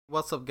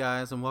What's up,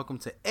 guys, and welcome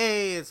to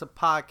It's a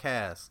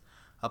podcast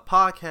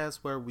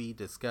where we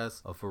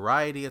discuss a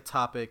variety of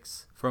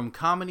topics from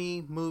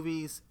comedy,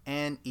 movies,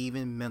 and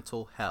even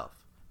mental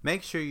health.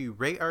 Make sure you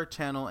rate our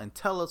channel and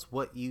tell us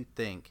what you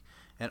think,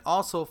 and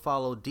also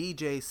follow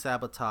DJ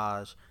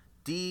Sabotage,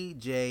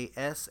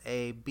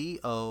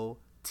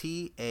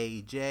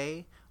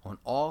 DJSABOTAJ on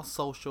all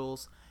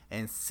socials,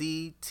 and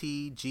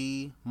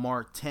CTG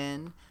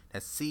Martin,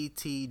 that's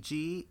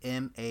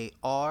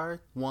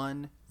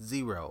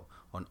CTGMAR10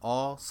 on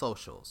all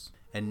socials.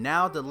 And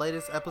now the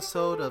latest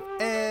episode of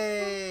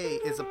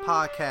Is a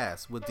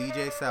Podcast with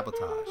DJ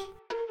Sabotage.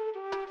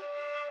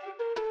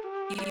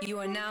 You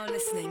are now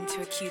listening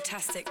to a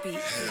Q-tastic beat.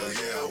 Hell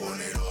yeah, I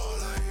want it all.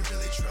 I ain't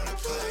really trying to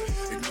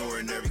play.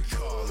 Ignoring every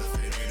call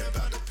if it ain't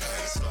about the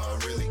pay. So I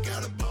really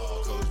got a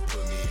ball. Coach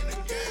put me in the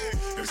game.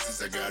 Ever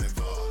since I got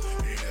involved,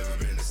 it ain't never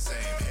been the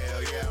same.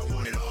 Hell yeah, I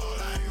want it all.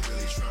 I ain't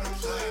really trying to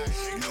play.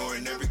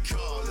 Ignoring every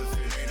call if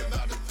it ain't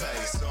about the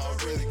pay. So I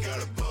really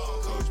got a ball.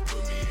 Coach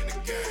put me in the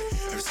game.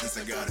 Ever since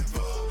I got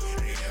involved,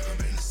 it ain't never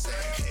been the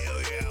same.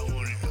 Hell yeah, I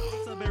want it all.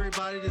 What's up,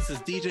 everybody? This is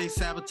DJ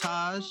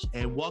Sabotage,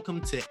 and welcome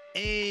to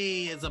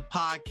Is a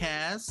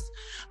Podcast.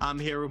 I'm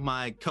here with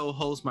my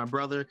co-host, my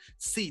brother,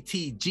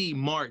 CTG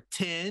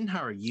Martin.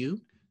 How are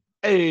you?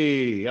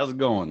 Hey, how's it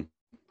going?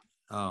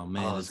 Oh,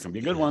 man. It's going to be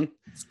a good one.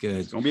 It's good.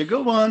 It's going to be a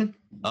good one.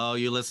 Oh,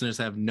 your listeners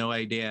have no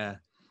idea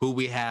who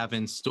we have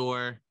in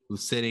store,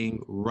 who's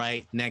sitting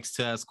right next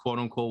to us, quote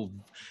unquote,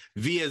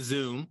 via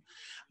Zoom.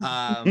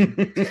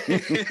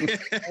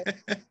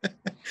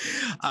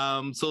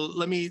 So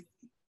let me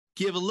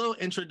give a little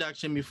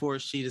introduction before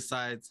she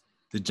decides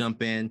to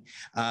jump in.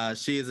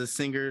 She is a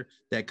singer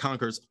that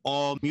conquers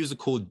all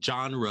musical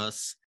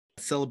genres,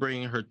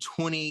 celebrating her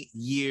 20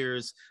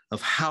 years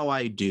of How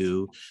I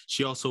Do.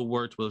 She also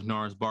worked with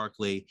Gnarls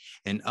Barkley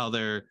and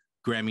other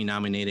Grammy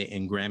nominated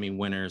and Grammy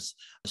winners.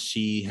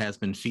 She has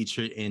been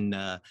featured in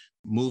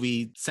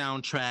movie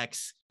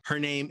soundtracks. Her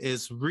name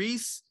is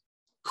Reese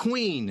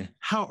Queen.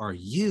 How are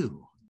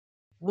you?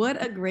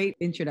 What a great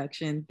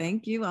introduction.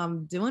 Thank you.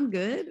 I'm doing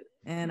good.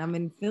 And I'm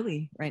in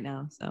Philly right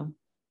now. So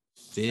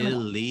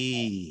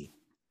Philly.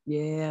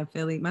 yeah,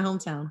 Philly, my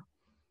hometown.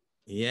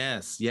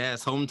 Yes.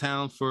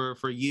 Hometown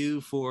for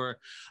you, for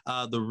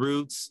the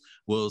Roots,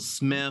 Will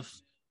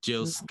Smith,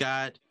 Jill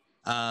Scott,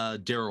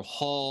 Daryl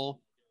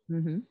Hall.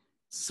 Mm-hmm.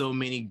 So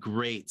many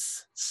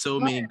greats.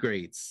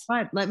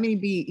 But let me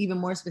be even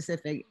more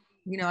specific.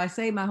 You know, I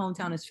say my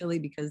hometown is Philly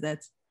because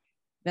that's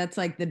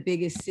like the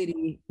biggest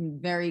city,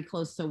 very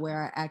close to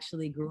where I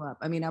actually grew up.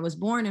 I mean, I was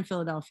born in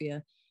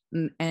Philadelphia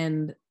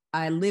and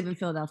I live in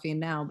Philadelphia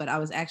now, but I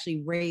was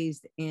actually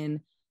raised in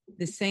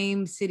the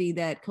same city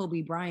that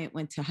Kobe Bryant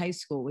went to high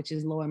school, which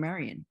is Lower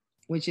Merion,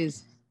 which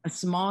is a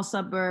small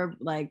suburb,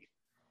 like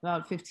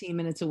about 15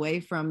 minutes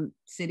away from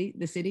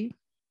the city.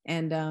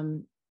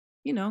 And,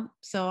 you know,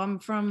 so I'm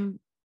from,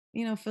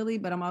 you know, Philly,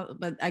 but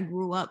I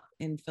grew up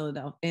in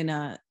Philadelphia, in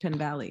Penn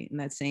Valley, in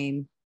that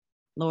same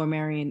Lower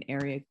Merion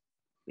area.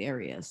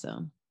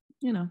 So,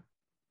 you know,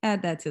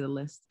 add that to the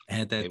list.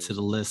 Add that to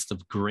the list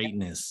of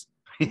greatness.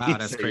 Wow,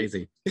 that's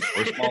crazy.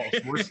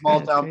 We're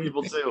small town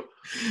people too.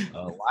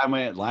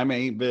 Lima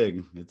ain't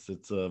big.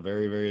 It's a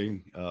very,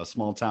 very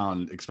small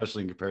town,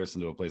 especially in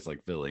comparison to a place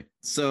like Philly.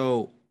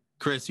 So,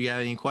 Chris, you have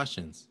any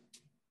questions?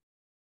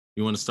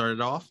 You want to start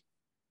it off?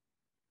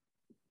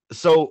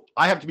 So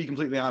I have to be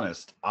completely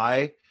honest.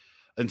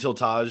 Until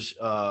Taj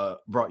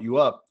brought you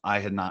up, I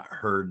had not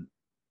heard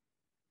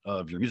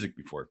of your music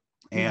before.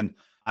 And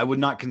I would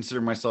not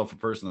consider myself a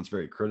person that's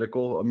very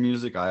critical of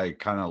music. I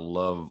kind of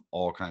love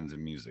all kinds of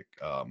music,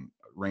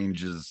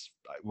 ranges,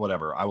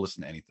 whatever. I will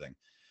listen to anything.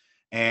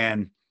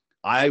 And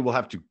I will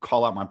have to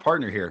call out my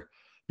partner here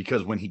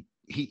because when he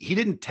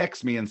didn't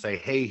text me and say,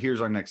 hey,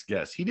 here's our next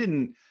guest. He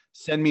didn't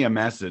send me a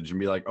message and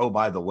be like, oh,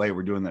 by the way,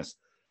 we're doing this.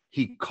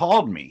 He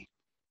called me.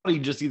 He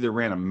just either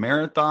ran a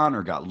marathon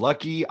or got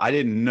lucky. I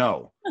didn't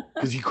know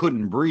because he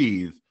couldn't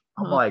breathe.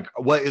 I'm like,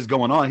 what is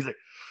going on?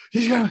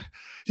 He's like,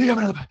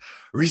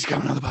 Reese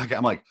coming on the podcast.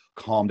 I'm like,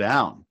 calm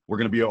down. We're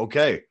gonna be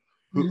okay.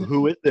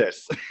 Who is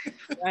this?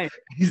 Right.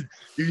 You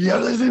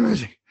gotta listen to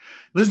music.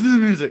 Listen to the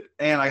music.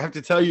 And I have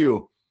to tell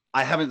you,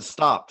 I haven't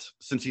stopped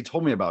since he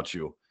told me about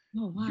you.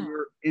 Oh wow.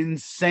 You're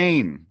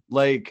insane.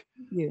 Like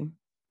Yeah.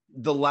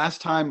 the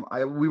last time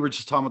we were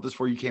just talking about this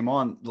before you came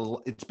on.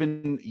 It's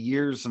been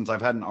years since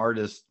I've had an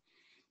artist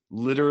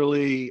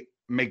literally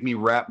make me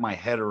wrap my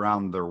head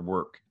around their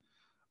work.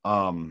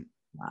 Wow.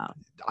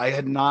 I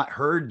had not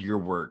heard your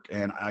work,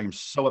 and I'm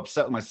so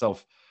upset with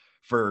myself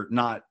for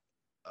not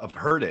have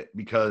heard it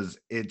because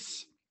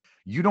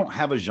you don't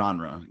have a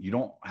genre, you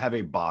don't have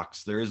a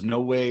box. There is no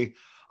way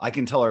I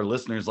can tell our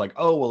listeners like,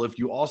 oh, well, if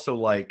you also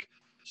like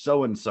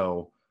so and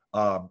so,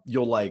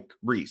 you'll like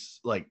Reese.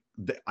 Like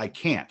I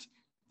can't.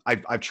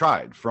 I've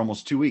tried for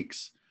almost 2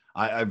 weeks.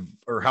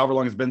 Or however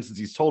long it's been since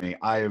he's told me.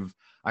 I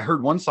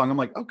heard one song. I'm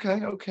like, okay,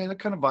 that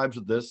kind of vibes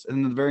with this, and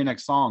then the very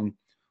next song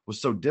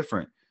was so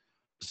different.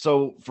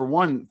 So for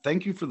one,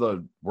 thank you for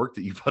the work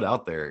that you put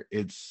out there.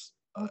 It's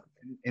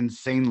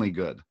insanely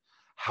good.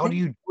 How do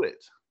you do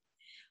it?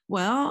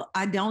 Well,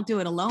 I don't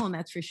do it alone,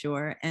 that's for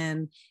sure.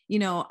 And,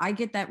 I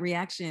get that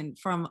reaction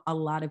from a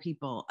lot of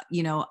people.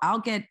 I'll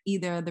get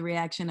either the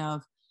reaction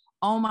of,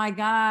 oh my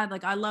God,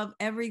 like I love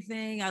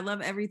everything. I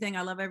love everything.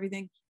 I love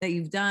everything that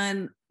you've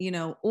done,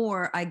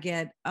 or I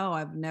get, oh,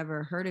 I've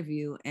never heard of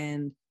you.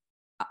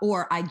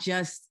 Or I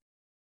just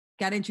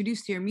got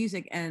introduced to your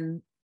music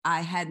and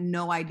I had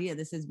no idea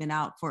this has been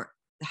out for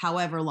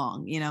however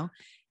long,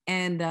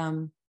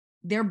 and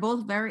they're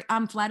both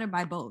I'm flattered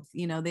by both,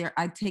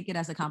 I take it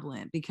as a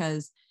compliment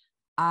because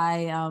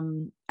I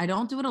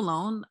don't do it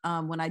alone.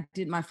 When I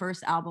did my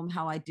first album,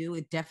 How I Do,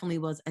 it definitely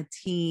was a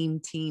team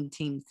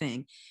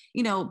thing.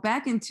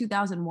 Back in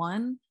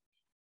 2001,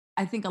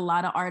 I think a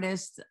lot of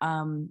artists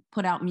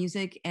put out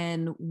music,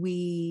 and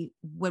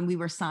when we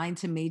were signed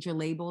to major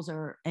labels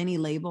or any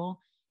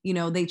label,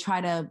 they try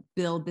to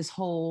build this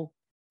whole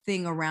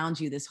thing around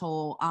you, this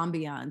whole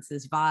ambiance,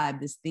 this vibe,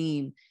 this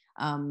theme.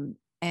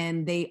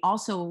 And they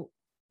also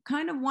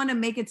kind of want to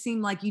make it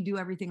seem like you do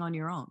everything on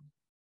your own.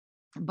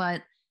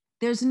 But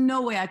there's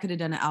no way I could have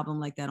done an album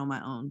like that on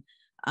my own.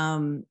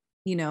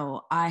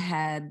 I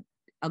had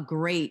a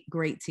great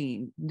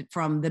team,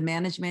 from the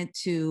management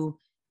to,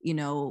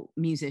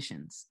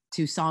 musicians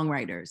to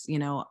songwriters.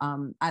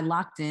 I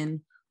locked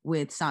in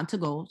with Santa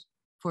Gold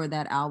for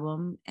that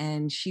album,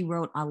 and she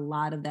wrote a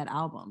lot of that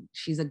album.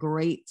 She's a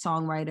great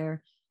songwriter.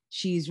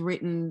 She's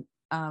written,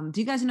 do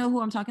you guys know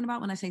who I'm talking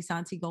about when I say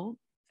Santi Gold?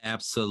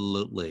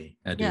 Absolutely,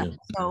 I do. Yeah.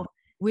 So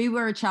we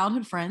were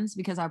childhood friends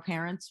because our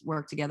parents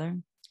work together.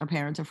 Our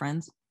parents are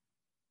friends.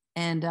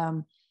 And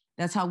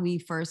that's how we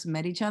first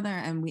met each other,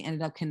 and we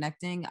ended up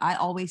connecting. I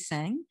always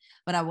sang,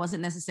 but I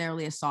wasn't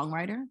necessarily a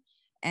songwriter.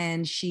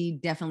 And she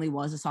definitely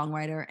was a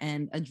songwriter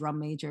and a drum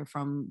major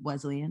from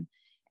Wesleyan.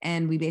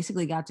 And we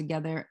basically got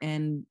together,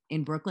 and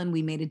in Brooklyn,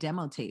 we made a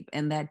demo tape.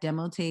 And that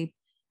demo tape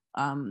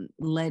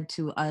led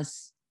to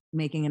us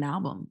making an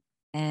album.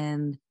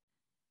 And,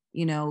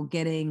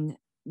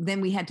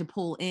 then we had to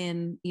pull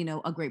in,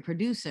 a great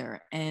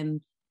producer. And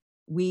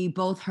we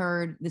both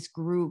heard this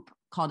group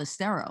called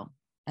Estero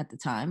at the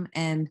time,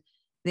 and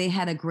they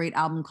had a great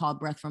album called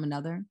Breath from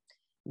Another.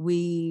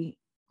 We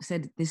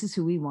said, this is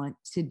who we want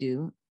to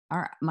do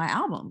my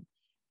album.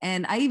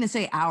 And I even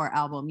say our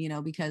album,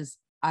 because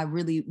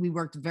we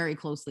worked very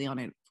closely on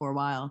it for a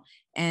while.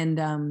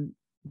 And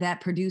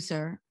that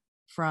producer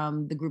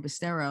from the group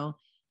Estero,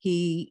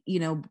 he,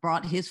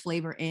 brought his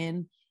flavor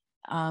in.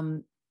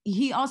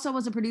 He also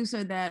was a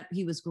producer that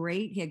he was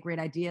great. He had great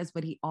ideas,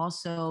 but he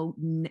also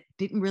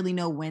didn't really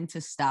know when to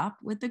stop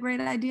with the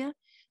great idea.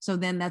 So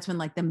then that's when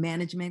like the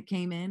management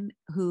came in,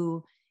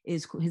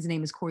 his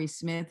name is Corey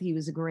Smith. He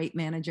was a great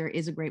manager,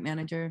 is a great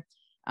manager.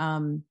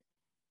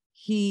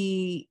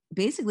 He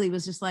basically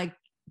was just like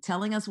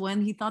telling us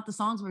when he thought the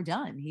songs were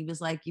done. He was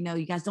like,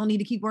 you guys don't need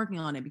to keep working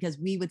on it, because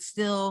we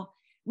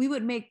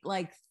would make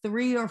like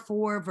 3 or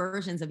 4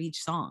 versions of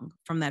each song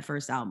from that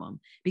first album,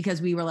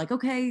 because we were like,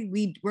 okay,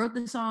 we wrote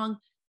the song,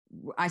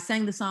 I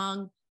sang the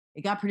song,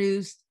 it got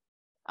produced.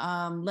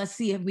 Let's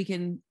see if we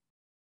can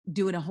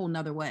do it a whole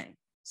nother way.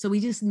 So we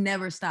just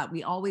never stopped.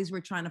 We always were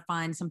trying to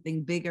find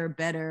something bigger,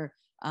 better,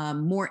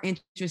 more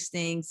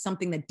interesting,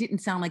 something that didn't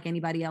sound like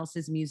anybody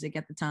else's music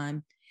at the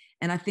time.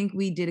 And I think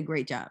we did a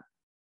great job.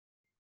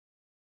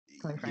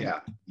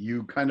 Yeah,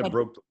 you kind of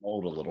broke the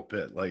mold a little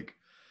bit. Like,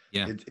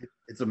 yeah,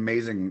 it's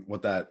amazing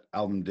what that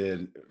album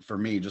did for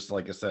me. Just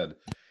like I said,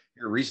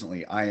 here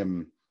recently, I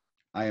am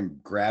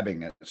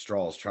grabbing at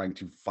straws, trying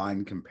to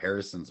find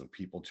comparisons of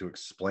people to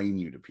explain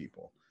you to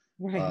people,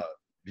 right?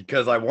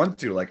 Because I want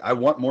to. Like, I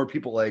want more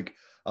people. Like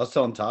I was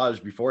telling Taj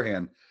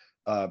beforehand,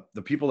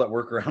 the people that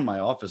work around my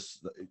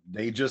office,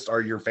 they just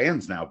are your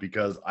fans now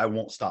because I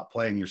won't stop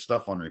playing your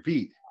stuff on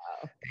repeat.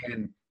 Wow.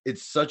 And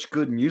it's such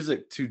good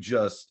music to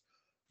just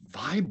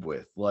vibe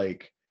with,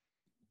 like.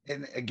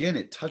 And again,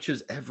 it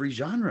touches every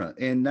genre,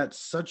 and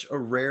that's such a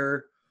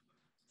rare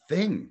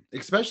thing,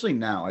 especially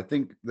now. I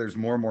think there's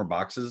more and more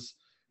boxes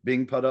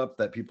being put up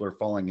that people are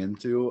falling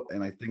into,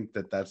 and I think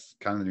that that's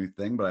kind of the new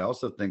thing. But I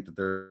also think that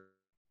they're.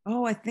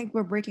 Oh, I think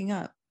we're breaking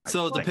up.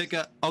 So to pick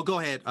up, go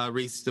ahead,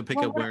 Reese. To pick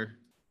up where.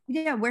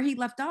 Yeah, where he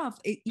left off.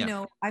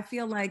 I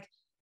feel like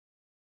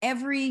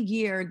every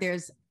year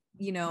there's,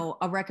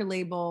 a record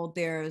label.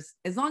 There's,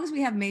 as long as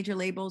we have major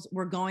labels,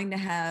 we're going to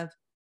have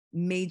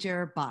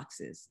major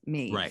boxes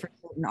made for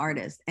certain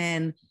artists,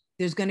 and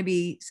there's going to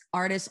be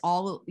artists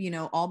all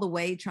the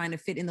way trying to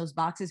fit in those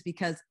boxes,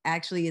 because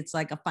actually it's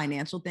like a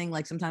financial thing.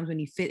 Like sometimes when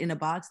you fit in a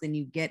box, then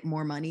you get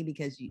more money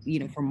because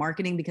you for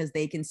marketing, because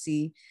they can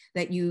see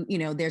that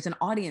there's an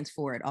audience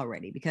for it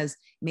already, because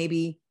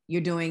maybe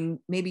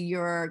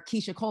you're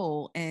Keisha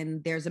Cole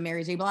and there's a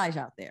Mary J. Blige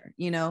out there,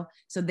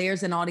 so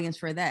there's an audience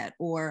for that.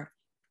 Or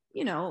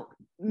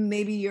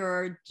maybe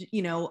you're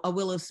a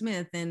Willow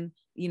Smith, and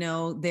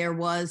there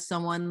was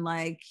someone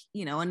like,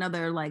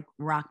 another like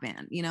rock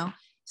band,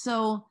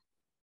 So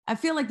I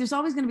feel like there's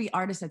always going to be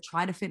artists that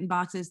try to fit in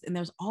boxes, and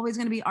there's always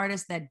going to be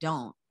artists that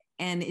don't.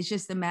 And it's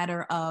just a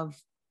matter of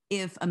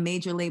if a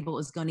major label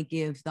is going to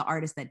give the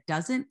artist that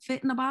doesn't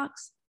fit in the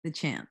box the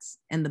chance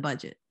and the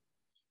budget.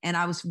 And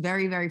I was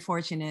very, very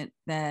fortunate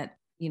that,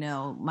 you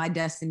know, my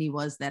destiny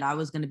was that I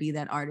was going to be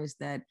that artist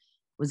that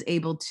was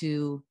able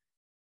to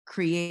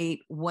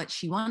create what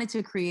she wanted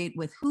to create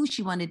with who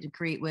she wanted to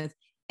create with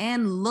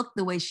and look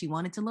the way she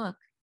wanted to look,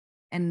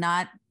 and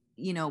not,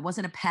 you know, it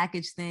wasn't a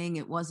package thing.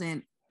 It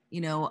wasn't,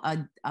 you know,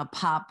 a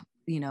pop,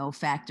 you know,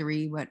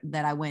 factory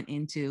that I went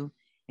into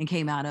and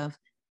came out of.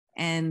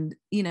 And,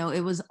 you know,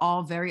 it was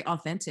all very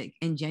authentic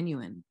and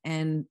genuine.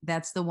 And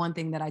that's the one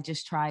thing that I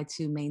just try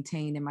to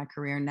maintain in my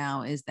career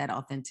now, is that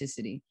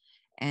authenticity.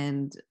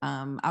 And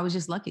I was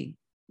just lucky,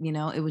 you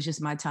know, it was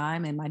just my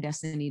time and my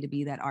destiny to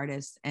be that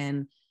artist.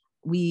 And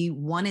we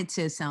wanted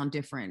to sound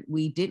different.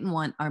 We didn't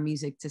want our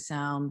music to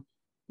sound,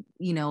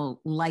 you know,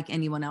 like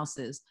anyone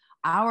else's.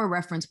 Our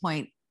reference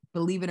point,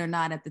 believe it or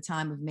not, at the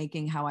time of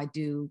making How I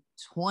Do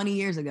 20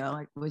 years ago,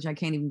 like, which I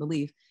can't even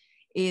believe,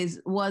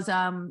 was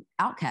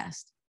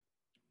Outkast.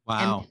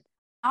 Wow. And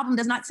the album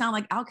does not sound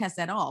like Outkast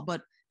at all.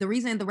 But the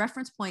reason the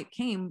reference point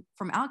came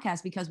from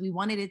Outkast, because we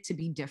wanted it to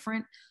be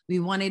different. We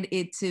wanted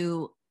it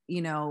to,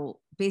 you know,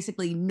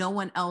 basically no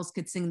one else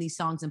could sing these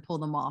songs and pull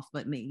them off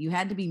but me. You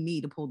had to be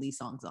me to pull these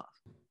songs off.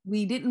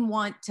 We didn't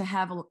want to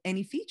have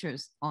any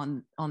features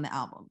on the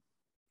album.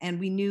 And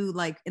we knew,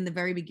 like, in the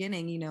very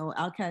beginning, you know,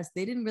 Outkast,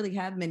 they didn't really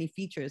have many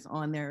features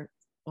on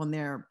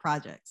their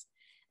projects.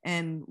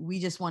 And we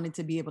just wanted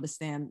to be able to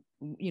stand,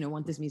 you know,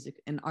 want this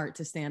music and art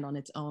to stand on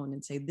its own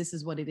and say, this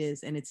is what it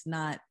is. And it's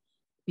not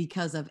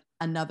because of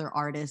another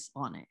artist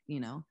on it, you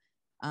know?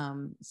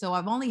 So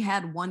I've only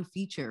had one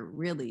feature,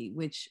 really,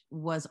 which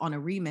was on a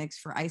remix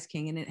for Ice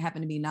King, and it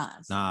happened to be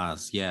Nas.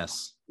 Nas,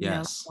 yes, yes. You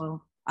know,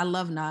 so I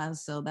love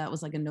Nas, so that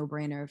was like a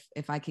no-brainer.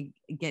 If I could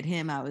get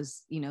him, I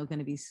was, you know, going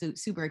to be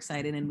super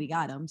excited, and we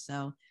got him,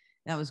 so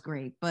that was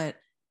great. But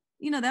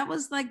you know, that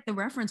was like the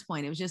reference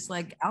point. It was just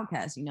like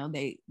Outkast, you know,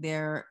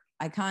 they're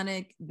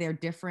iconic, they're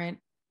different,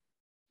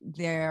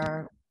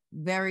 they're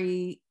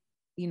very,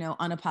 you know,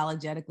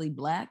 unapologetically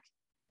Black,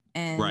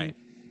 and right.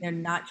 They're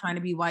not trying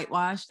to be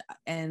whitewashed,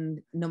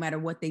 and no matter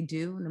what they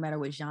do, no matter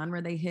what genre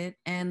they hit,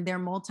 and they're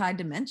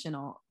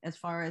multidimensional as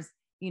far as,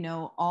 you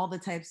know, all the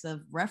types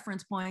of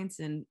reference points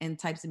and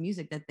types of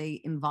music that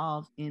they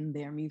involve in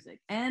their music.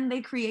 And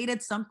they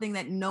created something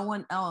that no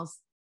one else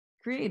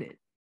created.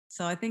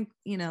 So I think,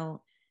 you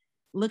know,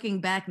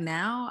 looking back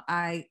now,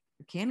 I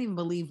can't even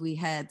believe we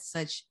had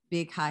such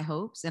big high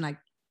hopes, and I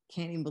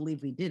can't even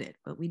believe we did it,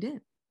 but we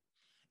did.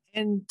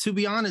 And to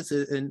be honest,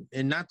 and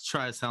not to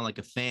try to sound like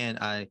a fan,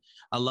 I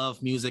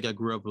love music. I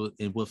grew up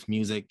with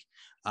music.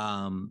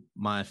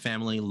 My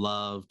family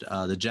loved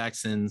the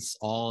Jacksons,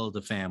 all of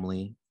the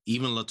family,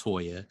 even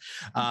LaToya,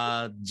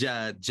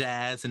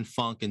 jazz and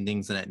funk and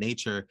things of that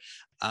nature.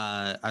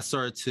 I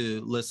started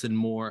to listen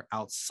more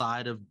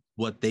outside of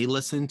what they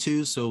listened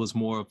to. So it was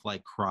more of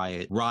like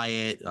Riot,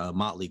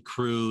 Motley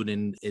Crue,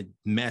 and it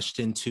meshed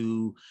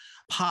into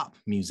pop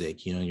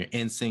music, you know, your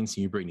NSYNC and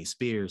your Britney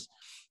Spears.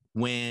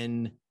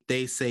 When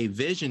They Say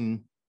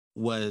Vision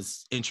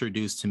was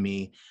introduced to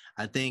me,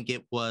 I think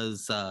it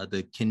was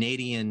the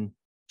Canadian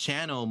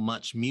channel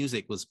Much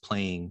Music was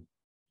playing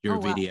your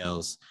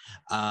videos.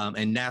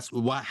 And that's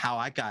how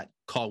I got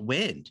caught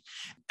wind.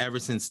 Ever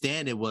since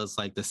then, it was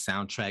like the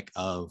soundtrack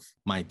of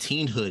my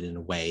teenhood in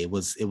a way. It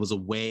was a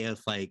way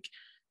of like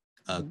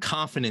a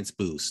confidence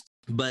boost.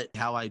 But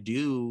How I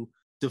Do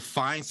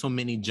define so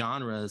many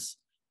genres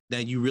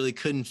that you really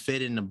couldn't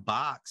fit in a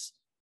box.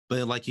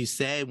 But like you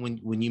said,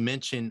 when you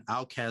mentioned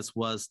Outkast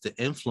was the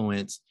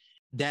influence,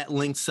 that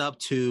links up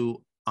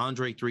to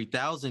Andre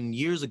 3000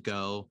 years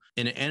ago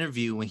in an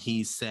interview when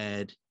he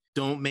said,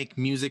 don't make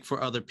music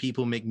for other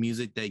people, make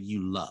music that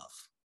you love.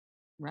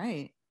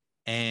 Right.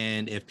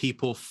 And if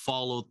people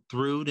follow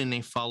through, then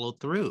they follow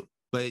through.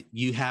 But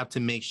you have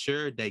to make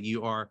sure that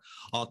you are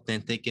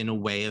authentic in a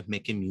way of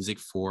making music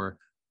for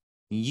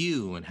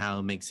you and how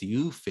it makes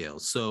you feel.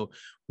 So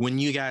when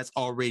you guys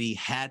already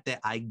had that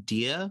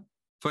idea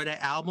for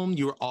that album,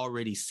 you were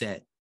already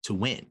set to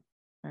win.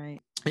 Right.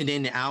 And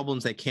then the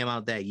albums that came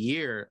out that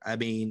year, I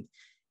mean,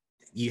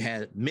 you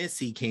had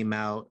Missy came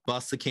out,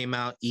 Busta came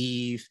out,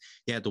 Eve,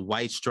 you had the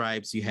White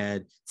Stripes, you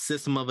had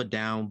System of a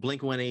Down,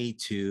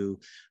 Blink-182,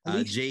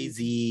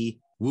 Jay-Z,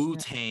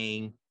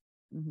 Wu-Tang,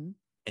 and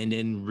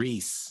then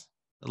Reese.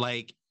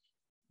 Like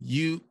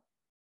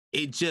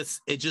it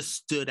just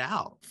stood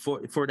out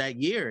for that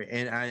year.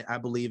 And I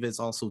believe it's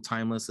also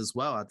timeless as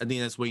well. I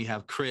think that's where you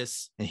have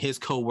Chris and his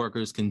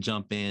co-workers can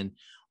jump in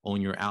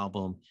on your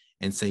album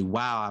and say,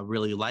 wow, I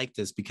really like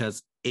this,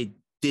 because it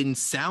didn't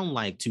sound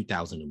like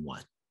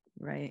 2001.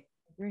 Right.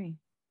 Agree.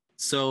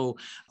 So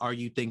are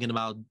you thinking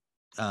about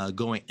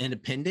going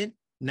independent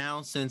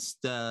now, since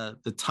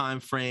the time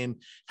frame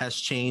has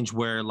changed,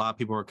 where a lot of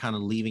people are kind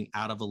of leaving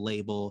out of a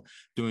label,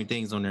 doing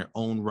things on their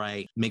own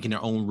right, making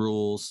their own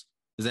rules?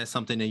 Is that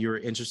something that you're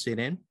interested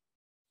in?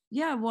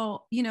 Yeah,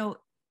 well, you know,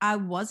 I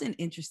wasn't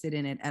interested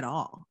in it at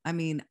all. I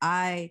mean,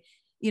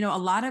 you know, a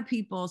lot of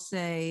people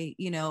say,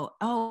 you know,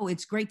 oh,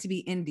 it's great to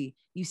be indie.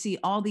 You see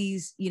all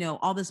these, you know,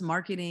 all this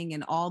marketing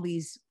and all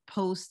these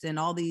posts and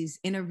all these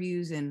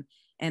interviews and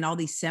all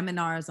these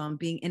seminars on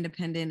being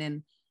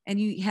independent. and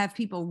you have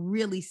people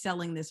really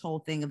selling this whole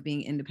thing of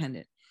being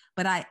independent.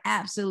 But I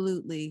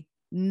absolutely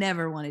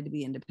never wanted to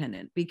be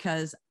independent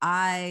because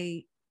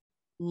I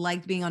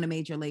liked being on a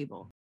major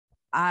label.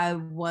 I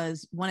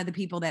was one of the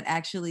people that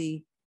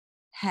actually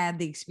had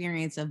the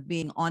experience of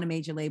being on a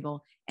major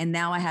label, and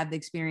now I have the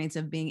experience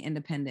of being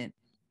independent.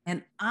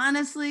 And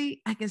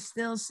honestly, I can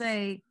still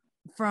say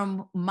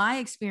from my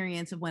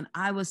experience of when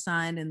I was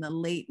signed in the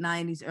late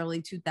 90s,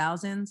 early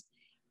 2000s,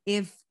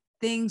 if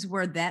things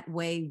were that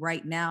way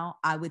right now,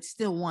 I would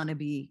still want to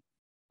be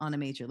on a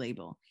major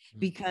label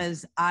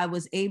because I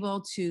was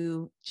able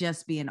to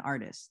just be an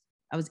artist.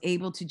 I was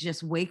able to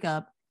just wake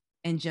up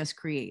and just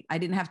create. I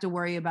didn't have to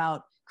worry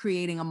about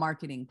creating a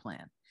marketing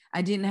plan.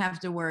 I didn't have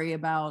to worry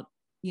about,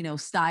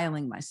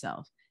 styling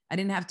myself. I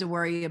didn't have to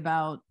worry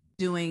about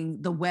doing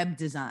the web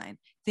design,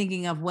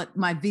 thinking of what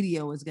my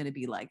video was going to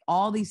be like.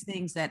 All these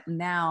things that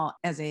now,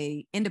 as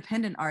a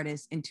independent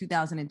artist in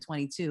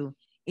 2022,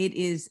 it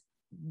is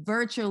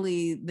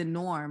virtually the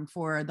norm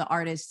for the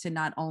artist to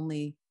not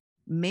only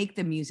make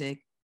the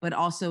music, but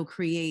also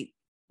create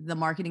the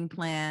marketing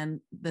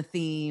plan, the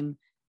theme,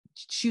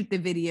 shoot the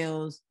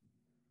videos,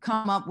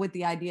 come up with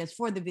the ideas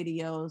for the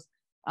videos,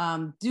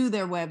 do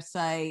their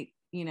website,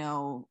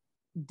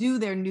 do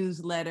their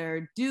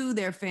newsletter, do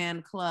their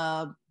fan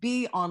club,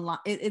 be online.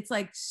 It's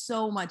like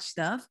so much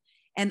stuff.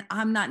 And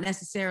I'm not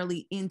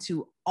necessarily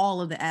into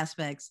all of the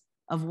aspects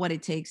of what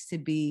it takes to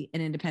be an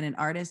independent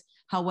artist.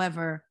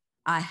 However,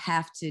 I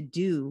have to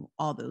do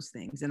all those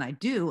things, and I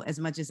do as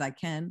much as I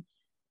can,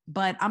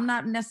 but I'm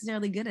not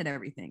necessarily good at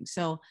everything.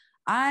 So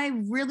I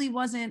really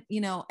wasn't,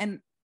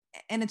 and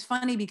it's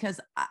funny because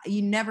I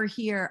never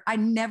hear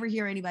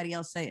anybody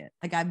else say it.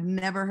 Like I've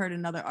never heard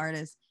another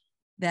artist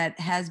that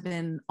has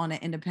been on an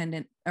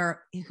independent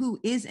or who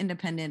is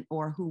independent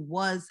or who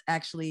was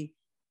actually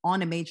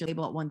on a major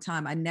label at one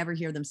time. I never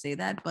hear them say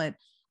that, but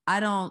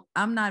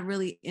I'm not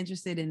really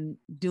interested in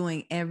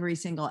doing every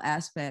single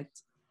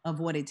aspect of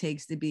what it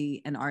takes to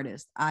be an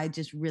artist. I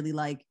just really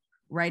like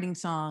writing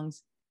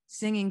songs,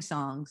 singing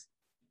songs,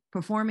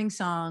 performing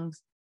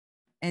songs,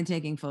 and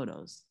taking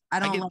photos. I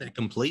get that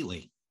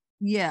completely.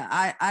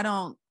 Yeah,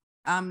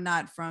 I'm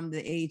not from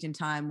the age and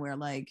time where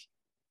like,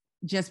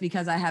 just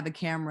because I have a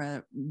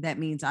camera, that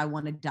means I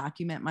want to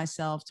document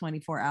myself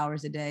 24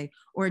 hours a day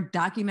or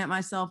document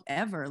myself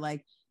ever.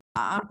 Like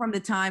I'm from the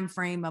time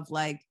frame of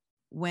like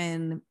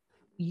when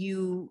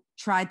you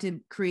tried to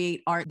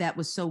create art that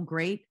was so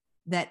great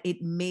that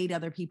it made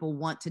other people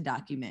want to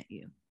document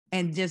you,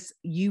 and just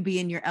you be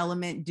in your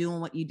element doing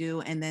what you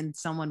do, and then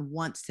someone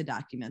wants to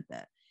document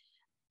that.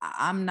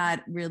 I'm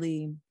not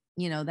really,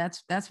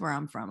 that's where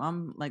I'm from.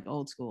 I'm like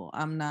old school.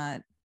 I'm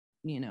not,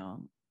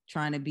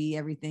 trying to be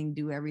everything,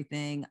 do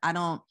everything. I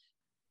don't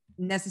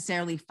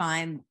necessarily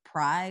find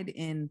pride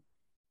in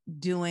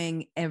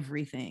doing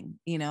everything.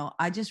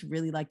 I just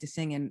really like to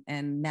sing,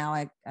 and now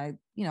I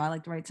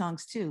like to write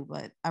songs too,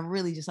 but I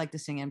really just like to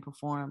sing and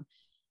perform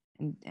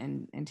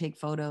and take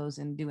photos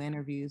and do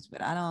interviews.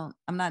 But I'm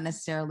not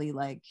necessarily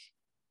like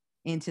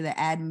into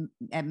the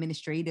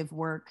administrative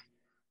work.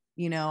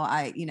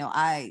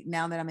 I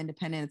now that I'm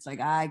independent, it's like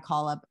I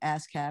call up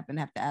ASCAP and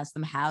have to ask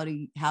them how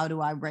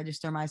do I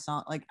register my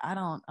song? Like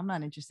I'm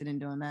not interested in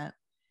doing that.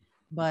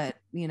 But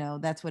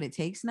that's what it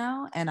takes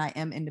now, and I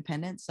am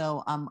independent,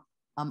 so I'm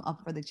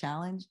up for the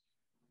challenge.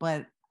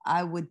 But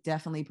I would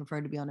definitely prefer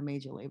to be on a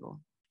major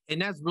label.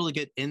 And that's really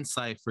good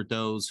insight for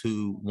those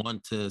who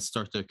want to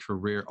start their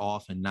career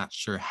off and not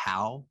sure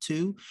how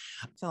to.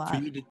 It's a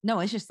lot. No,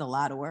 it's just a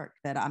lot of work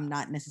that I'm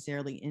not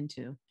necessarily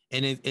into.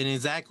 And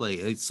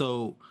exactly.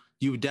 So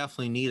you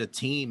definitely need a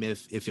team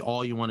if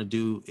all you want to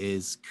do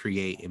is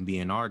create and be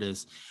an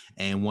artist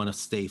and want to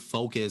stay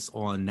focused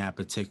on that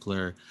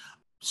particular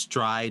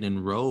stride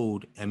and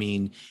road. I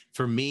mean,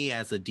 for me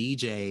as a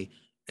DJ,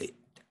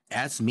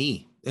 that's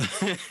me.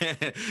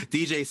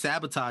 DJ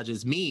Sabotage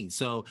is me.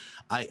 So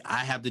I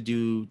have to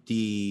do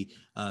the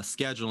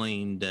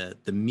scheduling,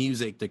 the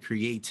music, the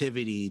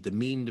creativity, the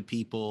meeting the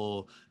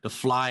people, the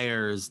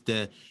flyers,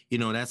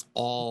 that's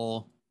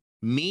all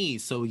me.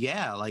 So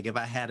yeah, like if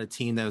I had a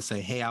team that would say,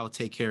 hey, I'll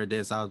take care of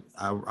this, I'll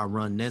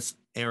run this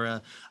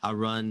era, I'll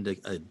run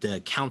the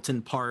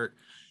accountant part,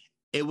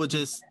 it would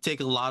just take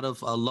a lot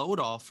of a load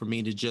off for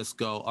me to just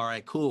go, all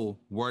right, cool,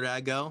 where do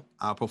I go?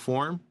 I'll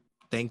perform,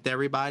 thank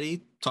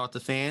everybody, talk to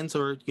fans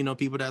or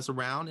people that's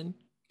around, and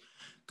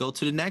go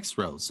to the next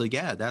road. So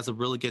yeah, that's a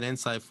really good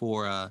insight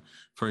for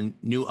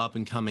new up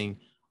and coming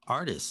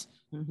artists.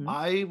 Mm-hmm.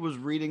 I was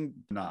reading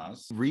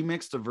Nas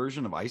remixed a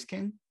version of Ice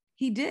King.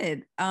 He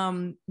did.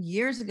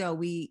 Years ago,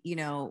 we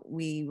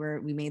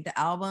made the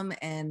album,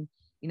 and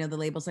the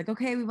label's like,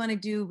 okay, we want to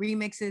do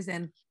remixes,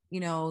 and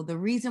the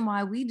reason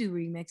why we do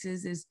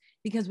remixes is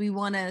because we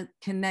want to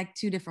connect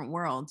two different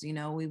worlds.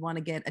 We want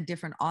to get a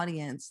different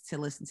audience to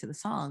listen to the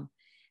song.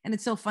 And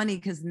it's so funny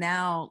because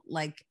now,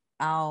 like,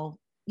 I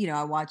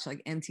watch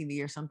like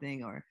MTV or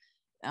something, or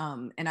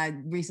and I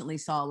recently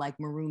saw like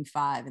Maroon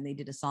 5, and they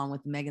did a song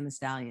with Megan Thee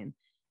Stallion,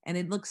 and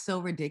it looks so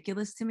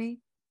ridiculous to me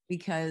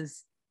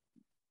because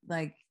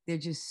like they're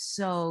just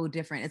so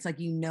different. It's like,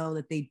 you know,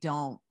 that they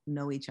don't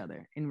know each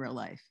other in real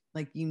life.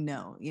 Like, you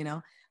know,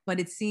 but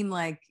it seemed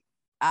like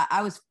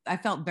I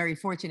felt very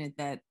fortunate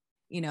that,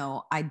 you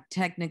know, I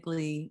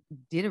technically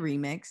did a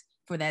remix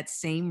for that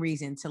same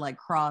reason, to like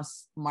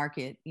cross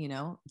market, you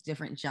know,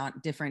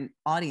 different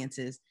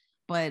audiences,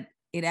 but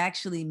it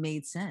actually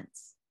made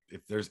sense.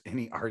 If there's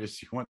any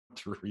artist you want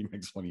to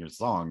remix one of your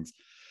songs,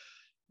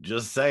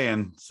 just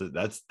saying. So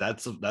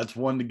that's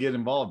one to get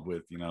involved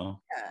with, you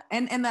know. Yeah.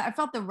 And I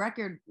felt the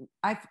record,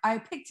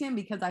 I picked him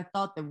because I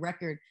thought the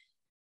record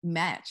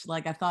matched.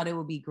 Like, I thought it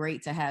would be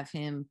great to have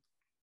him,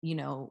 you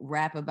know,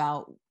 rap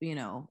about, you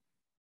know,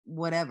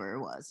 whatever it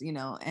was, you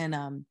know, and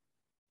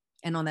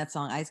on that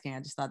song Ice Gang, I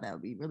just thought that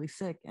would be really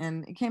sick,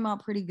 and it came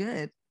out pretty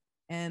good.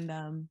 And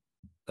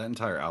that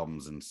entire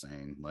album's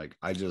insane. Like,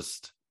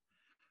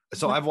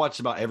 I've watched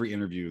about every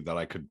interview that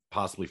I could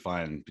possibly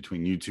find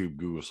between YouTube,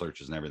 Google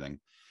searches, and everything.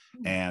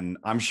 And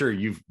I'm sure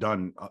you've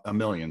done a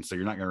million, so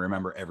you're not going to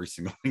remember every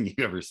single thing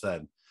you ever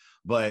said.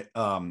 But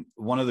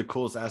one of the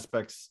coolest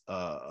aspects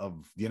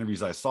of the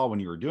interviews I saw when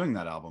you were doing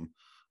that album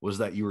was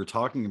that you were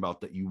talking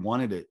about that you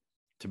wanted it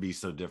to be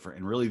so different.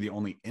 And really the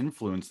only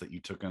influence that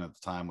you took in at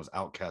the time was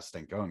Outkast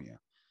Stankonia.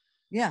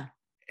 Yeah.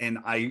 And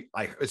I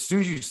as soon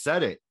as you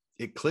said it,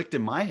 it clicked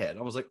in my head.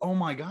 I was like, oh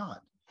my God.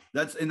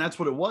 That's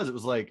what it was. It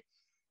was like,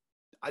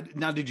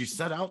 now, did you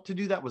set out to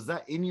do that? Was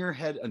that in your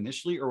head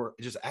initially, or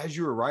just as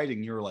you were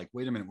writing, you were like,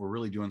 wait a minute, we're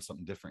really doing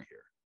something different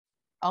here?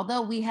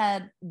 Although we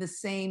had the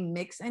same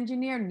mix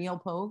engineer, Neil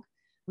Pogue,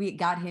 we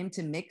got him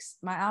to mix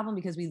my album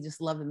because we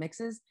just love the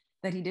mixes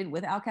that he did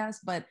with Outkast.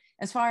 But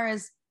as far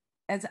as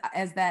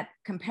that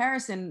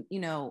comparison,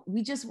 you know,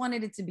 we just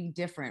wanted it to be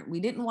different.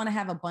 We didn't want to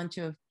have a bunch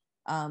of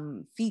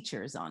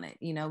features on it.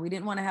 You know, we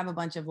didn't want to have a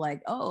bunch of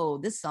like, oh,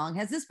 this song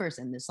has this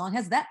person, this song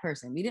has that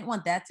person. We didn't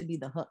want that to be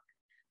the hook.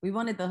 We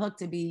wanted the hook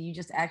to be, you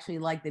just actually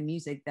like the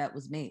music that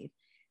was made.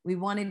 We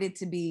wanted it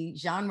to be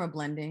genre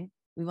blending.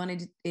 We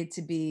wanted it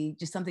to be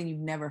just something you've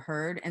never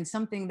heard, and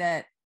something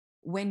that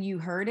when you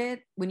heard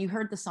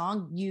the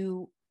song,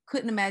 you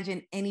couldn't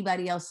imagine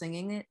anybody else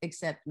singing it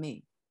except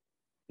me,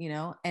 you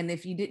know? And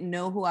if you didn't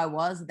know who I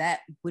was,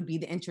 that would be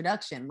the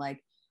introduction. Like,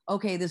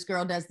 okay, this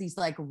girl does these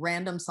like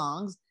random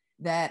songs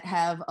that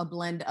have a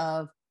blend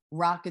of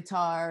rock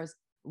guitars,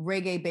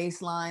 reggae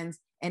bass lines,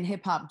 and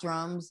hip hop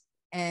drums.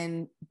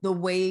 And the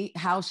way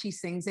how she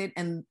sings it,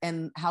 and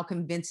how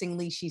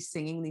convincingly she's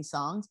singing these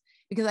songs,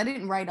 because I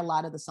didn't write a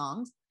lot of the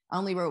songs. I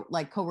only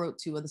co-wrote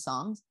 2 of the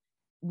songs.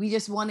 We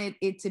just wanted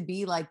it to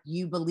be like,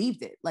 you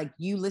believed it. Like,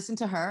 you listen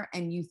to her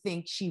and you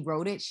think she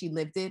wrote it, she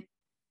lived it,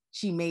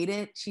 she made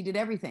it, she did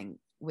everything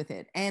with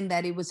it, and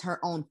that it was her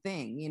own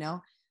thing, you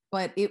know?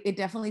 But it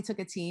definitely took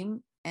a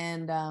team.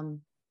 And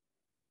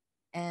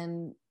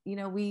you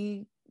know,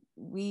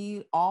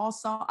 we all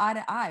saw eye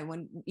to eye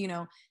when, you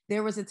know,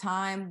 there was a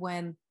time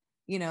when,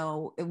 you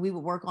know, we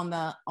would work on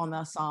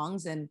the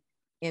songs, and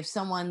if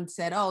someone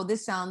said, oh,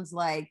 this sounds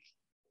like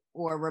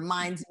or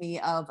reminds me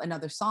of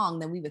another song,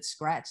 then we would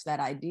scratch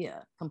that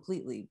idea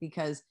completely,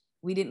 because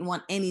we didn't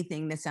want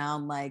anything to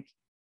sound like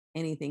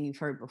anything you've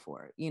heard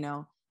before. You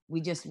know,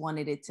 we just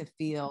wanted it to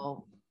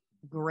feel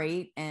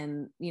great.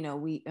 And, you know,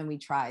 we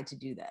tried to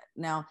do that.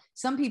 Now,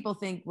 some people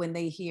think when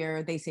they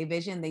hear They Say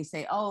Vision, they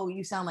say, oh,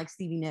 you sound like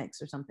Stevie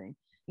Nicks or something,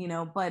 you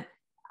know,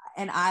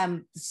 and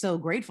I'm so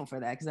grateful for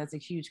that, because that's a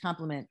huge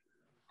compliment.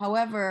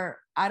 However,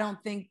 I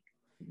don't think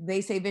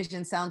They Say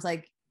Vision sounds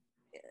like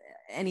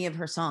any of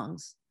her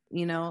songs,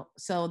 you know?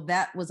 So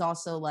that was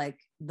also like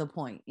the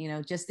point, you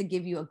know, just to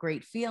give you a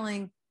great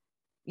feeling,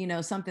 you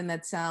know, something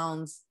that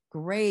sounds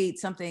great,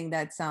 something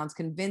that sounds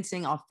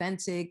convincing,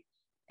 authentic,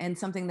 and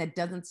something that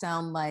doesn't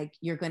sound like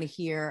you're going to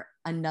hear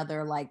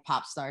another like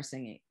pop star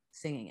singing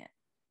it,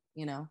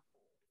 you know?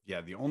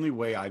 Yeah. The only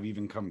way I've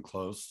even come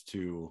close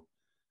to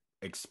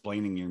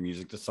explaining your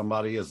music to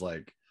somebody is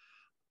like,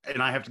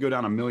 and I have to go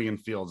down a million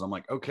fields. I'm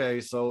like,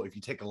 okay, so if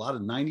you take a lot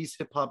of 90s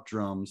hip hop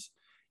drums,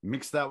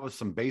 mix that with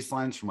some bass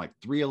lines from like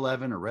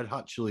 311 or Red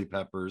Hot Chili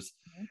Peppers,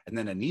 and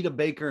then Anita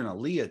Baker and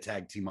Aaliyah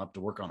tag team up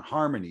to work on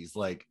harmonies,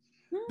 like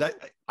that,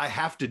 I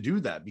have to do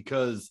that,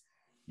 because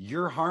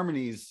your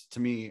harmonies to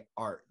me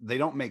they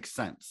don't make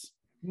sense.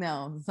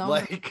 No,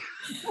 like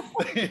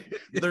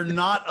they're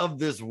not of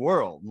this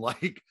world.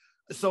 Like,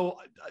 so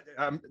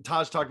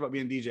Taj talked about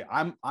being a DJ.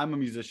 I'm a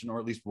musician, or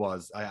at least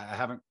was. I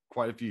haven't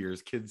quite a few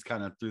years. Kids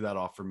kind of threw that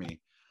off for me.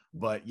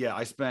 But yeah,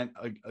 I spent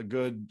a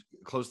good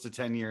close to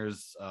 10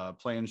 years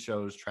playing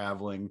shows,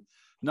 traveling,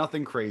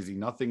 nothing crazy,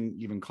 nothing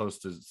even close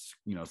to,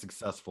 you know,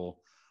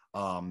 successful.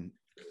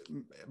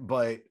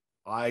 But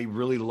I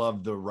really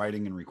loved the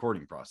writing and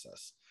recording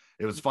process.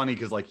 It was funny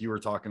because like you were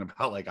talking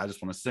about, like, I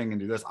just want to sing and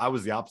do this. I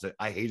was the opposite.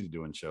 I hated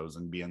doing shows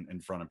and being in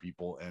front of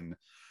people and,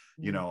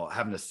 you know,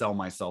 having to sell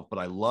myself. But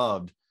I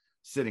loved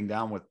sitting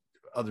down with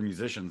other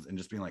musicians and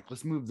just being like,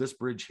 let's move this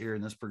bridge here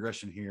and this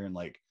progression here. And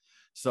like,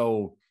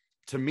 so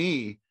to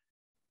me,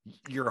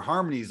 your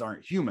harmonies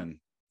aren't human,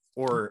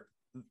 or,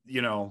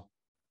 you know,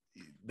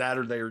 that,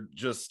 or they're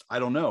just, I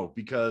don't know,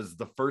 because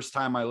the first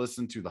time I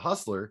listened to The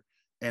Hustler,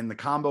 And the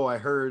combo I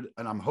heard,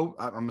 and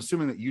I'm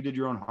assuming that you did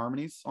your own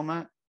harmonies on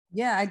that.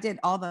 Yeah, I did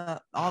all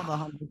the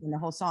harmonies in the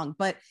whole song.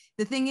 But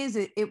the thing is,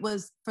 it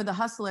was for the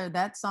Hustler.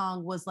 That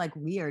song was like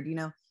weird, you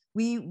know.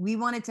 We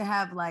wanted to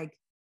have like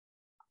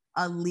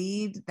a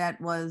lead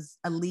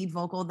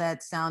vocal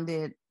that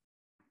sounded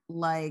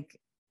like,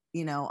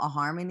 you know, a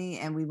harmony,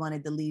 and we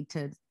wanted the lead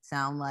to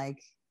sound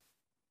like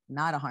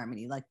not a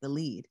harmony, like the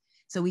lead.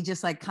 So we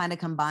just like kind of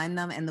combined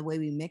them, and the way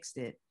we mixed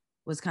it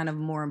was kind of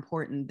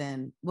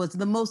was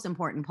the most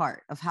important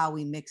part of how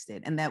we mixed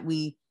it, and that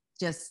we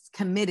just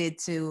committed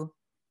to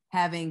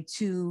having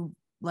two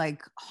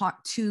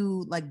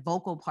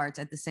vocal parts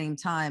at the same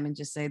time, and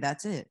just say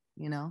that's it,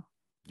 you know.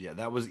 Yeah,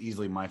 that was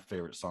easily my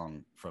favorite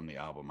song from the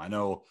album. I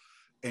know,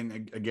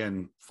 and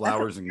again,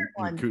 Flowers and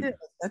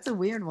that's a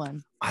weird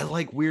one. I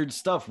like weird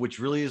stuff, which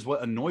really is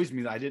what annoys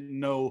me, that I didn't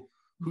know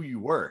who you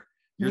were.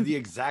 You're the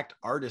exact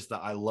artist that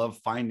I love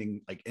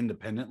finding like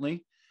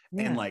independently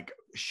and like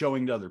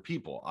showing to other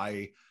people.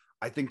 I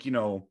think, you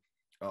know,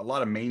 a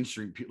lot of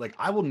mainstream people, like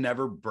I will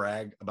never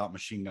brag about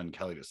Machine Gun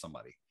Kelly to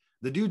somebody.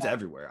 The dude's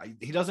everywhere.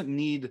 He doesn't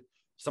need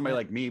somebody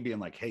like me being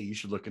like, hey, you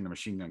should look into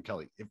Machine Gun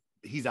Kelly. If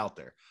he's out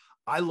there.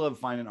 I love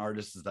finding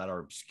artists that are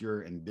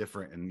obscure and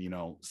different and, you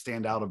know,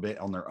 stand out a bit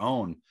on their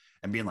own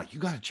and being like, you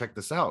got to check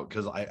this out.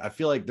 Cause I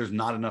feel like there's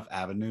not enough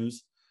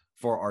avenues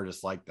for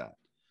artists like that.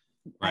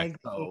 Right.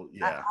 So,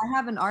 yeah. I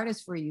have an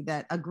artist for you,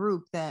 a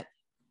group that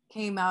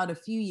came out a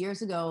few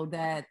years ago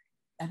that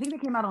I think they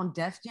came out on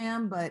Def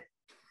Jam, but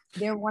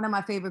they're one of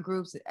my favorite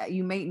groups.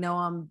 You may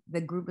know them.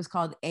 The group is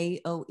called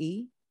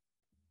AOE,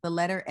 the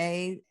letter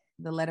A,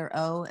 the letter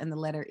O, and the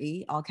letter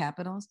E, all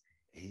capitals.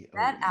 AOE.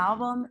 That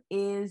album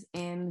is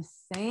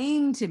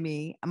insane to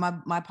me.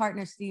 My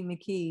partner, Steve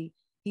McKee,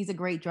 he's a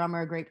great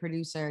drummer, a great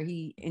producer.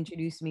 He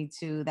introduced me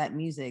to that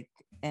music,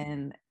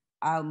 and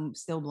I'm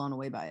still blown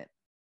away by it.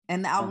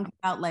 And the album came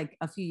out like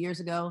a few years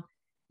ago,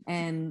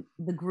 and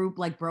the group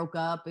like broke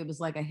up. It was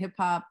like a hip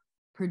hop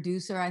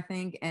producer, I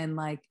think, and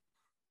like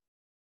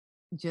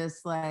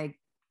just like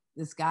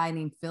this guy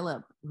named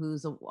Philip,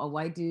 who's a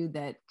white dude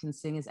that can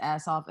sing his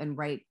ass off and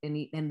write,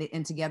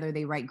 and together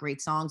they write great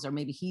songs, or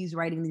maybe he's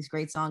writing these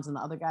great songs and the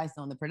other guy's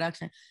doing the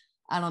production.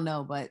 I don't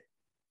know, but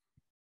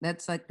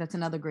that's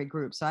another great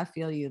group. So I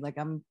feel you. Like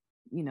I'm,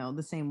 you know,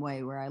 the same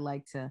way, where I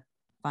like to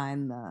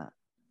find the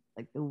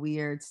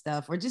weird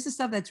stuff, or just the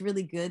stuff that's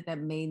really good that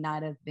may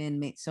not have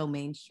been so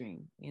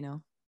mainstream, you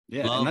know?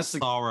 Yeah. Love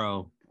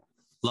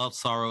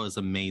Sorrow is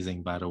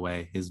amazing, by the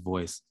way. His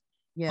voice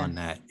on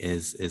that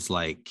is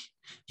like,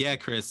 yeah,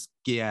 Chris.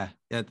 Yeah.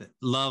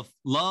 Love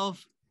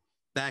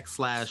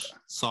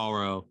 /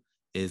 sorrow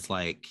is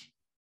like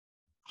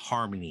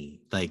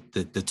harmony. Like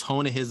the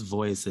tone of his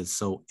voice is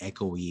so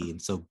echoey and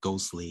so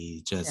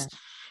ghostly. Just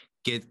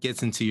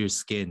gets into your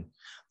skin.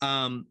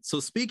 So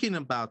speaking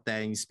about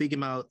that, and speaking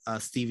about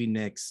Stevie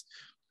Nicks,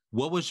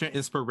 what was your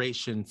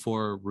inspiration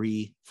for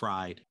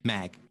Refried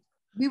Mac?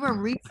 We were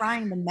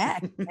refrying the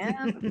Mac,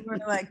 man. We were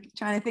like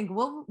trying to think,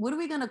 what are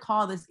we gonna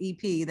call this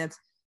EP? That's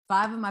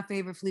 5 of my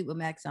favorite Fleetwood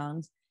Mac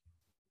songs.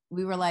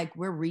 We were like,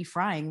 we're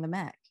refrying the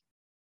Mac.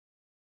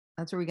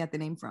 That's where we got the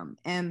name from.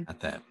 And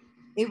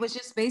it was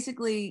just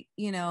basically,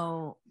 you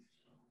know,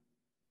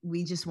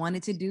 we just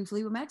wanted to do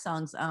Fleetwood Mac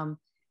songs.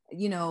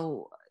 You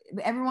know,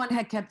 everyone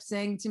had kept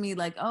saying to me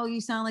like, oh,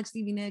 you sound like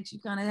Stevie Nicks, you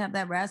kind of have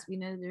that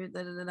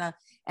raspiness,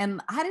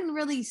 and I didn't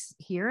really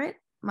hear it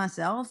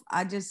myself.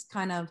 I just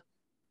kind of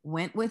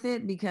went with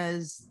it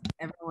because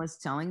everyone was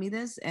telling me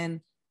this.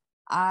 And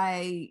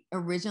I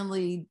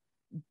originally,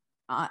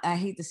 I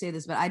hate to say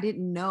this, but I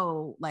didn't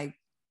know like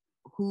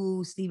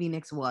who Stevie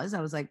Nicks was.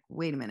 I was like,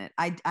 wait a minute.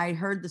 I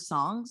heard the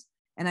songs,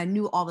 and I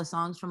knew all the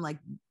songs from like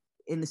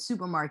in the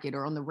supermarket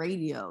or on the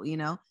radio, you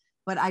know,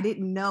 but I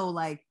didn't know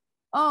like,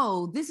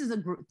 oh, this is a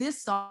group.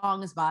 This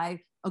song is by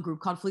a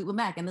group called Fleetwood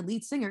Mac, and the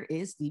lead singer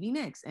is Stevie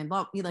Nicks. And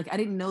like, I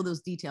didn't know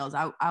those details.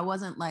 I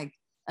wasn't like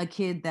a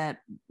kid that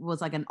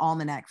was like an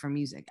almanac for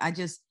music. I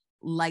just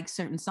liked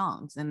certain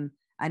songs, and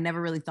I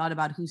never really thought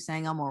about who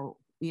sang them or,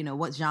 you know,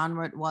 what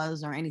genre it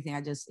was or anything.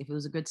 If it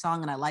was a good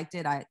song and I liked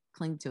it, I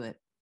clinged to it.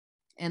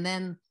 And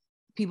then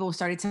people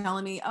started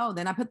telling me, oh,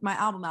 then I put my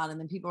album out, and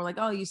then people were like,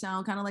 oh, you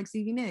sound kind of like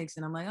Stevie Nicks.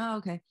 And I'm like, oh,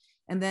 okay.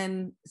 And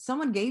then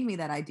someone gave me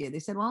that idea. They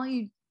said, why don't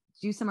you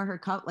do some of her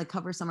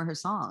cover some of her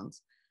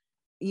songs?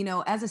 You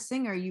know, as a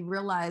singer, you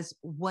realize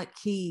what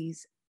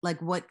keys,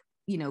 like what,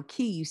 you know,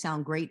 key you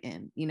sound great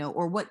in, you know,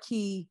 or what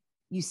key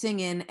you sing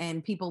in,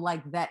 and people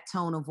like that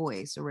tone of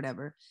voice or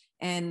whatever.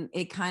 And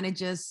it kind of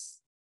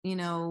just, you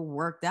know,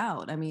 worked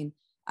out. I mean,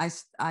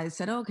 I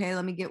said, okay,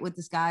 let me get with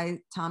this guy,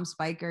 Tom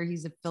Spiker.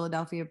 He's a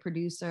Philadelphia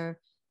producer,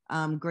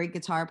 great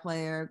guitar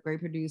player,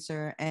 great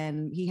producer.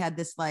 And he had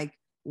this like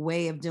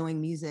way of doing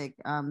music,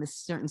 this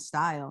certain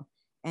style.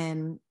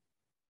 And,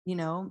 you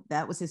know,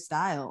 that was his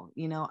style.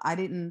 You know,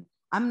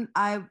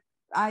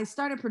 I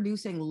started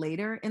producing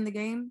later in the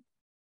game,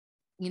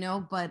 you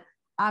know, but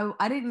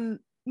I didn't,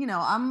 you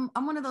know, I'm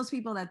one of those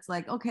people that's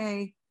like,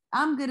 okay,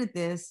 I'm good at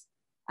this.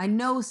 I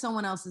know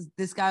someone else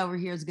this guy over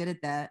here is good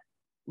at that.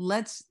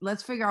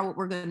 Let's figure out what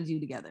we're going to do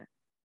together,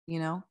 you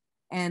know?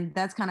 And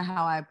that's kind of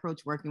how I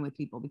approach working with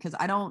people, because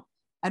I don't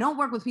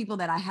work with people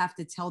that I have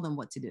to tell them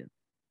what to do.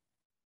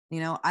 You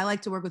know, I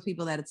like to work with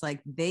people that it's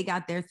like they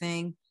got their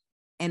thing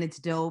and it's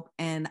dope,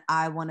 and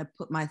I want to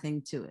put my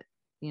thing to it,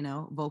 you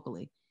know,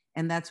 vocally.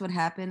 And that's what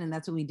happened, and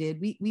that's what we did.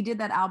 We did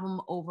that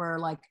album over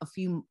like a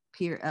few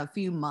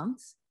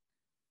months,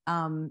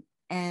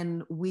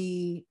 and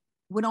we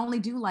would only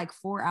do like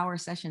 4-hour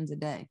sessions a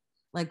day.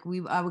 Like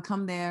I would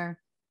come there.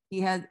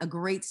 He had a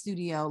great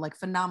studio, like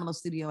phenomenal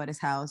studio at his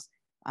house,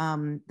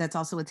 that's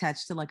also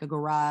attached to like a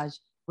garage,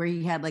 where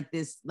he had like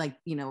this, like,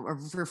 you know, a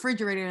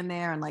refrigerator in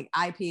there and like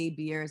IPA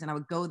beers. And I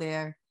would go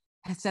there,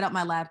 I'd set up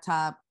my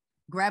laptop,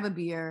 grab a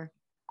beer.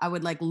 I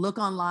would like look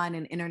online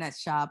and internet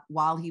shop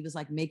while he was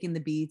like making the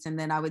beats. And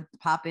then I would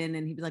pop in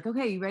and he'd be like,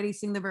 okay, you ready?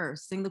 Sing the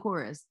verse, sing the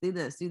chorus, do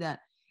this, do that.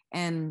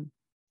 And,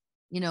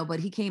 you know, but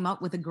he came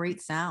up with a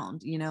great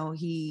sound. You know,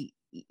 we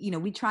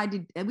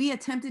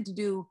attempted to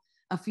do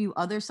a few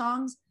other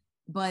songs,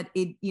 but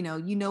you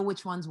know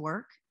which ones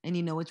work and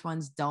you know which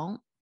ones don't.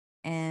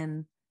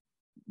 And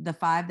the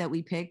 5 that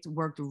we picked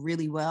worked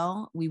really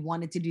well. We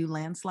wanted to do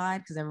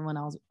Landslide because everyone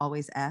else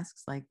always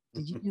asks, like,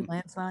 did you do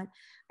Landslide?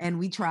 And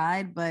we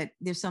tried, but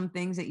there's some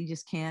things that you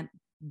just can't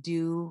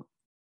do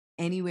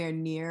anywhere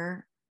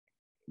near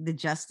the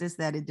justice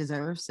that it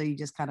deserves. So you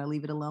just kind of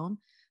leave it alone.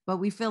 But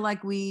we feel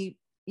like we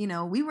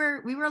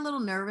were a little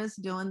nervous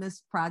doing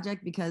this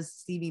project because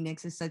Stevie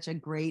Nicks is such a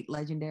great,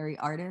 legendary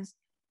artist,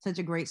 such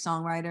a great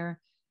songwriter.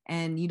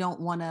 And you don't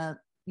want to,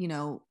 you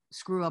know,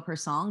 screw up her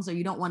songs, or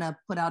you don't want to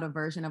put out a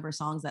version of her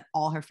songs that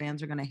all her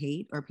fans are going to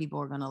hate or people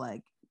are going to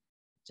like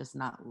just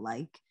not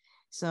like.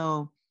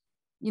 So,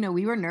 you know,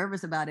 we were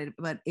nervous about it,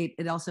 but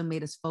it also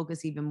made us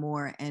focus even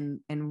more and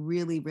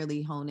really,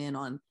 really hone in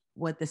on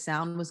what the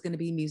sound was going to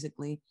be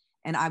musically.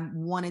 And I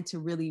wanted to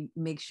really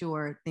make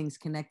sure things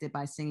connected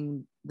by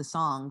singing the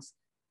songs,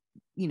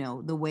 you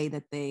know, the way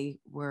that they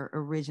were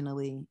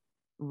originally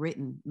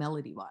written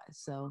melody wise.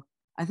 So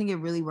I think it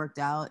really worked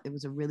out. It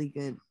was a really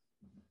good,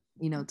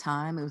 you know,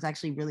 time. It was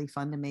actually really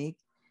fun to make,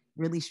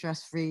 really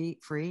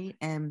stress-free.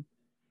 And,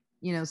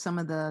 you know, some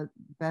of the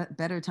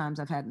better times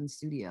I've had in the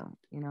studio,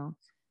 you know,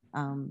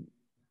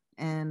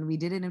 and we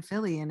did it in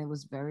Philly and it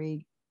was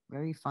very,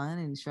 very fun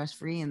and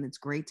stress-free, and it's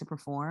great to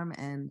perform.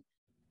 And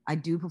I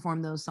do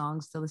perform those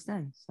songs to this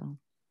day. So,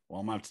 well,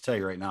 I'm going to have to tell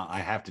you right now, I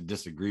have to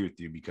disagree with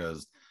you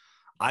because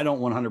I don't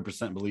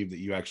 100% believe that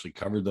you actually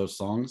covered those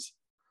songs,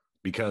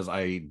 because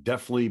I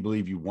definitely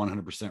believe you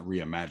 100%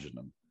 reimagined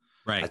them.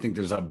 Right. I think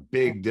there's a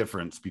big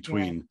difference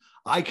between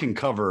I can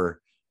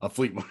cover a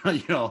Fleetwood,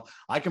 you know,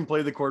 I can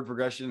play the chord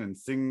progression and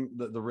sing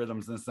the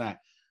rhythms and this, that.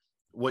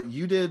 What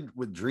you did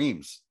with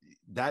Dreams,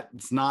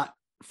 that's not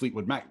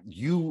Fleetwood Mac.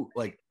 You,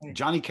 like,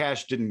 Johnny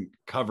Cash didn't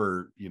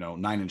cover, you know,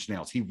 9 Inch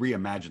Nails. He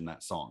reimagined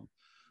that song.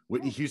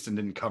 Whitney Houston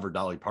didn't cover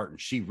Dolly Parton.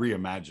 She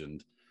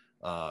reimagined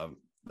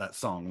that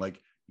song.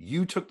 Like,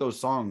 you took those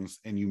songs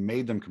and you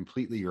made them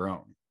completely your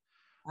own.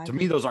 To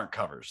me, those aren't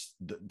covers.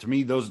 To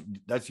me,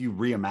 that's you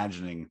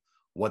reimagining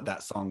what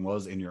that song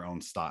was in your own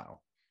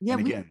style. Yeah.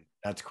 And again,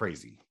 that's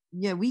crazy.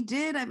 Yeah, we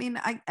did. I mean,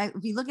 I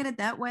if you look at it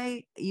that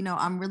way, you know,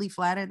 I'm really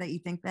flattered that you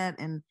think that.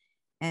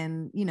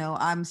 And, you know,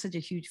 I'm such a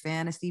huge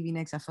fan of Stevie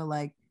Nicks. I feel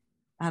like,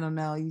 I don't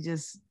know, you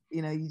just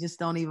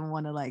don't even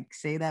want to like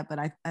say that. But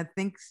I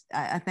think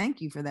I thank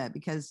you for that,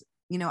 because,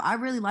 you know, I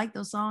really like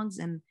those songs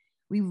and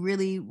we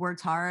really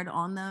worked hard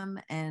on them.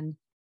 And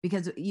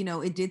because, you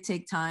know, it did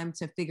take time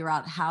to figure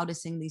out how to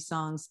sing these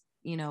songs,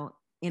 you know,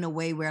 in a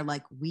way where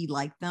like we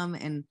liked them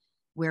and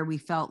where we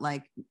felt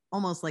like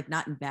almost like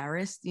not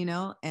embarrassed, you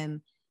know,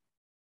 and,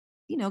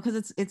 you know,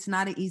 because it's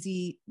not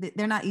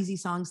they're not easy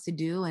songs to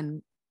do.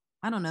 And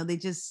I don't know,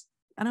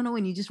 I don't know,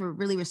 when you just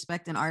really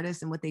respect an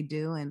artist and what they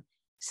do and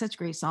such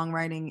great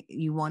songwriting,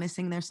 you want to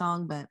sing their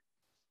song, but,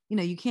 you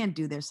know, you can't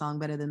do their song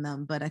better than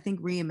them. But I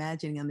think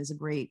reimagining them is a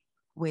great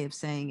way of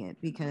saying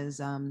it, because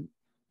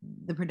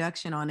the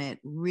production on it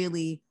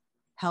really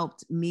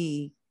helped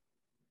me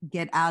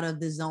get out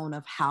of the zone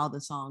of how the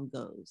song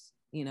goes,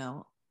 you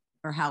know,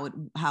 or how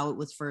it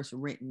was first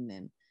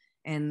written.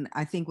 And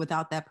I think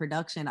without that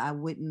production, I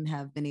wouldn't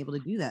have been able to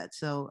do that.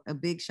 So a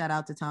big shout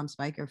out to Tom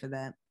Spiker for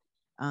that.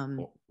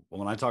 Well,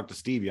 when I talk to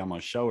Stevie, I'm gonna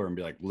show her and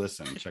be like,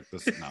 "Listen, check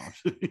this out."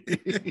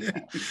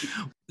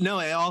 No,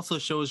 it also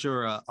shows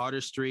your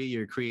artistry,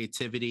 your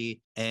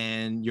creativity,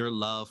 and your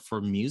love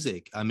for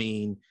music. I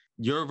mean,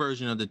 your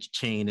version of the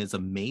chain is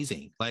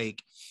amazing.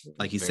 Like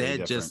you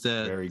said, just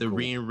the cool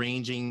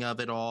rearranging of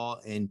it all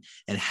and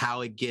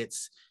how it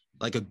gets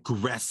like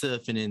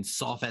aggressive and then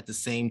soft at the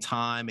same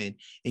time. And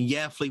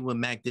yeah, Fleetwood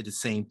Mac did the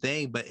same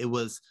thing, but it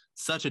was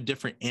such a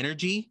different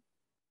energy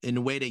in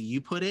the way that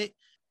you put it.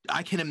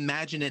 I can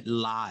imagine it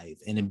live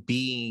and it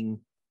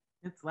being.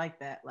 It's like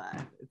that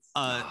live.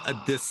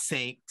 It's the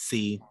same.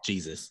 See,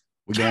 Jesus.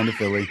 We're going to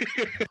Philly.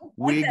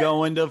 We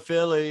going to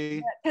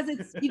Philly. Because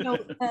it's, you know,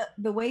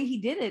 the way he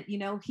did it, you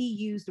know, he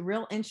used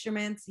real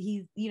instruments.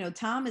 He's, you know,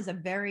 Tom is a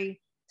very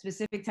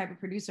specific type of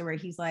producer where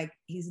he's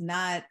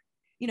not,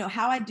 you know,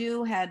 How I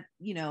Do had,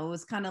 you know, it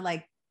was kind of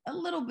like a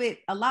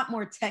lot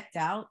more teched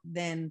out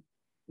than,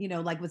 you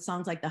know, like with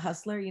songs like The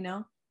Hustler, you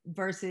know,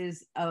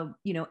 versus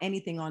you know,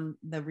 anything on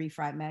the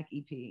Refried Mac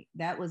EP.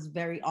 That was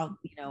very,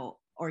 you know,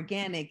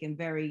 organic and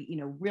very, you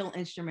know, real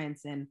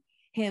instruments, and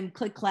him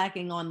click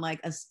clacking on like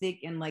a stick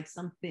and like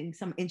some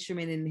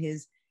instrument in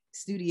his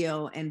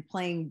studio and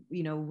playing,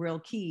 you know, real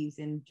keys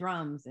and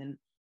drums. And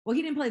well,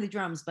 he didn't play the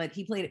drums, but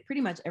he played it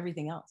pretty much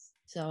everything else.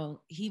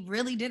 So he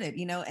really did it,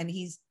 you know, and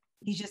he's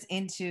just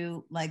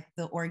into like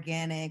the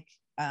organic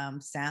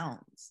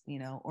sounds, you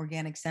know,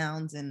 organic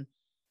sounds and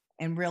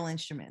real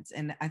instruments.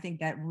 And I think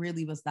that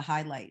really was the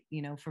highlight,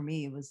 you know, for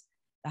me. It was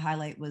the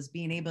highlight was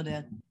being able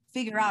to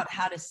figure out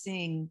how to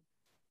sing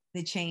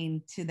the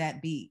chain to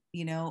that beat,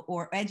 you know,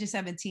 or Edge of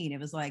 17. It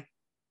was like,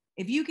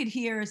 if you could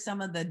hear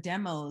some of the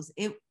demos,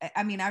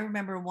 I mean, I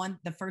remember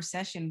the first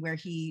session where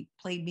he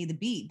played me the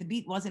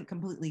beat wasn't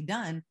completely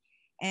done.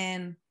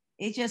 And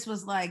it just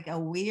was like a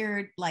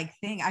weird like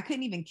thing. I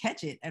couldn't even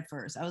catch it at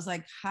first. I was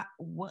like,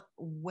 what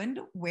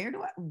am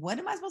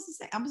I supposed to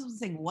say? I'm supposed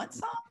to sing what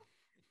song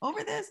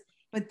over this?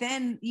 But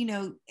then, you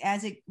know,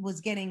 as it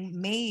was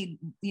getting made,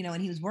 you know,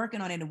 and he was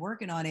working on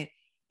it,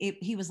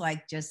 he was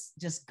like,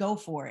 just go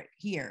for it.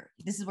 Here,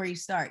 this is where you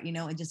start, you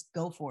know, and just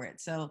go for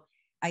it. So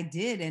I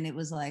did. And it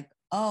was like,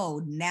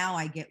 oh, now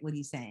I get what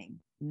he's saying.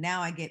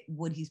 Now I get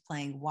what he's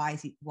playing, why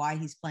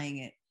he's playing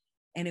it.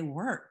 And it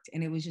worked.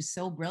 And it was just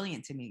so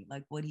brilliant to me.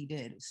 Like what he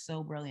did was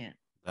so brilliant.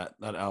 That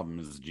album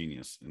is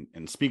genius.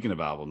 And speaking of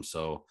albums,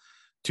 so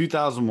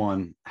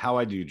 2001, How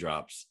I Do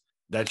drops.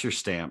 That's your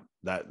stamp.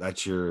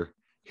 That's your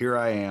Here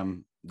I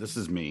Am. This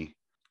Is Me.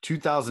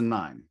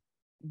 2009,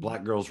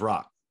 Black Girls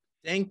Rock.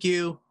 Thank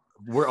you.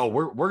 We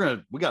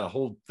got a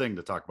whole thing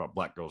to talk about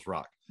Black Girls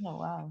Rock. Oh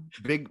wow.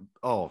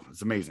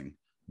 It's amazing.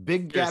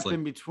 Big gap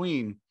in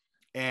between.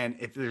 And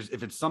if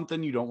it's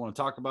something you don't want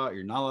to talk about,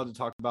 you're not allowed to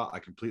talk about, I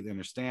completely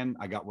understand.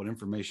 I got what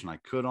information I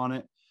could on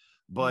it.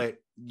 But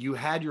you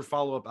had your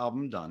follow-up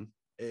album done.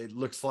 It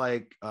looks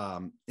like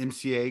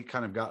MCA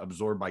kind of got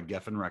absorbed by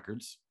Geffen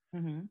Records.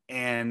 Mm-hmm.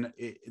 And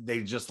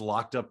they just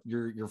locked up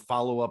your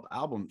follow-up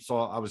album. So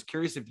I was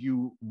curious if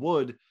you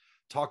would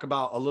talk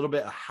about a little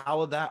bit of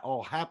how that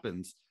all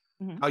happens,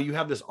 how you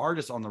have this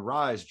artist on the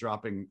rise,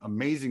 dropping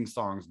amazing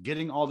songs,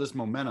 getting all this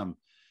momentum,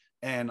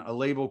 and a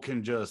label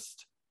can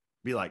just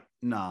be like,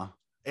 nah.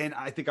 And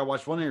I think I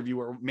watched one interview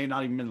where it may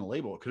not even been the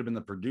label. It could have been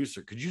the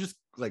producer. Could you just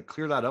like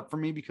clear that up for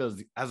me?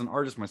 Because as an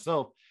artist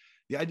myself,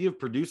 the idea of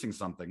producing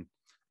something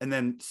and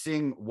then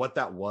seeing what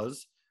that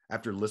was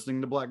after listening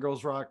to Black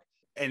Girls Rock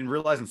and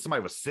realizing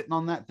somebody was sitting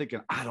on that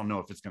thinking, I don't know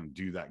if it's going to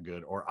do that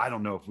good, or I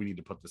don't know if we need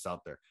to put this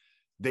out there.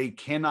 They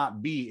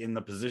cannot be in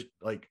the position,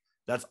 like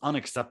that's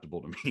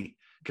unacceptable to me,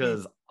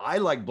 because I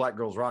like Black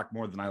Girls Rock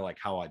more than I like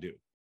How I Do.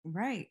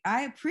 Right.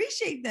 I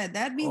appreciate that.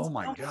 That means oh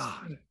my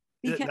God.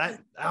 Because that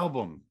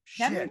album,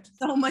 that meant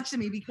so much to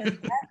me, because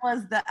that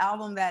was the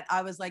album that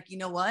I was like, you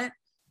know what?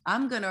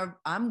 I'm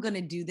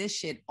gonna do this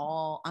shit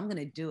I'm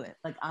gonna do it.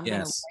 Like I'm gonna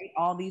write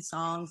all these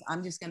songs.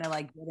 I'm just gonna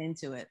like get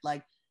into it.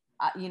 Like,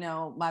 you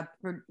know,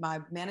 my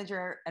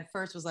manager at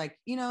first was like,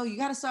 you know, you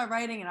got to start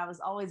writing, and I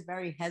was always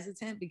very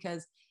hesitant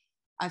because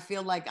I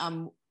feel like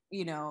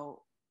you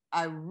know,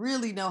 I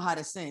really know how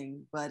to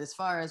sing, but as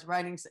far as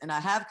writing, and I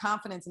have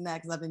confidence in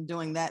that because I've been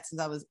doing that since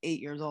I was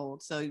 8 years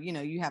old. So, you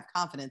know, you have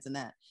confidence in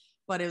that.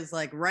 But it was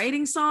like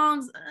writing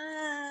songs,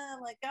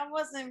 like I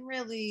wasn't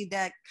really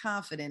that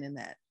confident in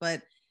that.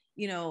 But,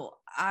 you know,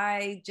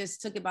 I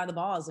just took it by the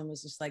balls and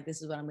was just like,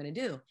 this is what I'm going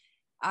to do.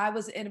 I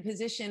was in a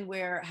position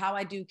where How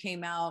I Do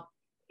came out,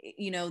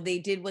 you know, they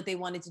did what they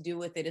wanted to do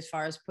with it as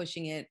far as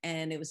pushing it.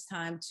 And it was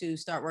time to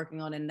start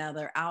working on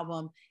another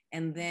album.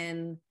 And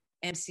then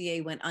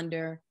MCA went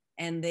under,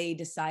 and they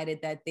decided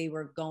that they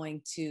were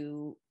going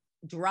to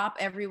drop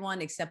everyone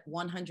except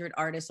 100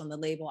 artists on the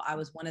label. I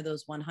was one of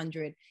those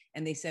 100,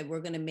 and they said, we're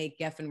going to make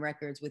Geffen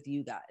Records with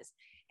you guys.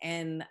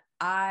 And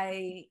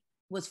I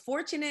was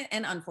fortunate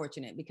and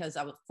unfortunate, because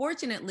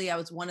fortunately I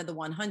was one of the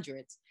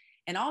 100s,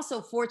 and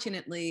also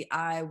fortunately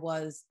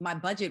my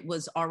budget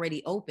was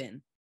already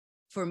open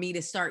for me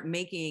to start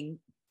making,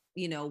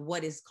 you know,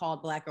 what is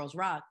called Black Girls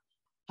Rock.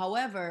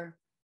 However,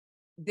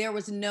 there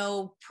was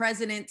no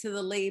president to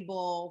the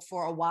label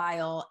for a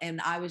while,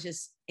 and I was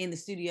just in the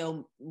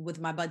studio with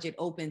my budget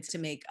open to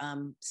make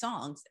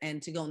songs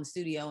and to go in the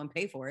studio and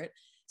pay for it.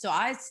 So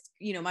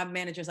you know, my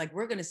manager's like,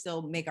 we're going to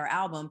still make our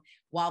album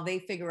while they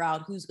figure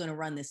out who's going to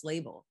run this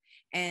label.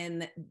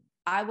 And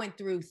I went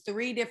through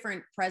 3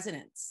 different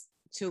presidents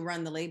to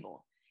run the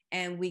label,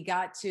 and we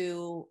got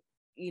to,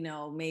 you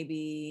know,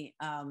 maybe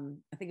I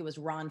think it was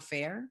Ron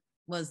Fair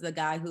was the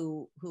guy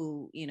who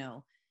you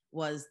know,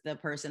 was the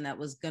person that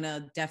was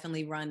gonna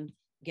definitely run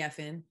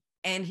Geffen,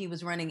 and he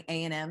was running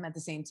A&M at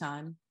the same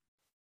time.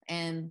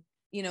 And,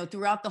 you know,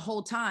 throughout the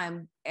whole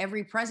time,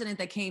 every president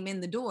that came in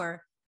the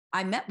door,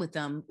 I met with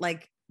them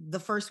like the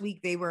first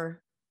week they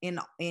were in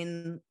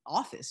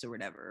office or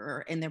whatever,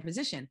 or in their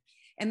position.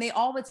 And they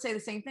all would say the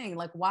same thing.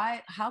 Like,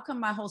 how come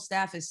my whole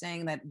staff is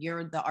saying that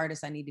you're the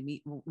artist I need to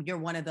meet? You're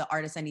one of the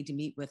artists I need to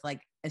meet with,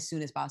 like, as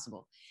soon as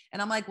possible.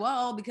 And I'm like,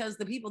 well, because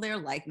the people there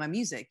like my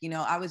music. You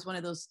know, I was one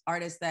of those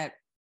artists that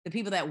the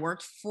people that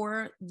worked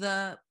for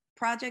the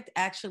project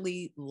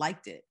actually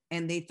liked it.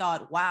 And they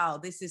thought, wow,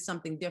 this is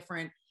something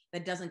different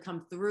that doesn't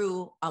come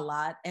through a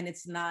lot. And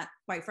it's not,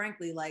 quite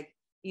frankly, like,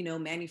 you know,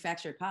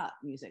 manufactured pop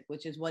music,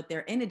 which is what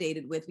they're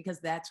inundated with, because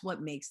that's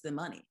what makes the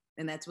money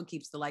and that's what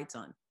keeps the lights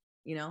on,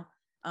 you know?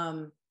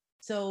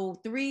 So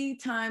 3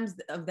 times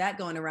of that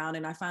going around,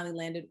 and I finally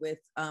landed with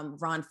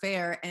Ron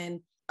Fair, and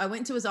I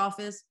went to his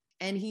office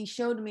and he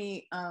showed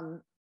me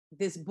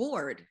this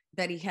board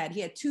that he had. He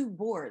had 2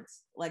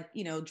 boards, like,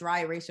 you know, dry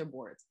eraser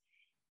boards.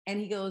 And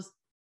he goes,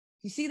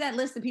 you see that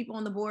list of people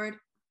on the board?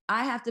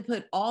 I have to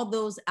put all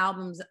those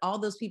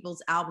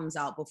people's albums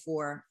out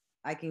before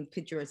I can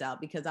put yours out,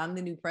 because I'm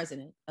the new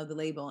president of the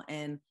label.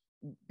 And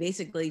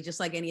basically, just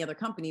like any other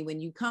company,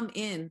 when you come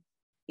in,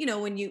 you know,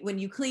 when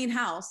you clean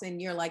house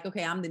and you're like,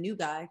 okay, I'm the new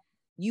guy,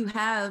 you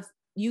got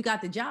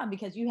the job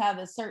because you have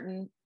a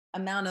certain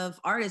amount of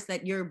artists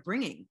that you're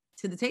bringing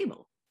to the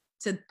table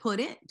to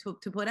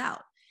put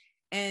out.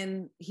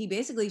 And he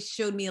basically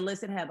showed me a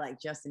list that had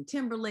like Justin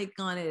Timberlake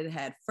on it. It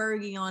had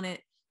Fergie on it,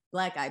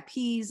 Black Eyed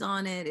Peas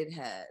on it. It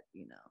had,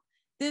 you know,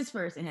 this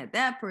person, had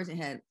that person,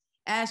 had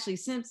Ashley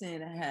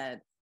Simpson, it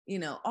had, you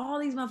know, all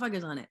these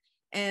motherfuckers on it.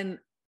 And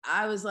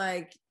I was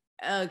like,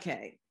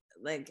 okay,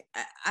 like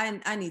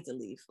I need to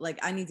leave. Like,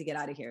 I need to get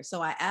out of here. So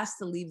I asked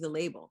to leave the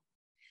label.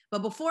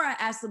 But before I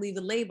asked to leave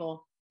the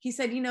label, he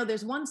said, you know,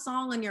 there's one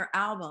song on your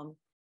album.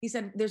 He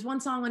said, there's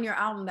one song on your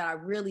album that I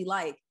really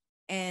like.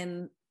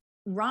 And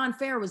Ron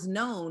Fair was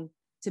known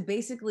to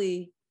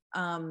basically,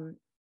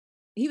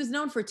 he was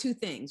known for 2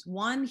 things.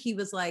 One, he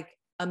was like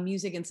a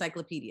music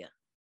encyclopedia.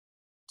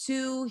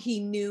 2, he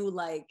knew,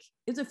 like,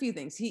 it's a few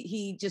things.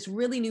 He just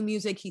really knew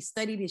music. He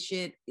studied his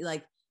shit.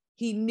 Like,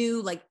 he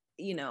knew, like,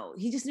 you know,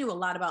 he just knew a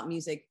lot about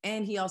music.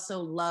 And he also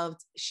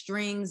loved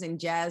strings and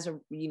jazz, or,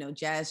 you know,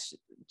 jazz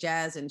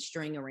and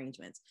string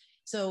arrangements.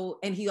 So,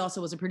 and he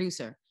also was a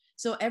producer.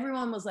 So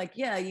everyone was like,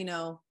 yeah, you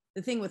know,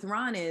 the thing with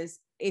Ron is,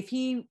 if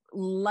he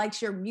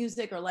likes your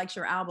music or likes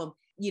your album,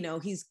 you know,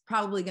 he's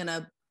probably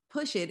gonna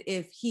push it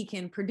if he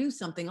can produce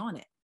something on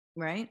it,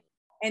 right?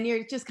 And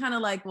you're just kind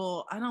of like,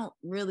 well, I don't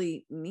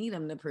really need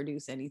him to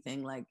produce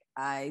anything. Like,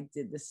 I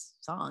did this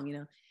song, you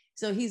know?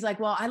 So he's like,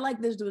 well, I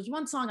like this. There was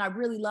one song I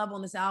really love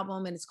on this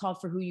album, and it's called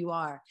For Who You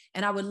Are.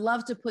 And I would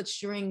love to put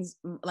strings,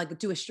 like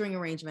do a string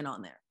arrangement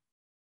on there.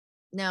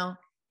 Now,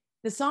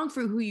 the song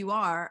For Who You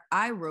Are,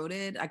 I wrote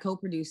it, I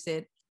co-produced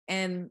it.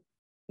 And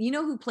you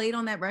know who played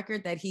on that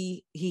record that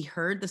he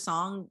heard the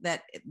song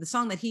that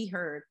he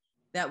heard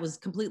that was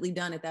completely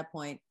done at that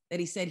point, that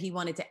he said he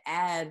wanted to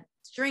add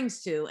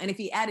strings to. And if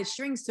he added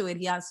strings to it,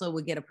 he also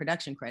would get a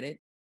production credit.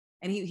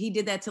 And he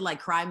did that to like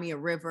Cry Me a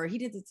River. He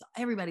did this to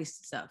everybody's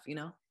stuff, you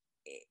know?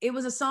 It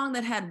was a song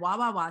that had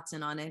Wawa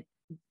Watson on it,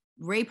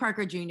 Ray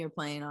Parker Jr.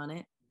 playing on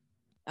it,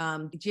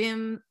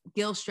 Jim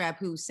Gilstrap,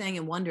 who sang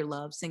in Wonder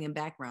Love, singing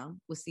background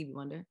with Stevie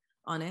Wonder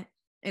on it.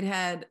 It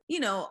had, you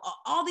know,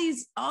 all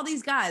these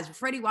guys,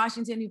 Freddie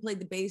Washington, who played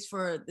the bass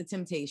for the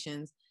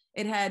Temptations.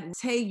 It had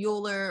Tay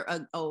Euler,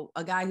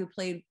 a guy who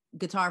played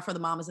guitar for the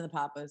Mamas and the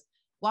Papas,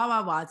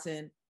 Wawa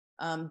Watson,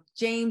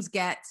 James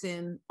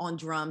Gatson on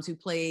drums, who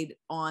played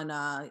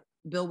on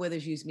Bill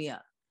Withers' Use Me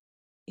Up.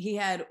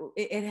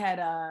 It had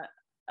a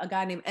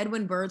guy named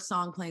Edwin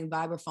Birdsong playing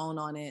vibraphone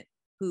on it,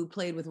 who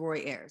played with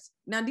Roy Ayers.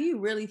 Now, do you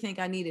really think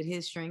I needed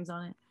his strings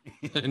on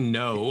it?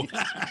 No.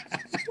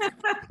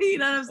 You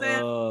know what I'm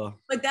saying?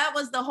 But that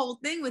was the whole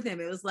thing with him.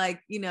 It was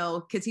like, you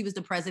know, because he was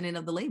the president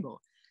of the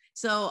label.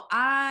 So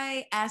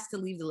I asked to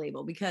leave the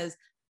label because,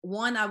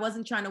 one, I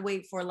wasn't trying to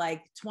wait for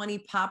like 20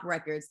 pop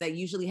records that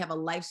usually have a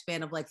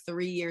lifespan of like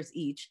 3 years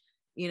each,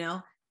 you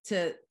know,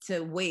 to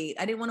wait.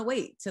 I didn't want to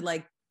wait to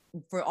like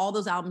for all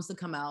those albums to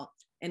come out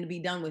and to be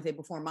done with it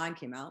before mine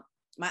came out.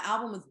 My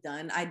album was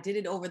done. I did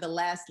it over the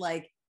last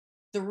like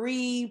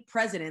 3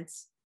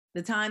 presidents.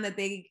 The time that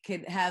they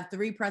could have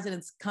 3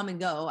 presidents come and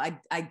go,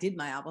 I did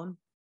my album.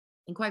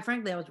 And quite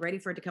frankly, I was ready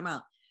for it to come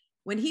out.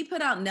 When he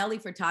put out Nelly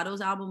Furtado's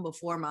album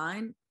before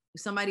mine,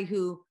 somebody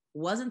who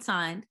wasn't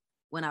signed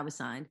when I was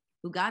signed,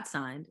 who got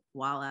signed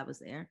while I was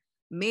there,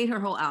 made her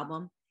whole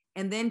album.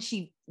 And then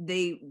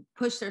they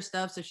pushed her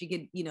stuff so she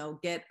could, you know,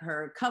 get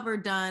her cover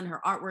done,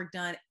 her artwork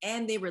done,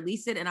 and they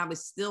released it. And I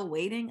was still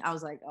waiting. I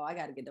was like, oh, I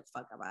got to get the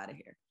fuck out of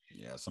here.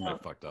 Yeah, somebody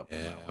fucked up.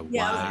 Yeah,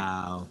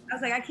 wow. I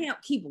was like, I can't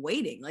keep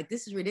waiting. Like,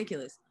 this is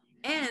ridiculous.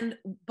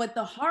 But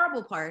the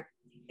horrible part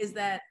is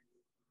that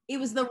it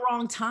was the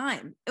wrong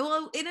time.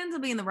 Well, it ends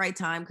up being the right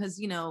time because,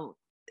 you know,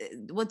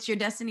 what's your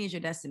destiny is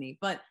your destiny.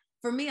 But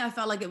for me, I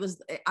felt like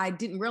I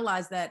didn't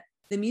realize that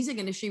the music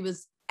industry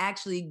was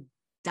actually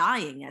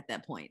dying at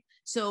that point.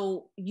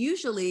 So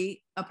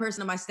usually a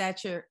person of my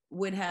stature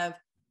would have,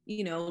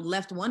 you know,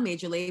 left one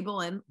major label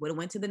and would have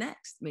went to the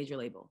next major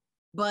label.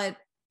 But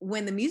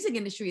when the music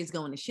industry is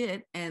going to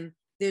shit and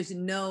there's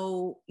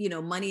no, you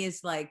know, money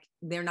is like,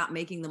 they're not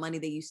making the money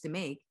they used to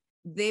make.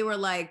 They were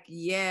like,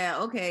 yeah,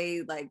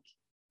 okay, like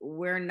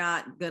we're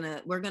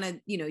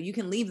gonna, you know, you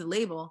can leave the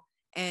label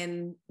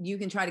and you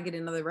can try to get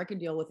another record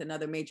deal with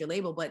another major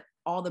label. But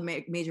all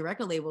the major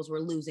record labels were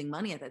losing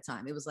money at that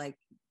time. It was like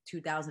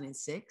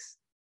 2006.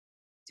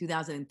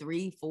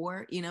 2003,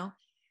 4, you know,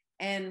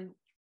 and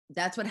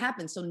that's what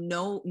happened. So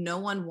no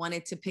one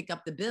wanted to pick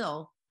up the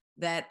bill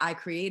that I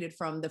created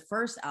from the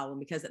first album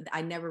because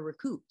I never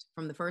recouped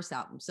from the first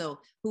album. So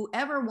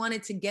whoever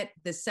wanted to get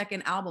the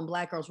second album,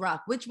 Black Girls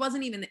Rock, which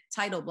wasn't even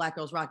titled Black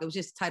Girls Rock, it was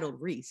just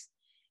titled Reese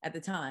at the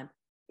time.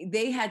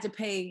 They had to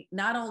pay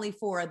not only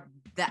for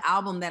the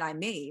album that I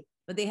made,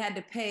 but they had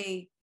to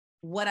pay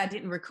what I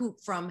didn't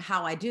recoup from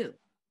How I Do.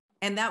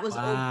 And that was,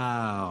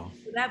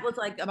 that was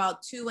like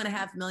about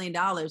 $2.5 million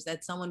that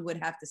someone would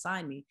have to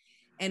sign me.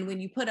 And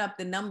when you put up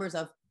the numbers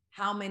of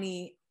how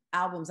many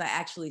albums I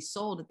actually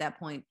sold at that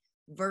point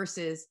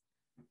versus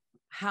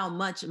how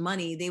much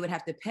money they would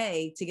have to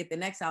pay to get the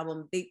next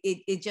album,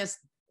 it just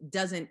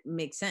doesn't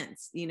make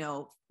sense, you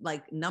know,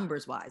 like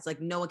numbers wise.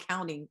 Like no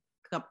accounting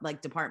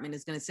like department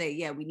is going to say,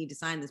 yeah, we need to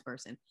sign this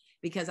person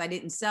because I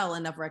didn't sell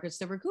enough records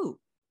to recoup.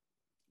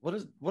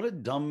 What a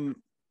dumb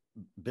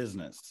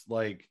business.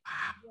 Like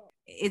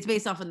it's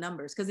based off of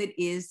numbers because it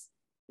is,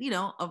 you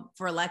know,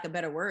 for lack of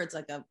better words,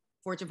 like a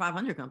Fortune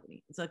 500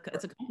 company. It's a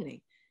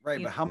company. Right.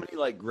 You but know? How many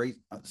like great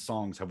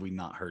songs have we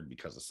not heard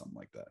because of something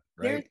like that?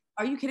 Right.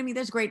 Are you kidding me?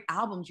 There's great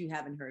albums you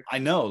haven't heard. I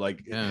know.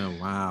 Like, oh,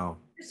 wow.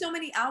 There's so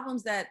many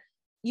albums that,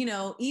 you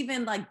know,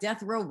 even like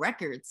Death Row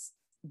Records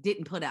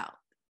didn't put out.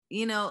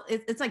 You know,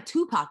 it's like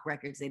Tupac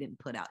records they didn't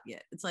put out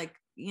yet. It's like,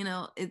 you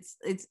know,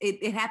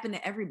 it happened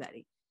to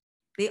everybody.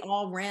 They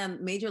all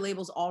major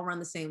labels all run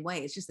the same way.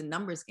 It's just a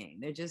numbers game.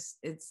 They're just,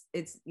 it's,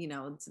 you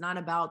know, it's not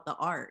about the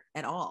art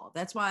at all.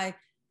 That's why,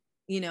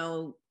 you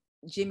know,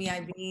 Jimmy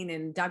Iovine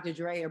and Dr.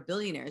 Dre are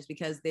billionaires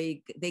because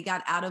they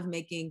got out of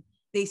making,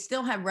 they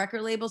still have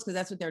record labels because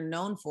that's what they're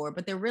known for,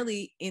 but they're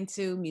really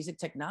into music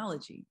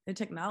technology.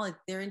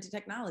 They're into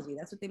technology.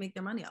 That's what they make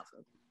their money off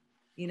of.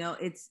 You know,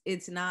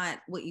 it's not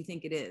what you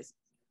think it is.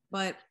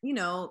 But, you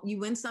know, you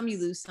win some, you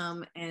lose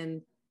some.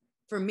 And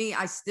for me,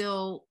 I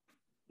still,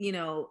 you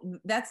know,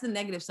 that's the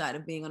negative side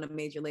of being on a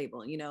major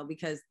label, you know,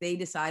 because they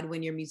decide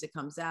when your music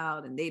comes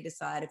out and they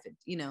decide if it,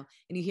 you know,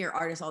 and you hear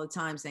artists all the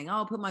time saying, oh,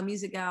 I'll put my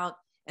music out.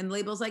 And the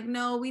label's like,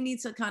 no, we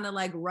need to kind of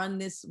like run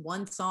this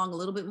one song a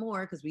little bit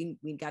more because we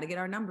got to get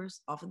our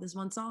numbers off of this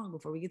one song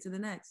before we get to the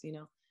next, you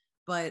know.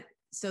 But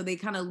so they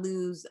kind of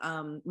lose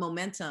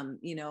momentum,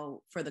 you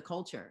know, for the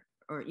culture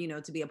or, you know,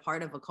 to be a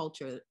part of a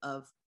culture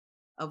of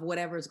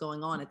whatever's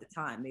going on at the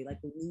time. They like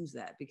lose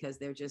that because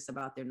they're just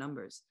about their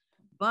numbers.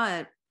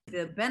 But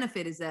the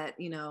benefit is that,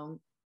 you know,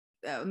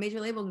 a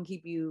major label can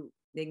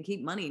they can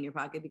keep money in your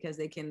pocket because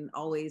they can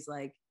always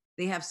like,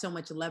 they have so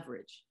much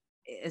leverage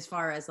as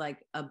far as like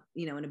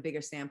you know, in a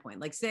bigger standpoint.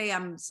 Like say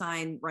I'm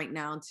signed right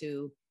now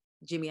to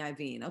Jimmy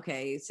Iovine.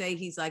 Okay, say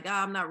he's like,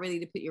 I'm not ready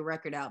to put your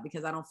record out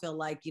because I don't feel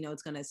like, you know,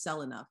 it's going to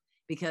sell enough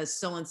because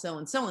so-and-so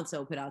and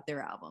so-and-so put out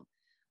their album.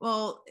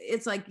 Well,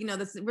 it's like, you know,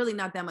 that's really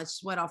not that much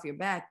sweat off your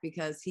back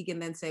because he can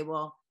then say,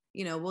 well,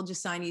 you know, we'll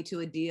just sign you to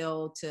a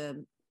deal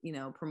to, you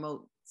know,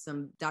 promote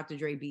some Dr.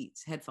 Dre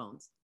Beats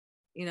headphones,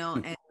 you know,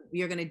 and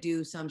you're going to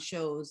do some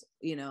shows,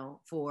 you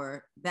know,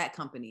 for that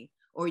company,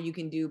 or you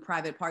can do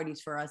private parties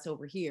for us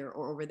over here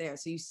or over there.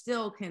 So you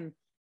still can,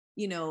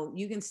 you know,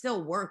 you can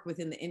still work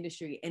within the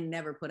industry and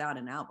never put out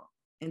an album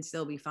and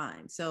still be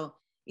fine. So,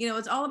 you know,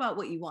 it's all about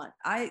what you want.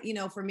 You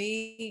know, for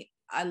me,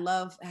 I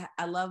love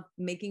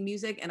making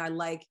music and I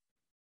like,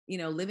 you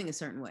know, living a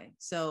certain way.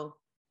 So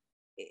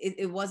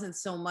it wasn't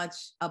so much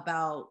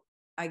about,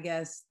 I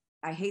guess,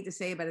 I hate to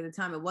say it, but at the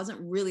time it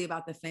wasn't really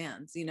about the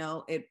fans, you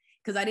know,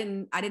 because I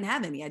didn't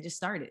have any, I just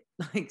started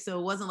like, so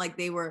it wasn't like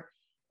they were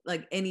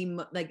like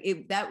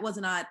that was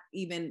not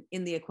even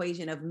in the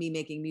equation of me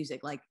making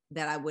music, like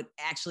that I would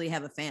actually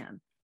have a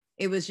fan.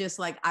 It was just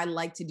like, I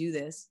like to do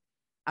this.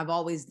 I've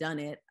always done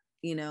it,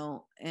 you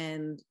know,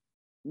 and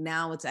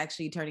now it's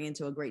actually turning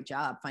into a great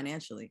job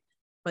financially.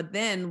 But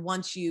then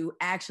once you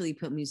actually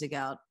put music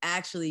out,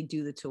 actually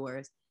do the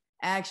tours,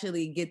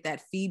 actually get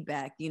that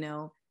feedback, you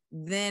know,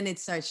 then it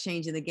starts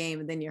changing the game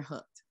and then you're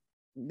hooked.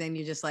 Then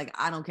you're just like,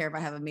 I don't care if I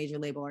have a major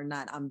label or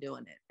not, I'm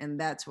doing it. And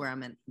that's where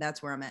I'm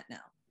at now.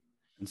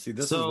 And see,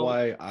 this is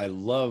why I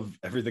love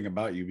everything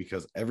about you,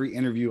 because every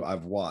interview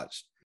I've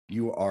watched,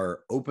 you are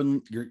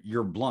open,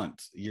 you're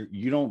blunt.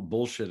 You don't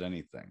bullshit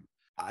anything.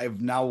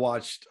 I've now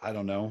watched, I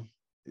don't know,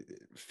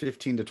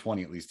 15 to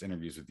 20 at least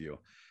interviews with you.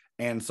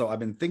 And so I've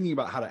been thinking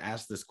about how to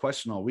ask this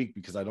question all week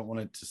because I don't want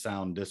it to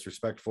sound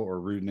disrespectful or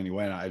rude in any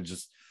way. And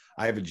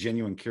I have a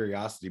genuine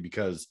curiosity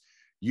because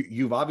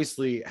you've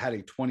obviously had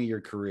a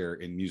 20-year career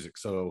in music.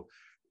 So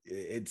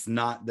it's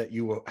not that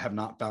you have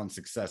not found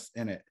success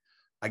in it.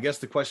 I guess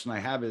the question I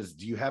have is,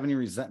 do you have any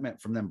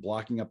resentment from them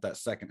blocking up that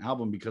second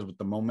album? Because with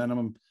the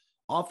momentum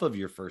off of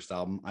your first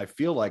album, I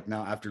feel like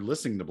now after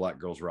listening to Black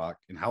Girls Rock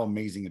and how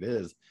amazing it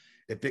is,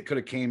 if it could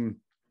have came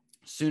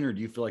sooner,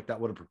 do you feel like that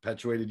would have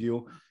perpetuated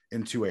you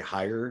into a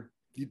higher,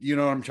 you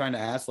know what I'm trying to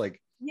ask?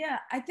 Like, yeah,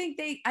 I think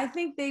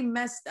they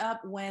messed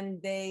up when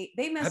they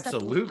messed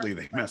absolutely up.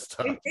 They messed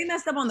up. They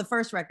messed up on the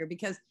first record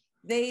because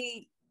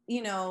they,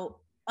 you know,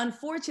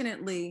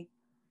 unfortunately,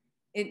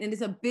 and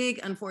it's a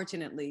big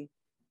unfortunately,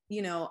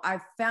 you know, I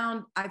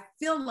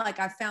feel like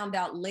I found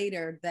out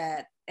later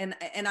that,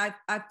 and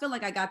I feel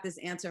like I got this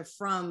answer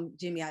from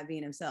Jimmy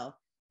Iovine himself,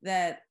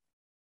 that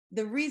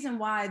the reason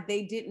why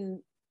they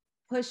didn't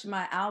push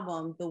my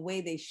album the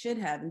way they should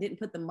have and didn't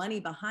put the money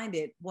behind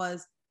it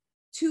was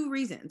two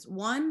reasons.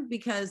 One,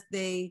 because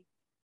they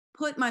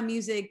put my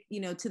music,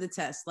 to the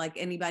test like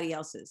anybody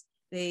else's.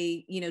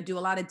 They, do a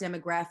lot of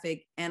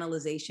demographic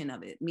analyzation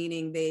of it,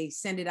 meaning they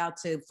send it out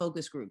to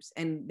focus groups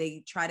and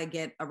they try to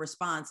get a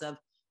response of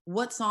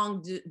what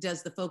song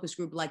does the focus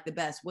group like the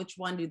best? Which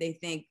one do they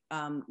think,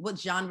 what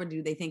genre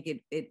do they think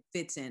it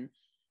fits in?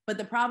 But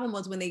the problem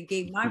was when they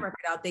gave my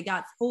record out, they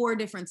got 4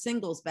 different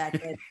singles back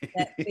that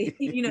they,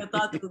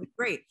 thought it was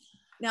great.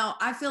 Now,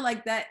 I feel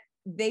like that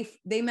they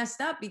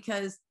messed up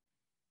because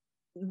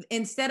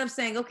instead of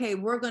saying, okay,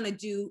 we're going to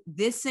do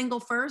this single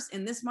first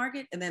in this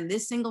market, and then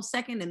this single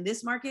second in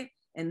this market,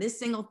 and this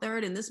single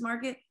third in this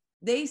market,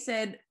 they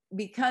said,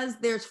 because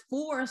there's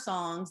 4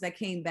 songs that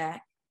came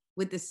back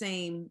with the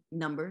same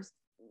numbers,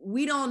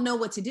 we don't know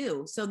what to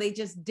do. So they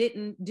just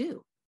didn't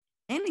do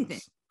anything.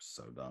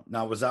 So dumb.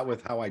 Now, was that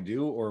with How I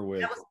Do or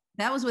with?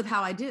 That was with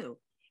How I Do.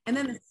 And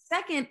then the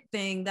second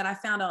thing that I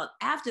found out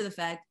after the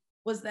fact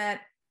was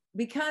that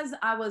because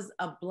I was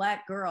a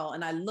Black girl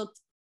and I looked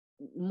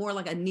more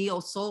like a neo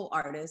soul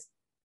artist,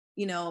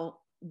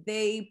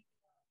 they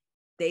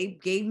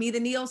gave me the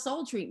neo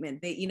soul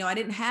treatment. They, I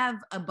didn't have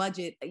a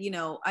budget,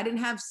 I didn't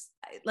have,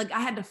 like, I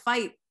had to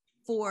fight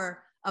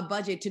for a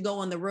budget to go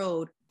on the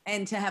road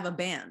and to have a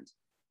band,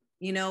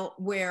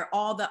 where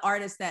all the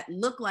artists that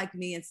look like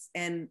me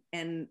and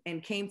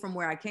came from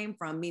where I came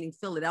from, meaning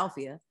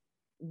Philadelphia,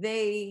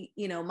 they,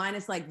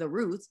 minus like the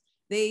Roots,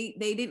 they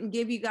didn't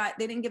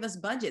give us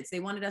budgets. They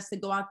wanted us to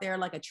go out there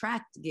like a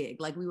track gig,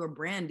 like we were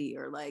Brandy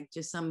or like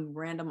just some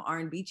random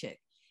R&B chick.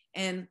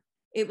 And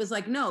it was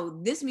like, no,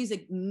 this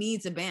music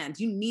needs a band.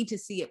 You need to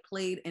see it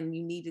played and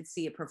you need to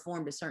see it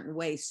performed a certain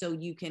way so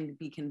you can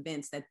be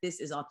convinced that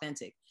this is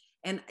authentic.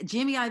 And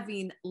Jimmy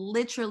Iovine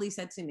literally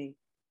said to me,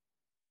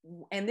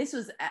 and this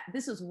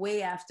was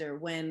way after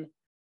when,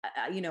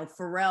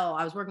 Pharrell,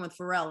 I was working with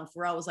Pharrell, and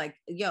Pharrell was like,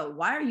 yo,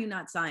 why are you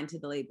not signed to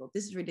the label?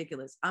 This is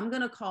ridiculous. I'm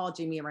going to call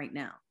Jimmy right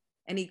now.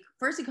 And he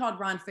called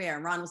Ron Fair,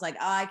 and Ron was like,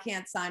 I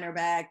can't sign her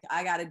back.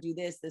 I got to do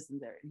this,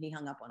 and that. And he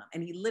hung up on him.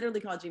 And he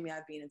literally called Jimmy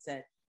Iovine and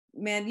said,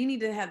 man, you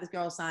need to have this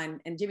girl signed.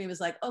 And Jimmy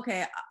was like,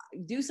 okay,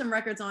 do some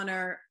records on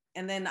her,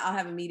 and then I'll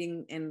have a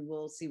meeting and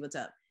we'll see what's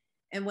up.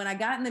 And when I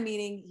got in the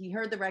meeting, he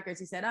heard the records.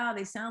 He said, oh,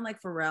 they sound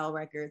like Pharrell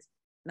records.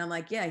 And I'm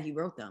like, yeah, he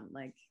wrote them.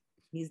 Like,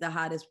 he's the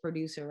hottest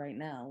producer right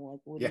now. Like,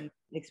 what do you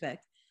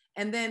expect?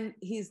 And then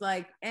he's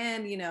like,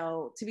 and,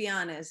 to be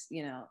honest,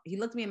 he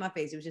looked me in my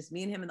face. It was just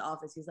me and him in the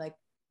office. He's like,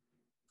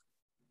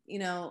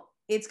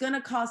 it's going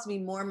to cost me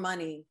more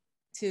money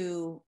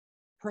to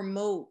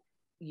promote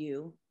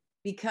you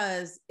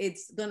because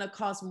it's going to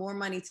cost more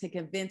money to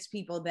convince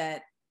people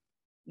that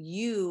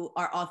you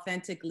are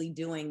authentically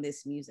doing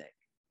this music.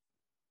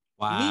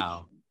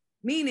 Wow.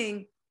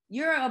 Meaning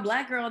you're a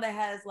Black girl that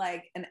has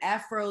like an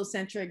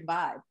Afrocentric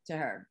vibe to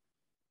her.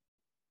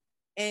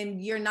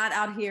 And you're not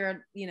out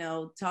here,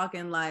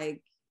 talking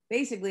like,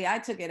 basically I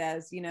took it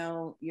as,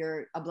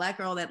 you're a Black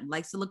girl that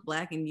likes to look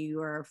Black and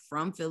you are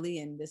from Philly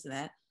and this and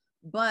that,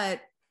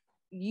 but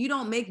you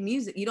don't make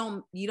music. You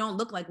don't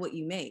look like what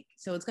you make.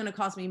 So it's going to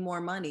cost me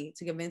more money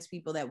to convince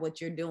people that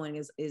what you're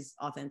doing is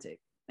authentic.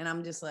 And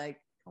I'm just like,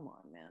 come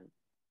on, man.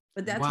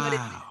 But that's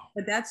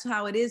but that's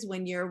how it is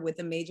when you're with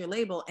a major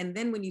label. And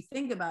then when you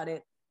think about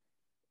it,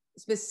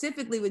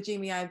 specifically with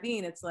Jimmy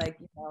Iovine, it's like,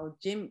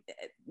 Jimmy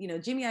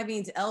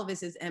Iovine's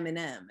Elvis is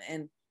Eminem,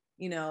 and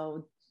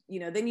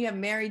then you have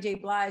Mary J.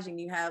 Blige, and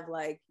you have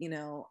like,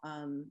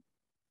 Keisha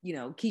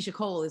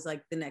Cole is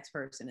like the next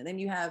person, and then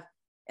you have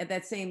at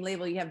that same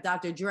label you have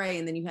Dr. Dre,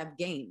 and then you have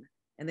Game,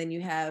 and then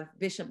you have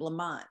Bishop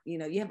Lamont.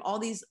 You have all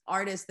these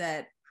artists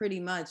that pretty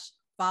much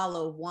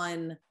follow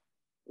one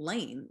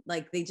lane,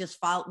 like they just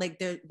follow, like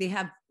they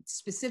have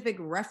specific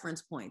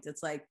reference points.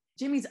 It's like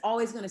Jimmy's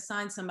always going to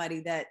sign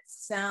somebody that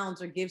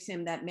sounds or gives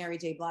him that Mary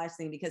J. Blige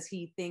thing because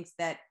he thinks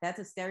that that's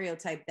a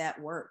stereotype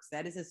that works.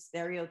 That is a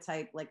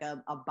stereotype, like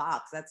a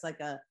box. That's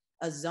like a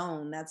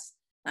zone. That's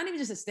not even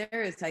just a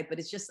stereotype, but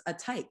it's just a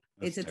type.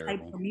 It's a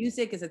type for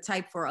music. It's a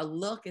type for a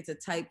look. It's a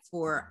type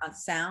for a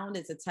sound.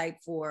 It's a type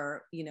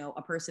for,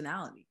 a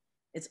personality.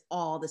 It's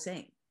all the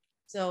same.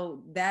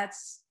 So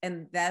that's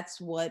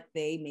what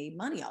they made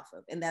money off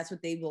of. And that's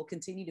what they will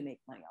continue to make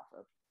money off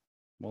of.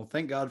 Well,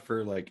 thank God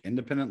for like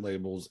independent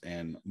labels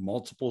and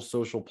multiple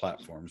social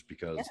platforms,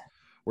 because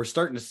we're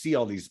starting to see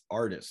all these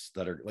artists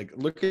that are like,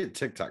 look at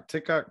TikTok.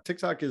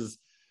 TikTok is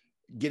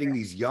getting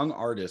these young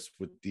artists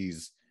with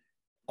these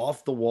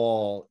off the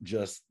wall,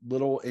 just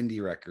little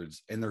indie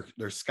records, and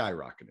they're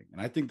skyrocketing.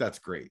 And I think that's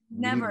great.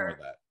 Never.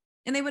 That.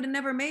 And they would have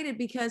never made it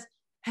because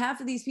half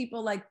of these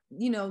people, like,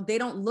 they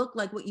don't look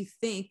like what you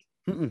think.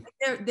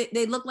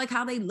 They look like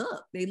how they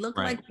look. They look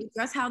like they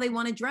dress how they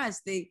want to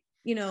dress.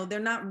 They're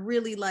not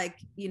really like,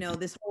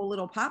 this whole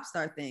little pop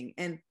star thing.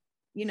 And,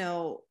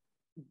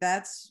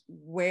 that's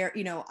where,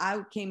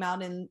 I came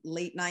out in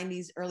late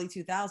 90s, early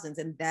 2000s,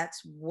 and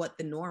that's what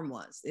the norm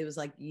was. It was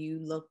like, you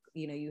look,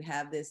 you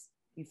have this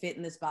you fit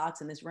in this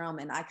box in this realm.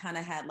 And I kind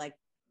of had like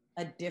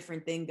a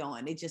different thing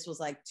going. It just was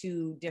like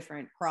two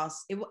different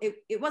cross.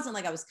 It wasn't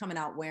like I was coming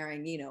out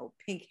wearing, you know,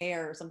 pink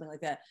hair or something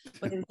like that,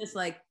 but it was just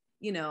like,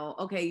 you know,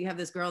 okay, you have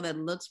this girl that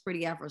looks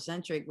pretty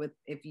Afrocentric with,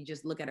 if you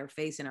just look at her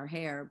face and her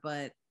hair,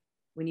 but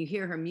when you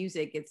hear her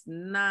music, it's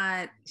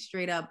not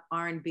straight up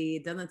R&B.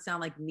 It doesn't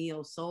sound like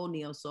neo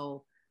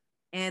soul.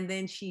 And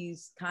then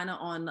she's kind of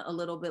on a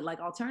little bit like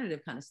alternative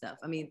kind of stuff.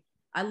 I mean,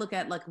 I look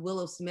at like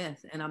Willow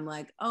Smith and I'm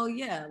like, oh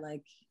yeah,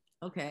 like,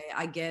 okay,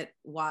 I get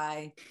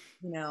why,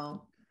 you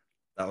know.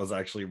 That was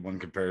actually one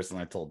comparison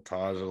I told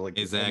Taj. I was like,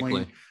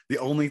 exactly. The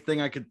only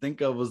thing I could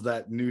think of was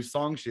that new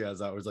song she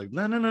has out. It was like,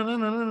 no, no, no, no,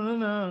 no, no,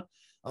 no.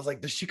 I was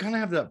like, does she kind of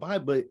have that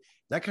vibe? But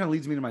that kind of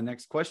leads me to my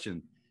next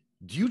question.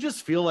 Do you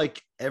just feel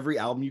like every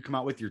album you come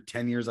out with, you're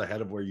 10 years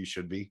ahead of where you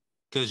should be?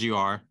 Because you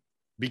are.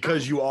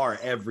 Because you are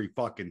every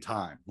fucking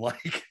time.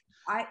 Like,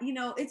 you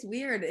know, it's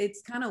weird.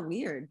 It's kind of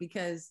weird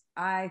because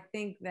I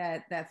think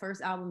that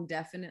first album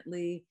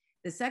definitely,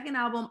 the second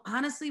album,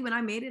 honestly, when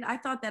I made it, I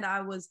thought that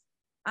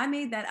I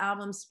made that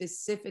album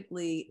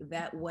specifically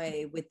that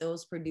way with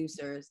those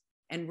producers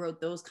and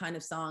wrote those kind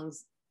of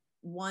songs.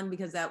 One,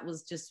 because that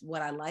was just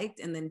what I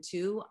liked. And then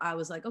two, I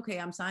was like, okay,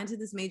 I'm signed to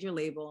this major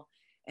label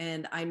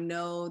and I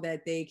know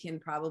that they can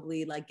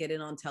probably like get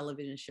it on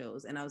television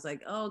shows. And I was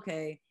like, oh,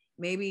 okay,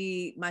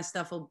 maybe my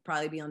stuff will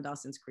probably be on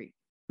Dawson's Creek.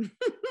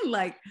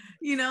 Like,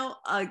 you know,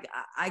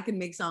 I can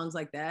make songs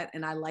like that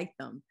and I like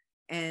them.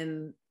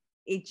 And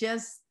it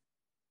just,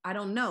 I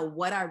don't know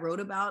what I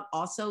wrote about.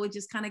 Also, it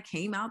just kind of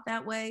came out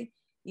that way,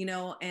 you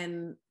know,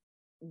 and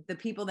the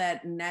people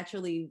that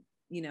naturally,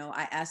 you know,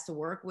 I asked to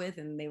work with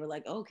and they were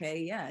like, okay,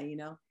 yeah, you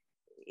know,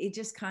 it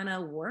just kind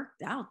of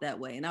worked out that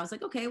way. And I was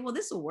like, okay, well,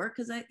 this will work.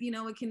 Cause I, you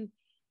know, it can,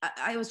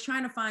 I was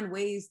trying to find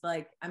ways,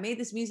 like I made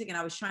this music and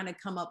I was trying to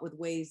come up with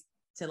ways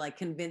to like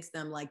convince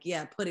them like,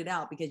 yeah, put it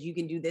out because you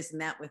can do this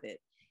and that with it.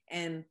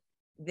 And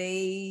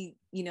they,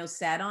 you know,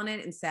 sat on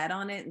it and sat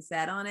on it and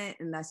sat on it.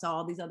 And I saw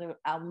all these other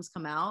albums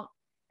come out.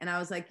 And I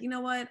was like, you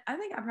know what? I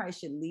think I probably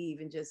should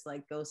leave and just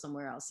like go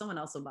somewhere else. Someone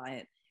else will buy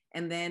it.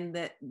 And then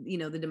that, you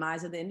know, the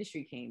demise of the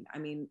industry came. I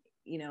mean,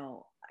 you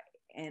know,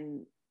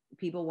 and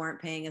people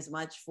weren't paying as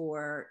much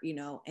for, you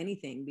know,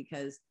 anything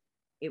because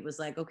it was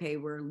like, okay,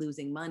 we're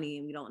losing money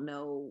and we don't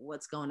know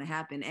what's going to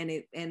happen.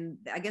 And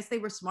I guess they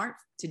were smart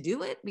to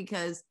do it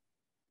because,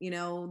 you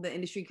know, the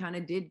industry kind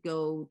of did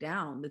go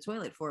down the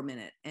toilet for a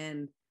minute.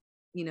 And,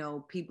 you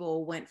know,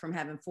 people went from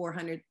having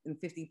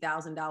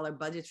 $450,000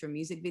 budgets for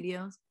music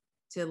videos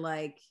to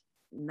like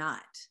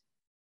not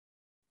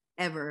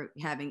ever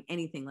having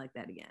anything like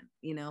that again,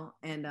 you know?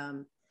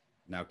 And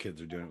now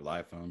kids are doing it with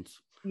iPhones.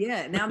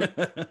 Yeah, now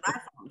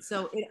iPhones.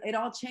 So it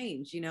all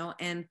changed, you know?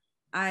 And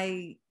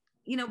I,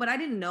 you know, but I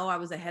didn't know I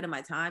was ahead of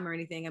my time or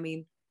anything. I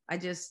mean, I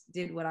just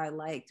did what I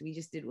liked. We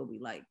just did what we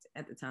liked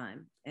at the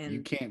time. And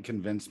you can't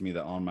convince me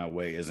that On My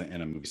Way isn't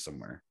in a movie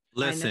somewhere.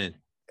 Listen,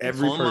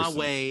 every On person. My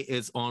Way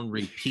is on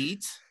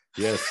repeat.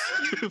 Yes.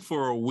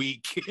 For a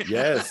week.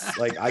 Yes.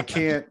 Like I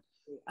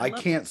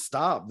can't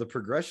stop. The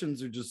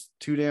progressions are just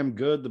too damn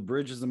good. The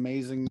bridge is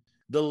amazing.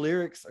 The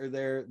lyrics are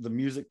there. The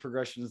music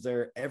progression is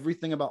there.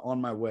 Everything about On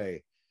My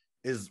Way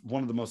is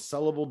one of the most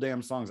sellable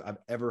damn songs I've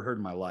ever heard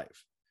in my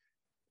life.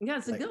 Yeah,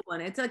 it's a good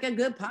one. It's like a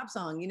good pop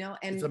song, you know,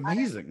 and it's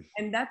amazing.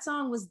 And that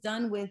song was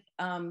done with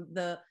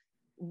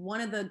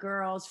one of the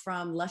girls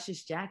from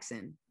Luscious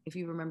Jackson, if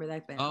you remember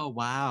that band. Oh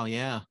wow,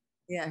 yeah.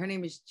 Yeah, her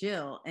name is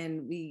Jill,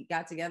 and we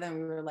got together and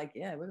we were like,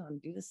 yeah, we're gonna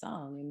do the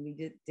song, and we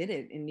did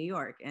it in New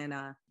York, and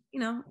you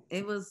know,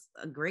 it was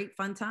a great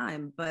fun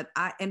time. But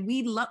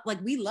we love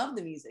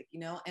the music, you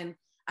know, and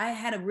I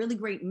had a really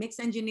great mix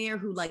engineer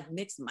who like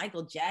mixed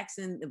Michael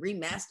Jackson,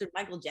 remastered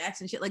Michael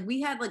Jackson shit. Like we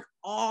had like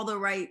all the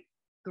right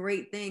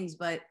great things,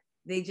 but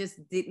they just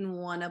didn't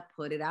want to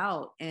put it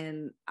out.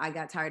 And I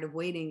got tired of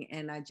waiting,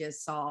 and I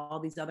just saw all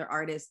these other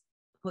artists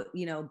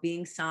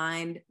being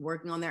signed,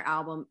 working on their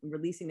album,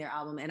 releasing their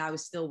album, and I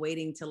was still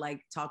waiting to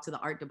like talk to the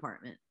art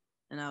department.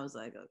 And I was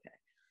like, okay.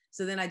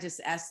 So then I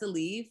just asked to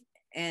leave,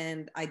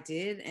 and I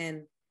did.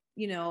 And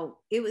you know,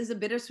 it was a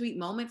bittersweet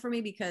moment for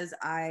me because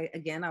I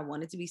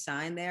wanted to be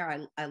signed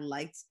there. I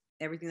liked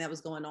everything that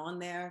was going on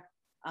there.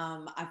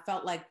 I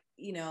felt like,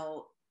 you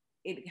know,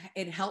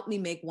 it helped me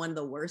make one of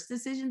the worst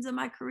decisions in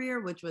my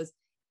career, which was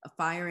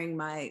firing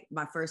my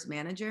first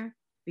manager,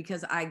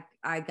 because I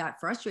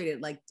got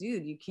frustrated. Like,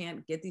 dude, you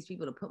can't get these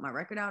people to put my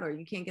record out, or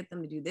you can't get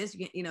them to do this.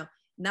 You can't, you know,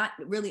 not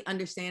really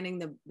understanding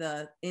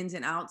the ins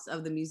and outs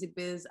of the music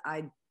biz.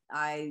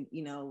 I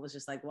you know, was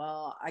just like,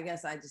 well, I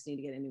guess I just need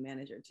to get a new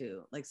manager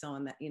too, like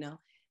someone that, you know,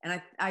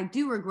 and I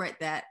do regret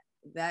that.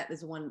 That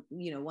is one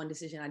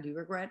decision I do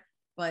regret.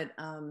 But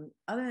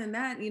other than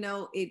that, you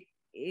know,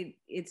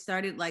 it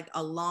started like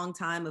a long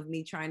time of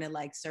me trying to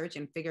like search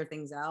and figure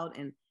things out.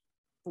 And,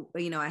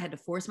 you know, I had to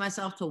force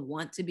myself to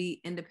want to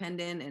be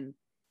independent. And,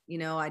 you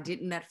know, I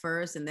didn't at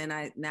first. And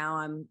then now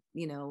I'm,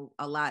 you know,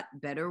 a lot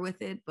better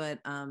with it. But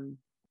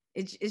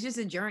it's just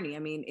a journey. I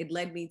mean, it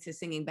led me to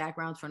singing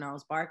backgrounds for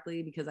Gnarls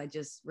Barkley, because I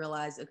just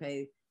realized,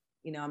 okay,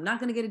 I'm not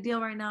going to get a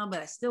deal right now,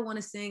 but I still want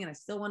to sing and I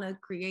still want to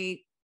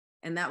create.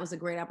 And that was a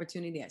great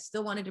opportunity. I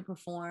still wanted to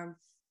perform.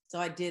 So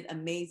I did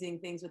amazing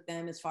things with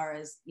them as far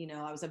as,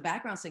 I was a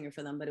background singer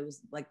for them, but it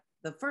was like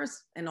the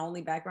first and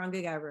only background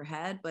gig I ever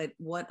had. But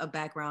what a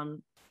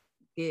background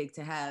gig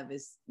to have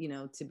is,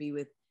 to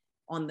be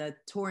on the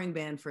touring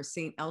band for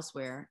Saint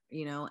Elsewhere,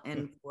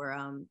 and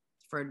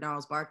for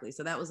Gnarls Barkley.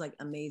 So that was like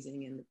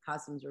amazing. And the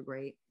costumes were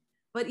great.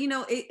 But,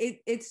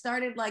 it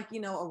started like, a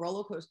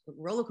roller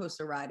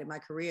coaster ride in my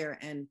career.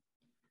 And,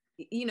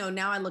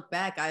 now I look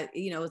back,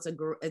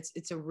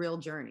 it's a real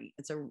journey.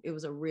 It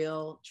was a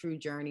real true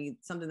journey,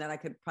 something that I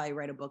could probably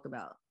write a book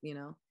about,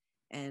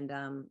 and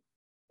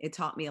it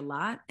taught me a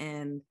lot,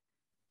 and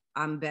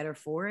I'm better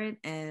for it.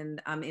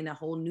 And I'm in a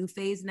whole new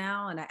phase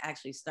now. And I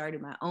actually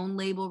started my own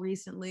label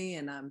recently,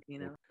 and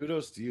Well,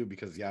 kudos to you,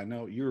 because I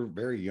know you were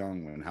very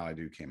young when How I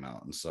Do came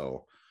out. And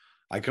so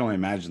I can only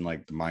imagine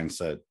like the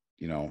mindset,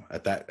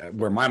 at that,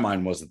 where my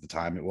mind was at the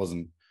time. It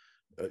wasn't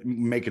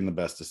making the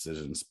best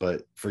decisions,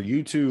 but for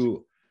you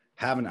to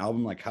have an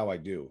album like How I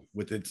Do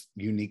with its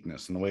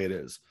uniqueness and the way it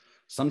is,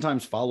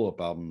 sometimes follow-up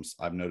albums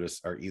I've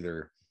noticed are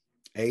either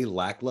A,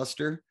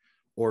 lackluster,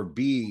 or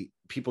B,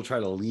 people try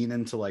to lean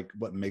into like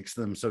what makes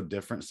them so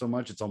different so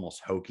much it's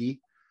almost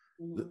hokey.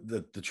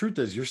 The truth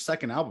is, your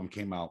second album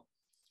came out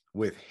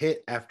with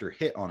hit after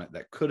hit on it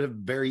that could have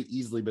very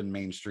easily been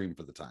mainstream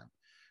for the time.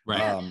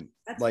 Right.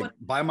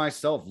 By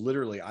myself,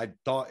 literally, I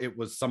thought it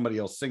was somebody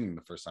else singing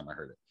the first time I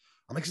heard it.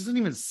 I'm like, it doesn't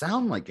even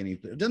sound like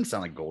anything. It doesn't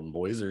sound like Golden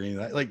Boys or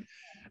anything. Like,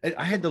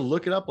 I had to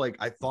look it up. Like,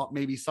 I thought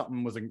maybe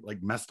something was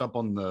like messed up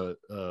on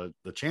the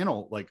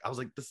channel. Like, I was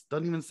like, this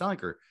doesn't even sound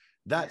like her.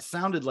 That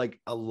sounded like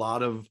a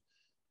lot of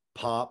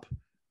pop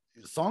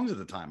songs at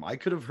the time. I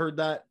could have heard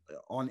that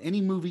on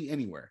any movie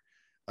anywhere.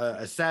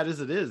 As sad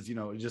as it is,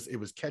 it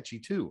was catchy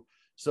too.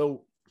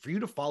 So for you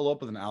to follow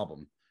up with an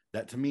album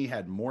that to me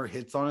had more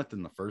hits on it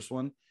than the first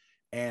one,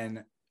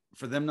 and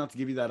for them not to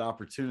give you that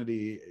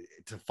opportunity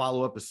to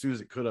follow up as soon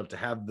as it could have, to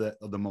have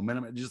the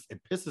momentum,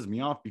 it pisses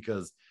me off,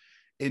 because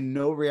in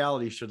no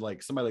reality should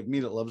like somebody like me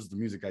that loves the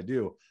music I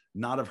do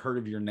not have heard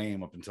of your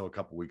name up until a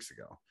couple weeks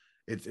ago.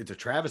 It's a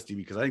travesty,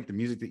 because I think the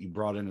music that you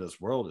brought into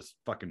this world is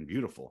fucking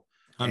beautiful.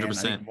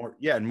 100%.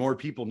 And more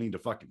people need to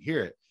fucking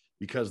hear it,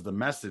 because the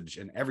message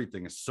and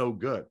everything is so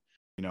good.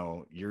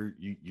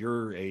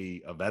 You're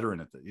a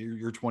veteran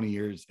you're 20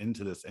 years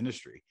into this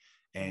industry,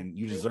 and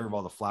you deserve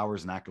all the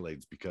flowers and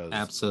accolades, because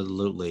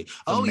absolutely.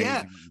 Oh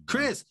yeah,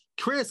 Chris,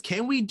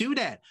 can we do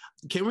that?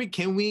 Can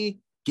we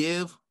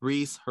give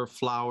Reese her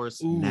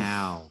flowers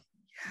now?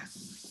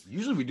 Yes.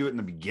 Usually we do it in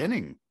the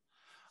beginning.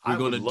 We're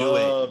gonna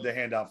love to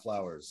hand out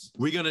flowers.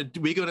 We're gonna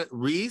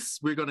Reese,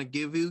 we're gonna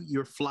give you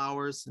your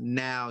flowers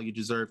now. You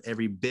deserve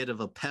every bit of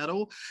a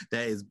petal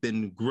that has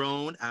been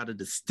grown out of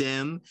the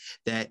stem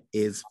that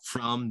is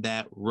from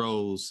that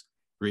rose.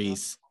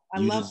 Reese,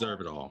 you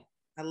deserve it all.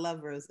 I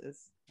love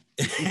roses.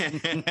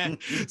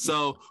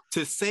 So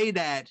to say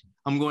that,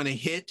 I'm going to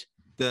hit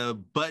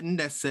the button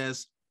that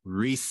says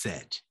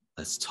reset.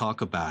 Let's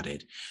talk about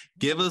it.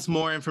 Give us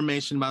more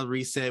information about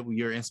Reset,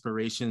 your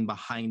inspiration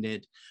behind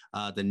it,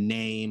 the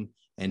name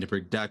and the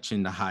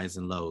production, the highs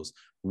and lows.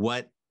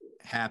 What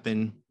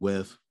happened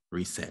with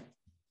Reset?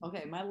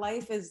 Okay, my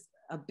life is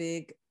a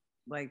big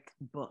like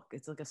book.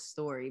 It's like a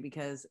story,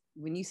 because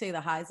when you say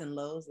the highs and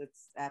lows,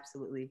 it's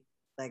absolutely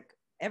like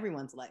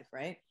everyone's life,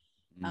 right?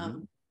 Mm-hmm.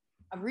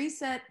 A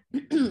Reset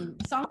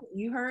song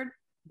you heard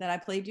that I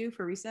played you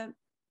for Reset.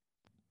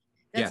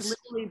 That's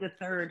literally the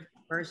third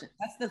version.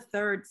 That's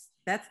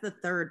the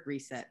third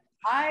Reset.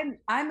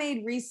 I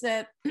made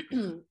Reset.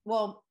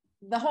 Well,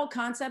 the whole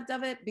concept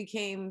of it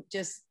became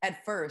just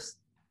at first,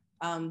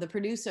 the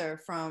producer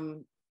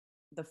from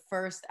the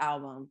first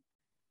album,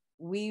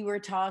 we were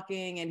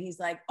talking and he's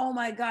like, oh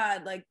my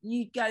God, like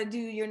you got to do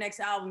your next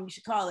album. You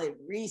should call it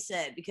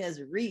Reset,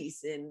 because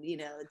Reese, and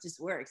it just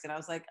works. And I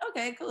was like,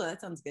 okay, cool. That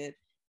sounds good.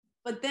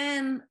 But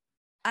then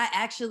I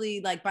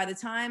actually, like, by the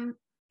time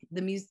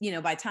the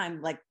music, by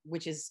time, like,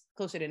 which is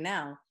closer to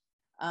now,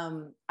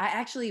 I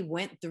actually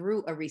went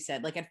through a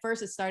reset. Like, at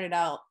first it started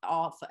out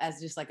off as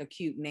just like a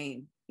cute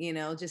name,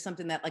 just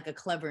something that like a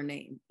clever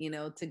name,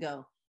 to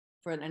go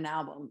for an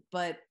album.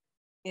 But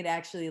it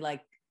actually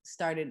like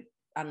started,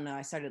 I don't know,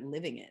 I started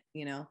living it,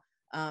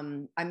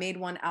 I made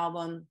one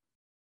album,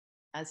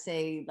 I'd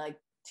say like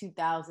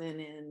 2000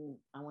 and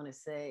I want to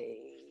say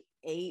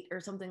 8 or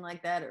something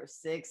like that, or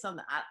 6,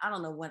 something. I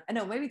don't know when. I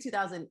know maybe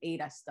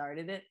 2008 I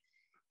started it,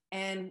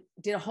 and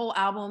did a whole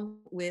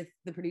album with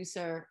the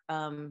producer,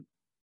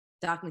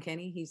 Doc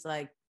McKinney. He's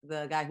like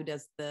the guy who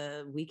does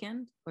The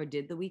Weeknd, or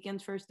did The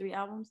Weeknd's first 3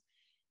 albums.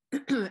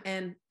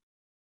 And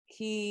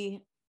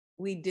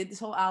we did this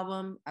whole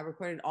album. I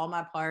recorded all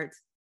my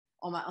parts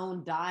on my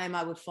own dime.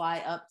 I would fly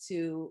up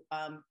to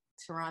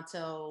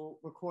Toronto,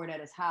 record at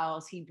his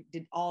house. He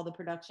did all the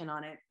production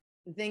on it.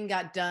 The thing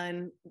got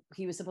done.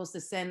 He was supposed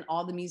to send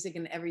all the music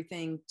and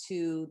everything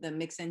to the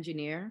mix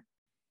engineer,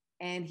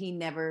 and he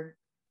never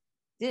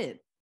did.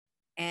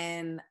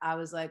 And I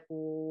was like,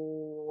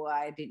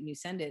 why didn't you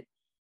send it?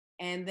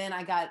 And then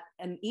I got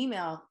an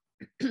email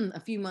a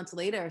few months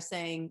later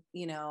saying,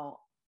 you know,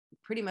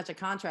 pretty much a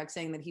contract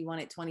saying that he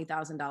wanted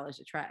 $20,000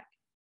 a track.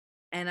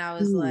 And I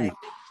was like,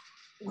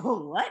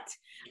 oh, what?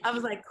 I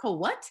was like, oh,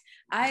 what?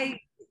 I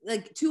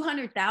like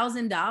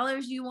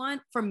 $200,000 you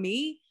want from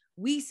me?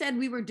 We said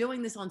we were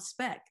doing this on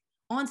spec.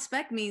 On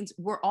spec means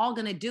we're all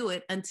going to do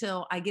it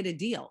until I get a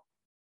deal.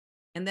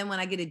 And then when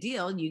I get a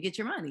deal, you get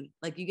your money,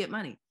 like you get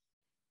money.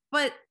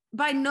 But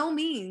by no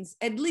means,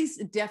 at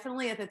least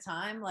definitely at the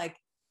time, like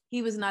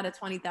he was not a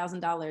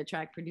 $20,000 a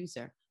track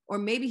producer, or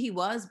maybe he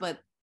was, but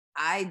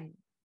I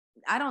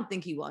don't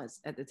think he was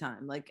at the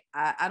time. Like,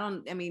 I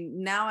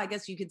mean, now I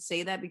guess you could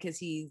say that because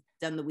he's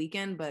done The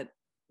Weeknd, but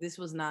this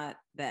was not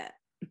that,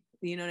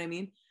 you know what I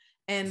mean?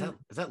 And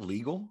is that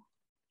legal?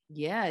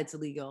 Yeah, it's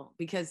illegal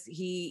because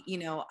he, you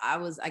know, I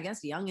was, I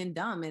guess, young and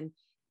dumb. And,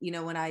 you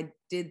know, when I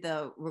did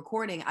the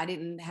recording, I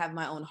didn't have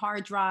my own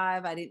hard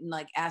drive. I didn't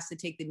like ask to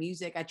take the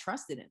music. I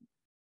trusted him,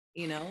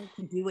 you know,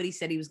 to do what he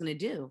said he was going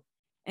to do.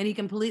 And he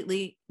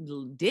completely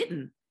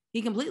didn't.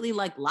 He completely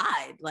like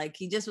lied. Like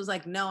he just was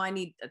like, no, I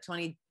need a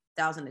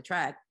 20,000 a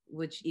track,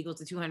 which equals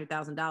to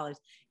 $200,000.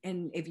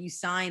 And if you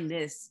sign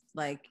this,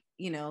 like,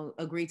 you know,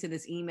 agree to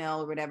this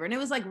email or whatever. And it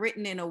was like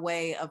written in a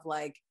way of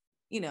like,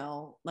 you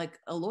know, like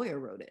a lawyer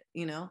wrote it,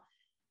 you know?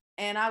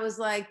 And I was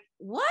like,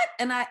 what?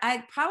 And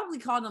I probably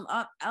called him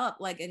up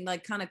like, and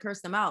like kind of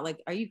cursed him out.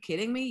 Like, are you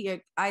kidding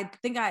me? I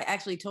think I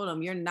actually told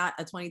him, you're not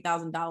a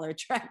 $20,000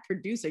 track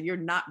producer. You're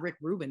not Rick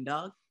Rubin,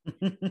 dog.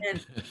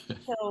 And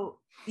so,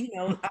 you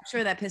know, I'm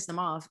sure that pissed him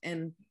off.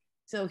 And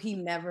so he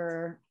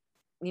never,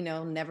 you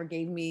know, never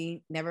gave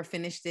me, never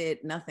finished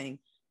it, nothing.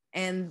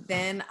 And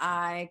then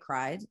I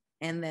cried.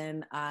 And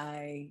then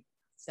I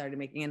started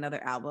making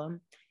another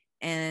album.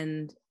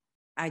 And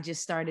I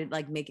just started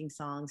like making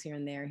songs here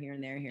and there,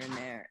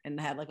 and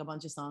I had like a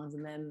bunch of songs.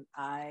 And then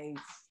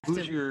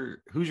who's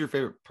your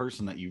favorite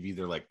person that you've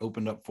either like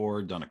opened up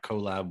for, done a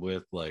collab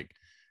with? Like,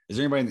 is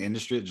there anybody in the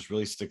industry that just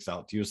really sticks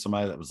out to you as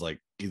somebody that was like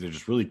either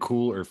just really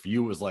cool, or for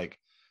you was like,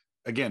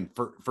 again,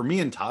 for me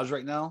and Taj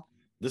right now,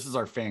 this is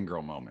our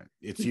fangirl moment.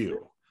 It's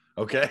you.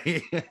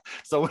 Okay.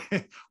 So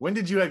when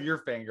did you have your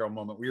fangirl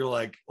moment where you're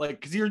like,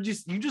 cause you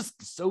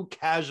just so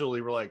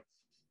casually were like,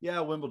 yeah,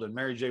 Wimbledon,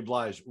 Mary J.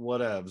 Blige,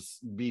 whatevs,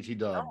 BT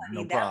Dub,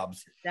 no probs.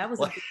 That was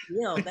a big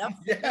deal. That was,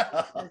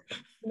 yeah.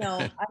 You know,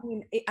 I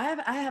mean,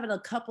 I have a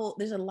couple.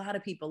 There's a lot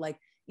of people like,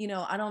 you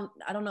know, I don't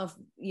know if,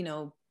 you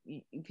know,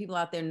 people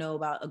out there know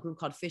about a group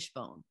called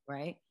Fishbone,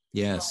 right?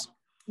 Yes. So,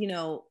 you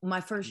know,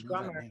 my first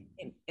drummer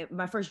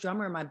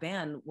in my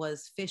band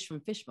was Fish from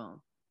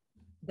Fishbone.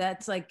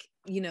 That's like,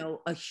 you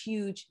know, a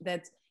huge,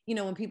 that's, you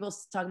know, when people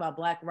talk about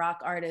Black rock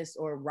artists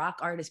or rock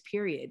artists,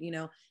 period, you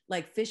know,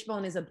 like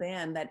Fishbone is a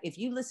band that if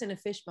you listen to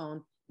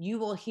Fishbone, you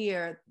will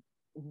hear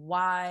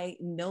why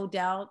No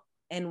Doubt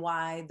and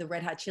why the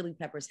Red Hot Chili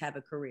Peppers have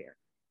a career.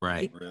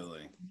 Right.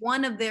 Really?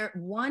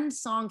 One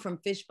song from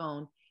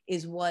Fishbone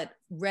is what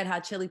Red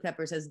Hot Chili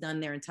Peppers has done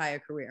their entire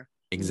career.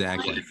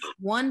 Exactly.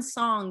 One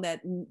song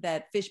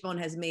that Fishbone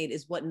has made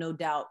is what No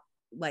Doubt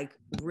like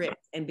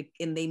ripped, and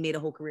they made a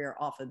whole career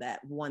off of that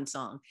one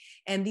song.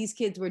 And these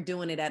kids were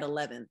doing it at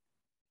 11,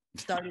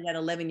 started at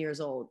 11 years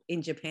old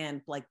in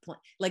Japan, like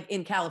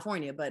in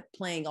California, but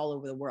playing all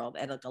over the world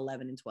at like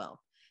 11 and 12,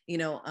 you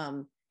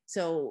know.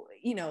 So,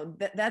 you know,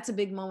 that's a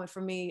big moment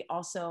for me.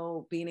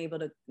 Also being able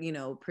to, you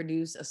know,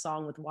 produce a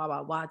song with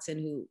Wawa Watson,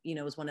 who, you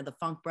know, is one of the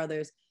Funk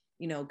Brothers,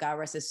 you know, God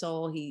rest his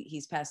soul.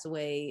 He's passed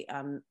away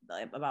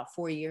about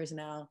 4 years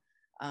now.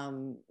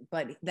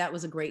 But that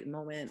was a great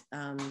moment.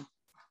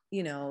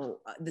 You know,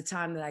 the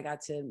time that I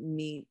got to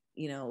meet,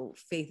 you know,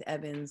 Faith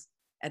Evans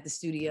at the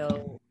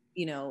studio,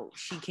 you know,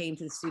 she came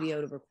to the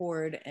studio to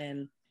record,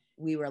 and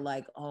we were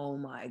like, oh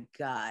my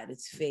God,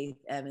 it's Faith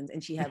Evans.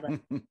 And she had like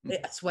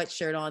a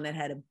sweatshirt on that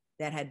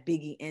had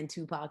Biggie and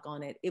Tupac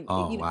on it.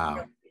 Wow. You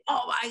know,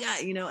 oh my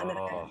God, you know, and then I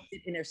got to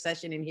sit in her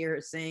session and hear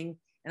her sing.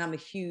 And I'm a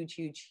huge,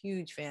 huge,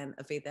 huge fan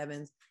of Faith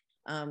Evans.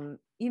 You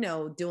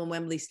know, doing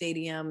Wembley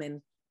Stadium,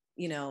 and,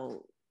 you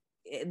know,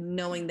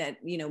 knowing that,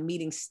 you know,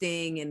 meeting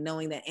Sting, and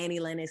knowing that Annie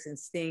Lennox and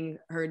Sting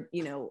heard,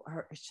 you know,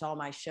 saw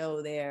my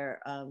show there.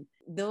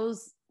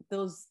 Those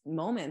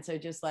moments are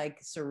just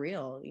like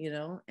surreal, you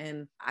know,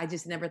 and I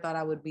just never thought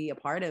I would be a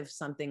part of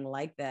something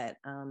like that.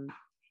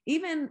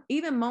 Even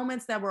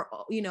moments that were,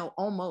 you know,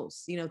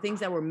 almost, you know, things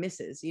that were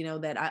misses, you know,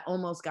 that I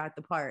almost got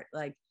the part.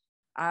 Like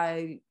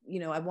you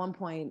know, at one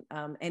point,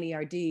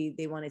 NERD,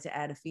 they wanted to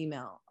add a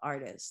female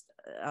artist,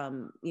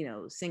 you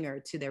know,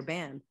 singer to their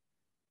band.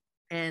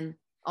 And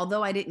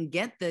although I didn't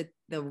get the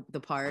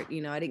part,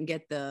 you know, I didn't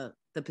get the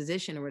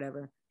position or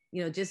whatever,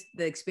 you know, just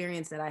the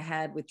experience that I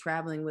had with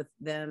traveling with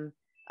them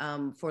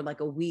for like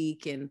a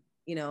week, and,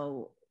 you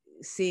know,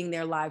 seeing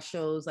their live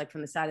shows like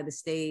from the side of the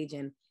stage,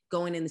 and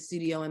going in the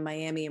studio in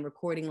Miami and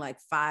recording like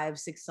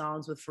 5-6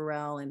 songs with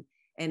Pharrell,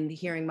 and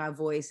hearing my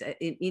voice,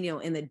 you know,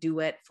 in the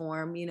duet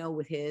form, you know,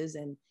 with his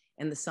and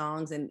the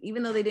songs. And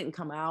even though they didn't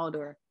come out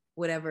or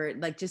whatever,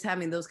 like just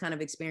having those kind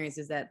of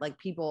experiences that like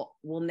people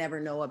will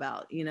never know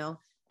about, you know.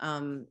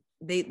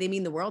 They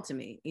mean the world to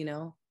me, you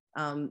know,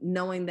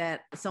 knowing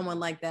that someone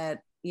like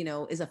that, you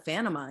know, is a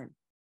fan of mine,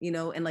 you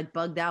know, and like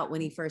bugged out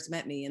when he first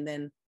met me. And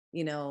then,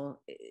 you know,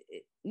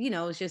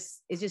 it's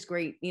just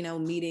great, you know,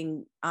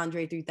 meeting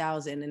Andre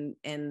 3000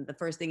 and the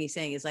first thing he's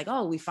saying is like,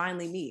 oh, we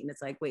finally meet. And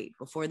it's like, wait,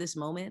 before this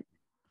moment,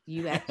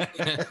 you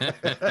actually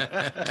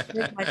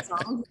heard my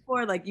songs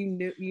before, like you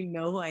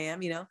know who I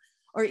am, you know,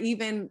 or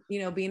even,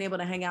 you know, being able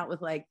to hang out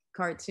with like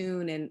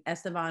Cartoon and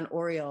Esteban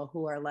Oriol,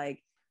 who are like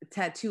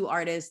tattoo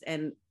artists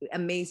and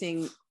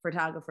amazing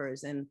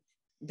photographers. And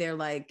they're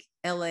like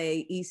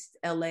East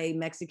LA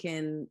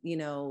Mexican, you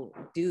know,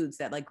 dudes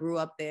that like grew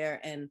up there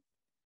and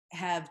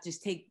have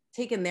just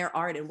taken their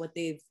art and what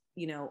they've,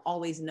 you know,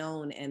 always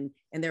known and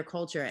their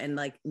culture and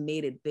like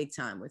made it big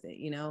time with it,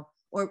 you know,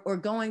 or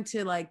going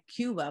to like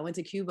Cuba. I went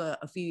to Cuba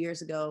a few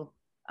years ago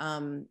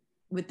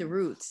with the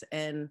Roots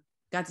and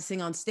got to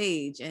sing on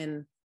stage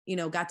and, you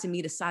know, got to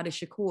meet Asada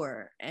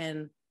Shakur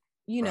and,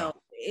 you know,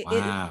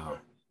 wow.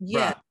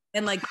 Yeah.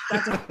 And like,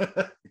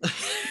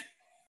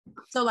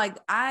 so like,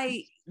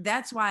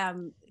 that's why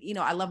I'm, you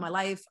know, I love my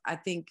life. I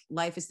think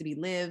life is to be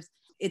lived.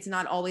 It's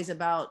not always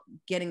about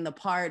getting the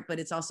part, but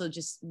it's also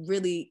just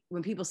really,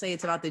 when people say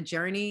it's about the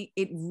journey,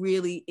 it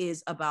really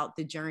is about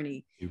the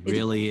journey. It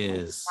really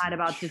is. Not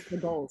about just the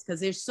goals. Because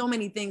there's so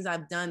many things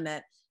I've done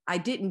that I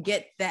didn't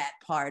get that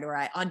part, or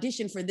I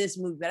auditioned for this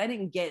movie, but I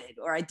didn't get it,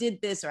 or I did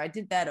this, or I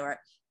did that, or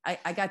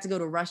I got to go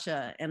to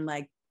Russia and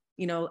like,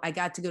 you know, I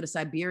got to go to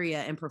Siberia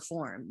and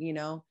perform, you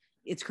know.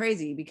 It's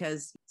crazy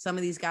because some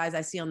of these guys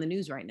I see on the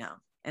news right now.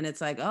 And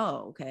it's like,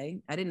 oh, okay.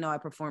 I didn't know I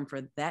performed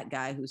for that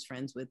guy who's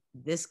friends with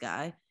this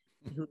guy,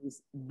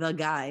 who's the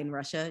guy in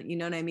Russia. You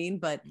know what I mean?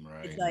 But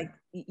It's like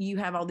you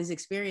have all these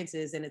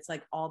experiences and it's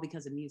like all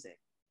because of music,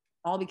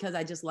 all because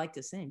I just like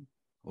to sing.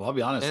 Well, I'll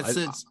be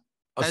honest.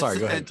 Sorry,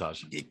 go ahead,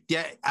 Taj.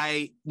 Yeah,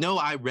 I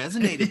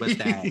resonated with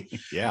that.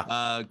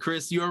 Yeah.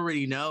 Chris, you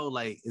already know,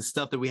 like, it's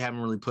stuff that we haven't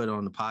really put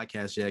on the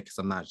podcast yet because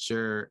I'm not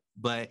sure.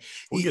 But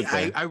we will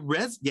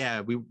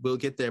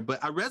get there.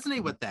 But I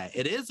resonate with that.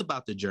 It is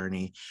about the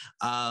journey.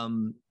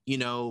 You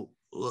know,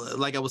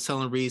 like I was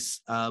telling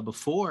Reese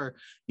before,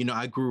 you know,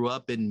 I grew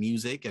up in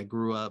music. I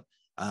grew up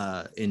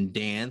in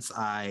dance.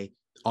 I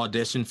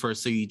auditioned for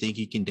So You Think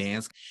You Can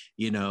Dance,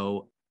 you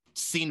know.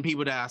 Seen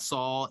people that I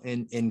saw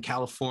in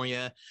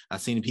California.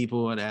 I've seen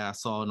people that I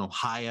saw in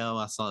Ohio.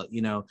 I saw,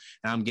 you know,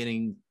 and I'm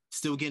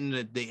still getting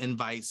the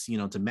invites, you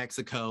know, to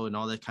Mexico and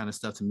all that kind of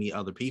stuff to meet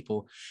other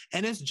people.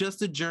 And it's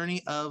just a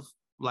journey of,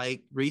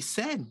 like Reese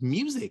said,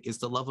 music. It's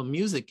the love of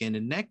music and the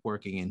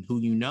networking and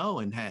who you know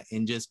and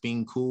just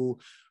being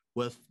cool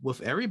with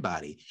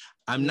everybody.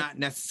 I'm not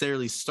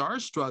necessarily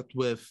starstruck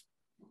with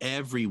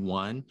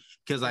everyone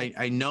because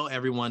I know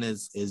everyone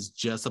is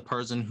just a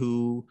person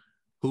who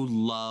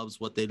loves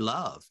what they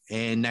love.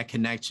 And that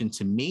connection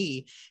to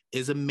me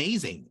is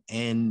amazing.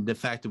 And the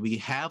fact that we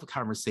have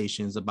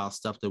conversations about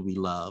stuff that we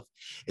love,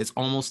 it's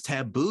almost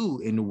taboo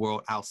in the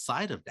world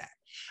outside of that.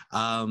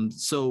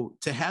 So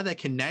to have that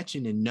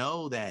connection and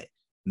know that,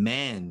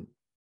 man,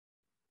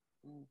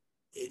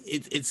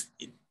 it's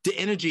the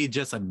energy is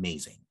just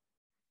amazing.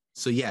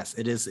 So yes,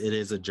 it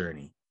is a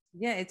journey.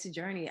 Yeah, it's a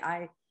journey.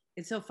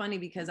 It's so funny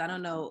because I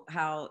don't know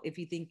how, if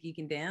you think you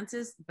can dance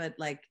is, but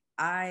like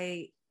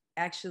I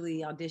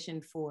actually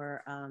auditioned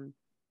for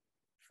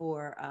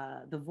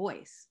The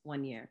Voice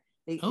one year.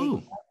 They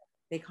called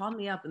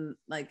me up and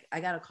like I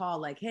got a call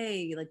like,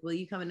 hey, like, will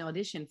you come and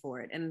audition for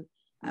it? And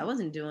I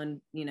wasn't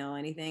doing, you know,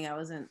 anything. I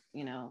wasn't,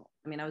 you know,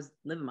 I mean, I was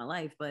living my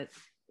life, but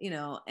you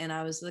know, and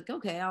I was like,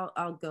 okay,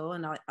 I'll go,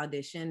 and I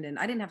auditioned, and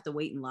I didn't have to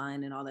wait in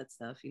line and all that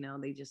stuff. You know,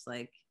 they just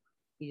like,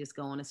 you just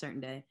go on a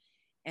certain day.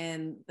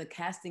 And the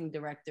casting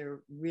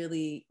director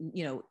really,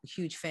 you know,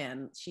 huge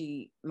fan.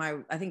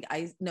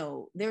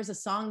 There's a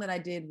song that I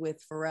did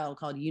with Pharrell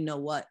called You Know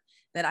What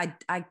that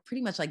I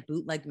pretty much like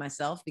bootlegged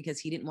myself because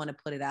he didn't want to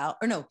put it out.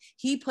 Or no,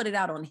 he put it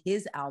out on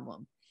his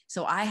album.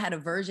 So I had a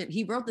version.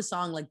 He wrote the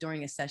song like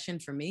during a session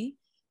for me,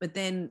 but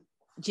then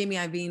Jimmy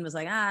Iovine was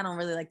like, I don't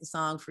really like the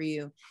song for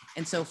you.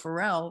 And so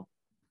Pharrell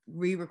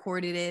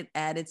re-recorded it,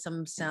 added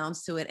some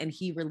sounds to it, and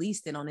he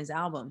released it on his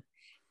album.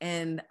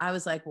 And I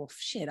was like, well,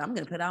 shit, I'm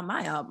going to put out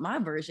my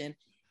version.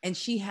 And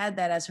she had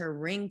that as her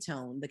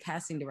ringtone, the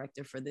casting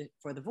director for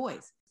the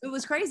Voice. It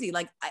was crazy.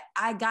 Like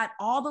I got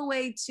all the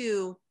way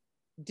to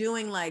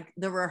doing like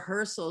the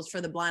rehearsals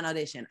for the blind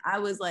audition. I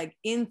was like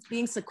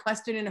being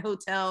sequestered in a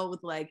hotel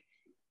with like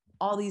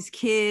all these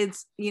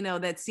kids, you know,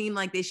 that seemed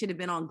like they should have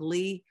been on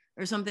Glee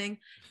or something.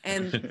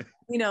 And,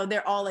 you know,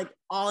 they're all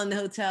in the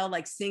hotel,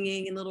 like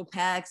singing in little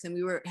packs. And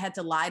we had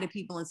to lie to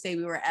people and say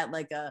we were at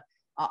like a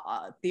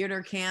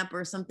theater camp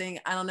or something.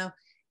 I don't know.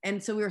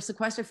 And so we were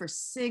sequestered for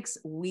 6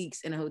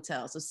 weeks in a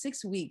hotel. So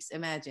 6 weeks,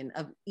 imagine,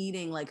 of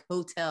eating like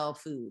hotel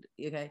food.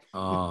 Okay.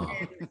 Oh.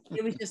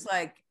 It was just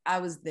like, I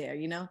was there,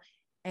 you know,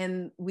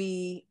 and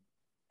we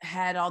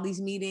had all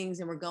these meetings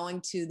and we're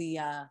going to the,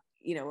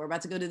 you know, we're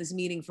about to go to this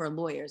meeting for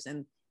lawyers,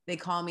 and they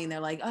call me and they're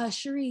like,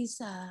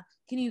 Charisse,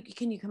 can you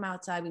come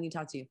outside? We need to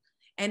talk to you.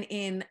 And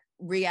in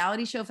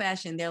reality show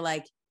fashion, they're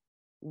like,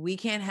 we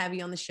can't have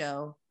you on the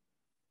show.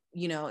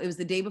 you know, it was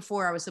the day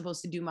before I was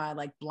supposed to do my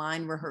like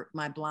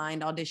my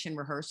blind audition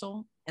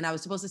rehearsal. And I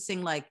was supposed to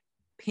sing like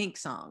Pink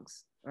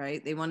songs,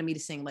 right? They wanted me to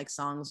sing like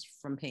songs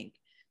from Pink.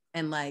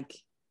 And like,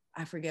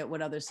 I forget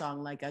what other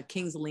song, like a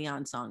Kings of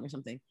Leon song or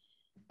something.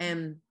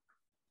 And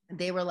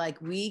they were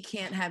like, we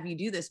can't have you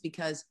do this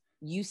because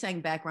you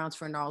sang backgrounds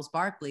for Gnarls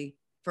Barkley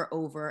for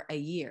over a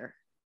year.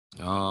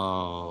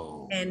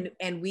 Oh. And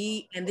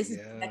this is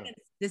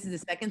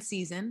the second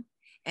season.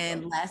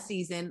 And last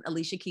season,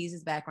 Alicia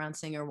Keys' background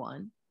singer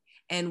won.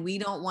 And we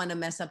don't want to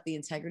mess up the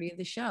integrity of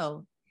the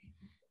show.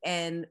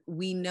 And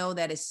we know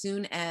that as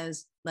soon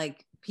as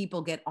like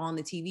people get on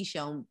the TV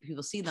show and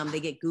people see them, they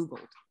get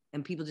Googled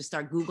and people just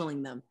start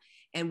Googling them.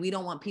 And we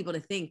don't want people to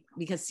think,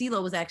 because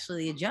CeeLo was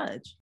actually a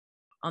judge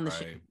on the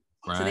show.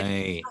 Right. So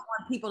they don't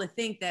want people to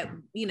think that,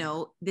 you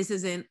know, this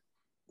isn't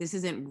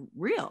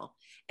real.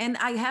 And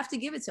I have to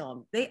give it to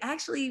them. They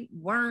actually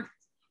weren't,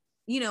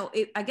 you know,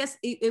 I guess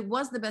it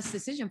was the best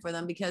decision for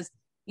them because,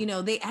 you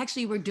know, they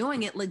actually were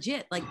doing it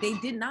legit. Like they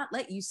did not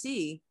let you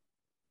see,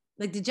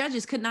 like the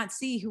judges could not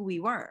see who we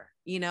were,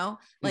 you know,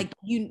 like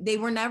they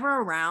were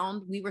never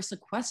around. We were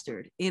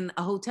sequestered in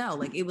a hotel.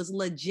 Like it was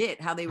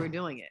legit how they were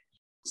doing it.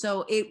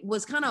 So it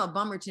was kind of a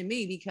bummer to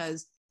me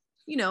because,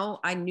 you know,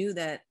 I knew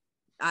that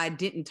I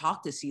didn't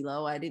talk to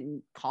CeeLo. I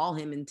didn't call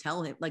him and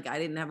tell him, like I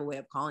didn't have a way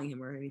of calling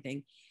him or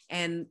anything.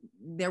 And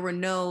there were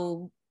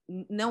no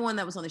one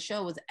that was on the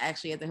show was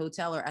actually at the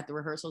hotel or at the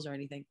rehearsals or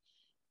anything.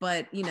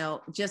 But, you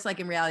know, just like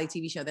in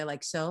reality TV show, they're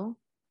like, so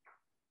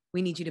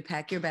we need you to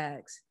pack your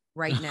bags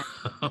right now.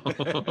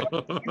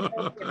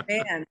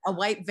 a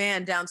white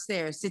van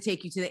downstairs to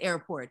take you to the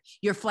airport.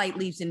 Your flight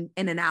leaves in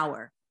an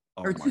hour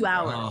or 2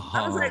 hours.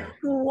 I was like,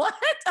 what?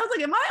 I was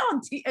like, am I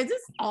on is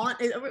this on?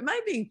 Am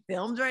I being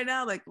filmed right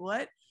now? Like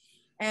what?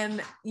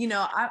 And, you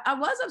know, I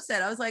was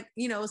upset. I was like,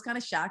 you know, it was kind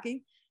of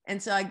shocking.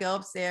 And so I go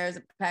upstairs,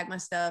 pack my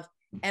stuff.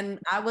 And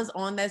I was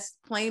on this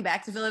plane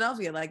back to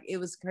Philadelphia. Like it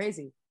was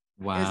crazy.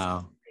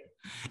 Wow.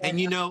 And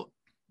you know,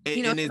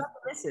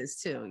 this is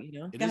too, you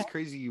know. It is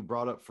crazy you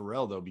brought up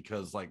Pharrell though,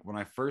 because like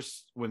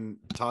when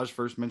Taj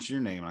first mentioned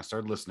your name and I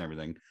started listening to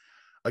everything,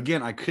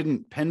 again, I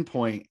couldn't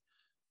pinpoint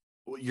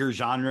your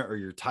genre or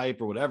your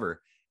type or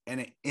whatever. And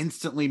it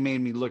instantly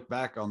made me look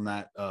back on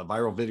that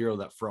viral video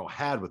that Pharrell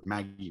had with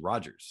Maggie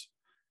Rogers.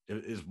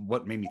 It is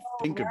what made me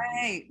think of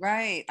you.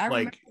 Right. I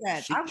remember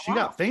that. She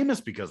got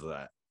famous because of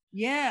that.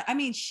 Yeah. I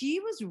mean,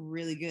 she was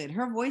really good.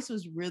 Her voice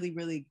was really,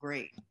 really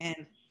great. And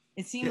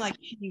it seemed like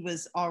she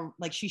was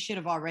she should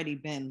have already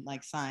been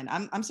like signed.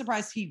 I'm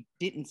surprised he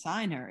didn't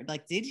sign her.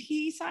 Like, did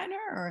he sign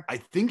her? Or I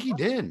think he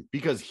did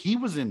because he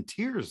was in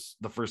tears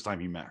the first time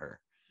he met her.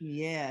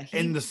 Yeah.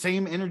 And the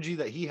same energy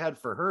that he had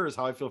for her is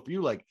how I feel for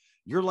you. Like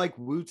you're like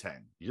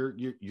Wu-Tang. You're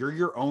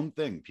your own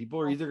thing. People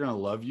are either gonna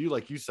love you,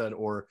 like you said,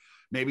 or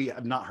maybe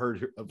I've not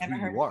heard of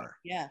who you are.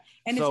 Yeah.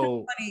 And it's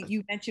so funny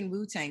you mentioned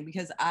Wu-Tang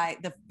because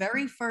the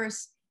very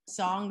first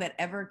song that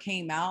ever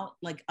came out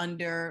like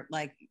under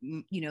like,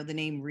 you know, the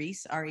name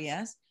Reese,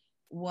 R-E-S,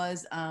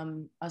 was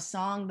a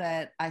song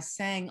that I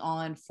sang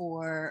on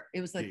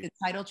it was like the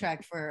title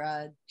track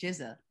for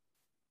GZA.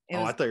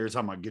 I thought you were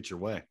talking about Get Your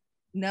Way.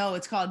 No,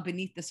 it's called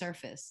Beneath the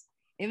Surface.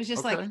 It was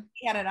just like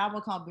he had an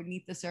album called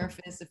Beneath the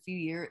Surface a few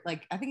years,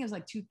 like I think it was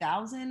like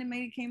 2000 it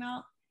maybe came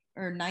out,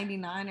 or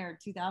 99 or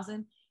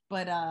 2000.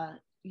 But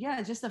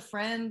yeah, just a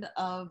friend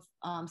of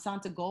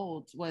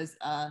Santigold was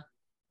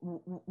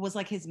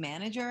like his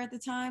manager at the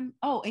time.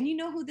 Oh, and you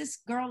know who this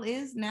girl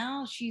is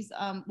now? She's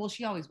well,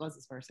 she always was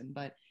this person,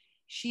 but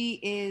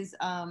she is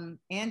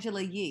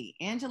Angela Yee.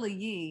 Angela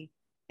Yee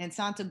and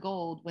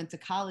Santigold went to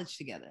college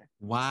together.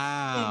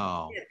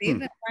 Wow. And they've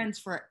been friends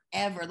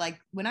forever. Like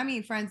when I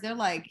mean friends, they're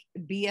like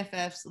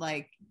BFFs,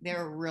 like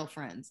they're real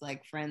friends,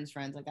 like friends.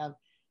 Like I've,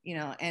 you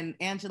know, and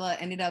Angela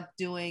ended up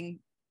doing,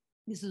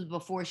 this was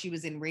before she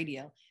was in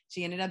radio.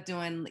 She ended up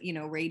doing, you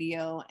know,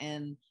 radio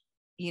and,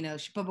 you know,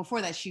 but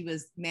before that she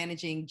was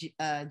managing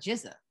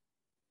GZA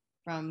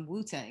from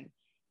Wu-Tang.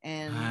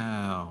 And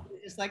wow.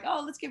 It's like,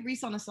 oh, let's get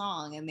Reese on a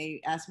song. And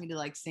they asked me to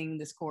like sing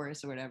this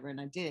chorus or whatever. And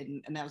I did.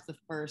 And that was the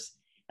first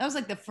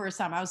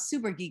time. I was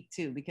super geeked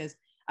too, because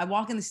I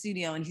walk in the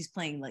studio and he's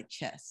playing like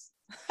chess.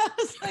 I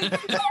was like,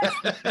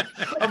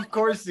 of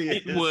course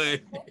he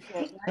would.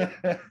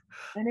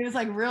 And it was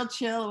like real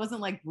chill. It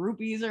wasn't like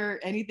groupies or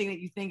anything that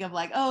you think of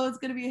like, oh, it's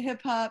going to be a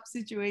hip hop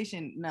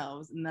situation. No, it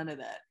was none of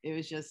that. It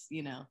was just,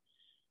 you know,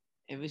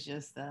 it was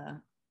just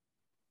that.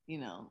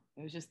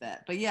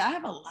 But yeah, I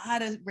have a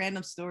lot of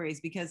random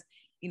stories because,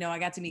 you know, I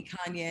got to meet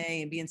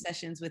Kanye and be in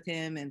sessions with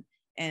him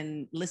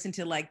and listen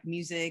to like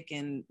music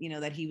and, you know,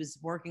 that he was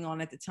working on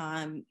at the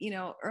time, you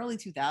know, early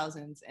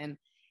 2000s. And,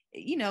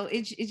 you know,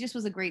 it just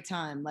was a great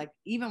time. Like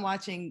even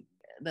watching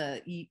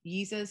the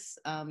Yeezus,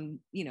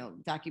 you know,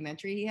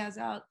 documentary he has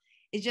out,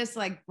 it just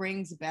like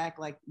brings back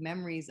like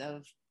memories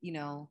of, you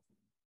know,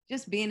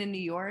 just being in New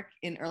York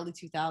in early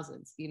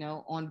 2000s, you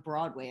know, on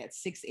Broadway at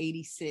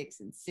 686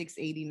 and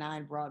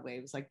 689 Broadway.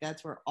 It was like,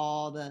 that's where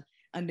all the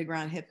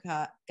underground hip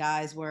hop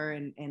guys were,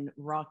 and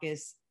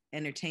Raucous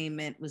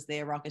Entertainment was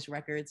there, Raucous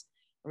Records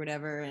or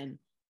whatever. And,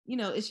 you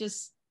know, it's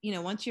just,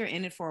 once you're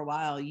in it for a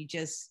while,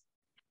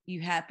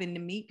 you happen to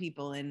meet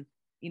people, and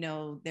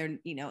they're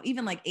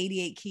even like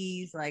 88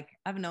 Keys, like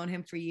I've known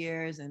him for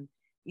years, and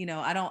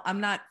I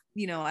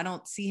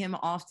don't see him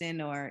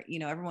often, or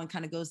everyone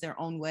kind of goes their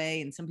own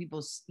way, and some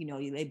people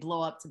they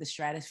blow up to the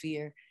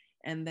stratosphere,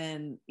 and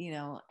then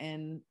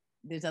and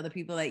there's other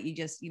people that you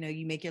just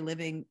you make your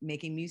living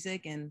making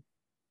music, and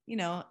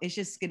it's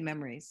just good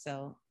memories.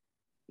 So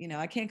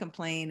I can't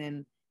complain,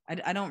 and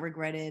I don't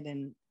regret it,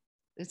 and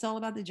it's all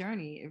about the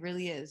journey. It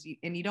really is.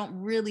 And you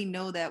don't really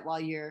know that while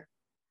you're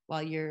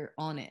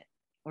on it,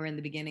 or in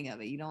the beginning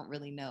of it. You don't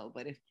really know.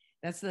 But if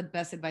that's the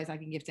best advice I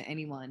can give to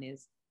anyone,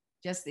 is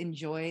just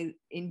enjoy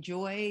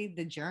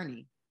the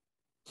journey.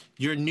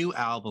 Your new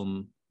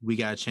album, we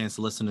got a chance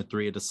to listen to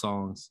 3 of the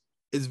songs.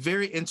 It's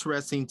very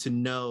interesting to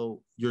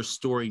know your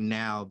story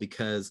now,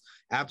 because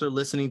after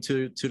listening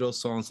to those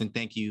songs, and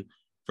thank you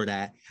for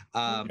that,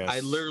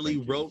 I literally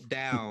wrote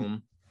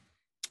down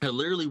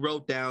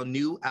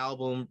new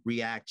album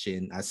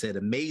reaction. I said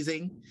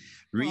amazing.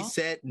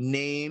 Reset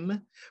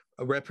name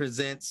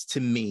represents to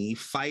me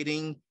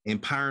fighting,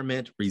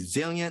 empowerment,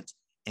 resilient,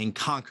 and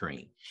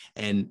conquering.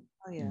 And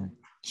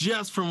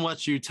just from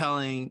what you're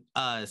telling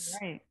us,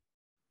 right,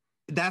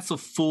 that's a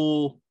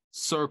full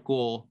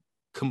circle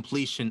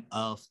completion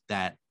of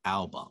that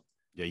album.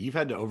 Yeah, you've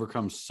had to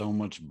overcome so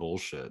much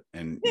bullshit,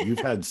 and you've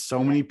had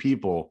so many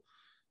people,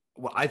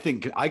 well, I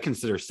think I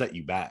consider set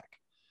you back.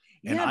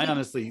 And I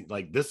honestly,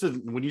 like, this is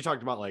when you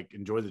talked about like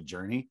enjoy the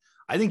journey,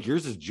 I think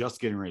yours is just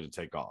getting ready to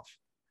take off.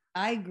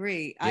 I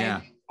agree.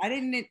 Yeah. I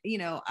didn't,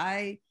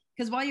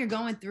 because while you're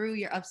going through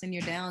your ups and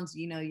your downs,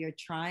 you're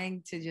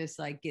trying to just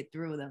like get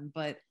through them.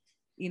 But,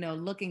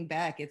 looking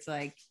back, it's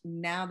like,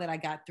 now that I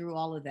got through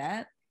all of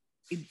that,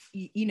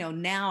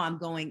 now I'm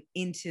going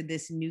into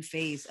this new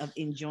phase of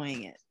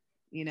enjoying it,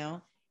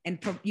 and,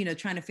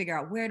 trying to figure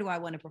out where do I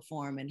want to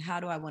perform, and how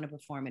do I want to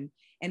perform,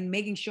 and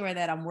making sure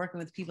that I'm working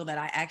with people that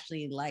I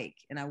actually like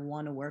and I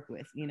want to work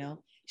with,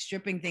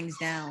 stripping things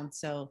down.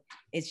 So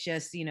it's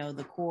just,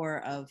 the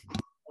core of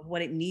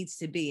what it needs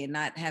to be, and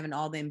not having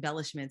all the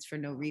embellishments for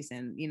no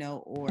reason,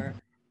 or,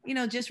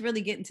 just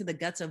really getting to the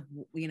guts of,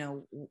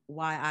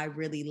 why I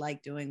really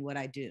like doing what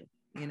I do,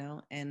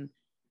 and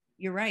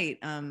you're right.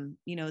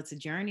 It's a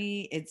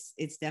journey.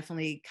 It's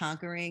definitely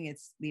conquering.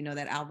 It's,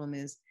 that album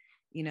is,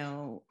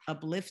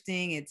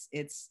 uplifting.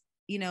 It's,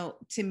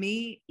 to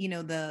me,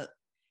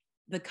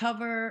 the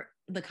cover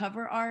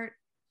art,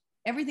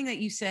 everything that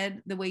you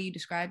said, the way you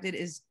described it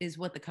is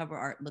what the cover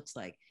art looks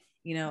like.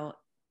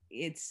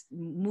 It's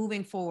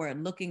moving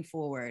forward, looking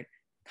forward,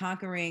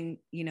 conquering,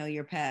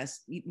 your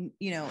past.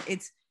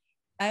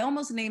 I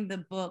almost named the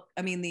book,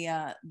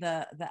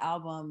 the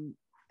album,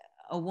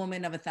 A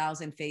Woman of a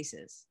Thousand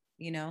Faces,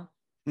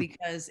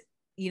 because,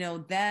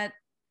 that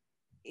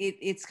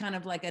it's kind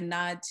of like a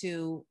nod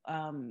to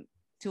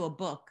a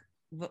book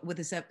with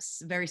a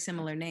very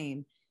similar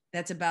name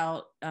that's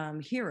about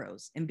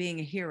heroes and being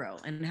a hero,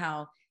 and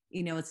how,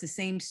 it's the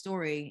same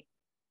story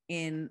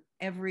in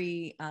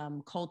every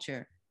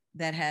culture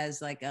that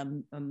has like a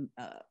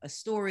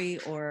story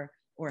or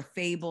a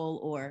fable,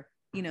 or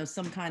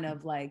some kind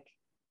of like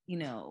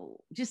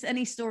just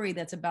any story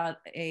that's about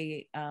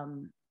a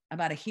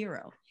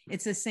hero.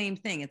 It's the same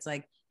thing. It's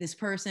like this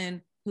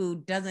person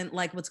who doesn't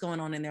like what's going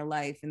on in their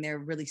life, and they're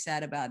really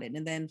sad about it,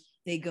 and then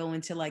they go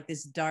into like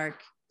this dark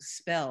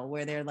spell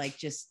where they're like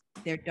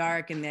they're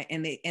dark, and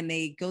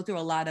they go through a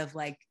lot of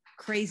like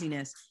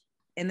craziness,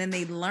 and then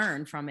they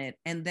learn from it,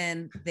 and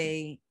then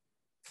they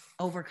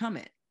overcome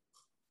it,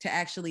 to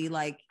actually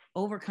like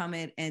overcome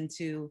it, and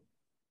to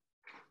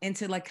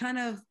like kind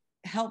of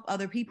help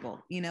other people.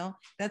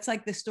 That's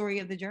like the story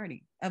of the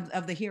journey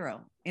of the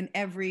hero in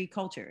every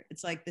culture.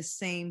 It's like the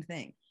same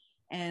thing,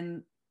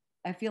 and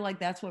I feel like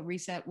that's what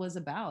Reset was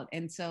about.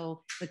 And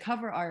so the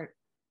cover art,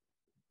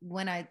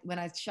 when I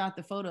shot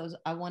the photos,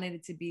 I wanted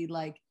it to be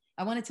like,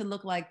 I wanted to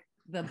look like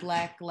the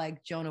Black,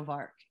 like Joan of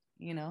Arc,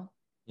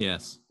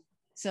 Yes.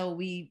 So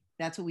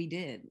that's what we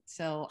did.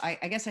 So I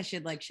guess I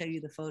should like show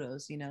you the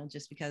photos,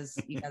 just because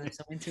you guys are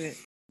so into it.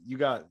 You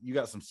got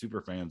some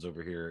super fans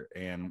over here.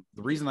 And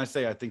the reason I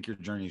say I think your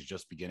journey is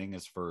just beginning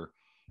is, for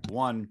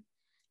one,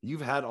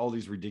 you've had all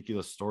these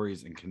ridiculous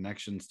stories and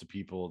connections to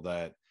people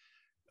that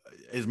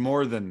is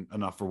more than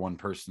enough for one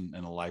person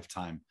in a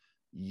lifetime.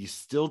 You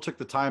still took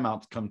the time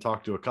out to come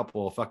talk to a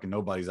couple of fucking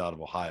nobodies out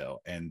of Ohio,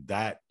 and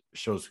that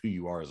shows who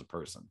you are as a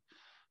person.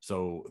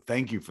 So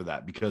thank you for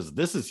that, because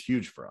this is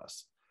huge for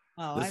us.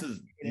 This is,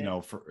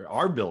 for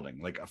our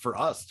building, like for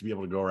us to be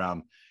able to go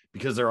around,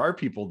 because there are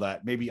people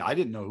that maybe I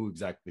didn't know who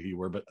exactly you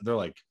were, but they're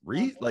like,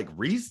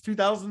 Reese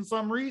 2000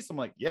 some Reese. I'm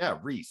like, yeah,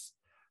 Reese.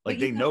 Like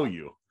they know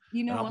you.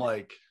 And I'm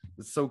like,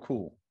 it's so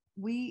cool.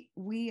 We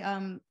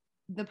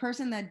the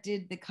person that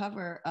did the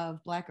cover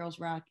of Black Girls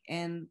Rock,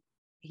 and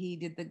he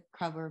did the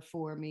cover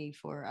for me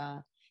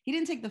for he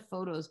didn't take the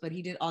photos, but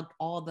he did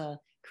all the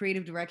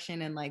creative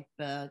direction and like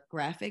the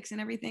graphics and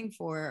everything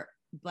for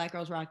Black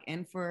Girls Rock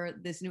and for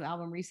this new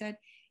album Reset.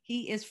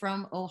 He is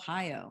from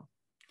Ohio,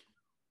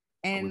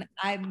 and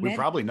we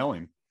probably know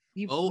him.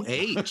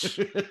 OH.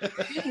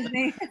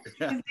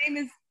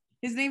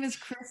 His name is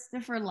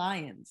Christopher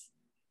Lyons.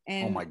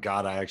 And oh my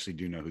God, I actually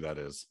do know who that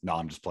is. No,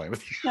 I'm just playing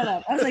with you. Shut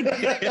up. I was like,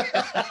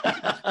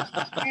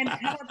 and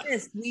how about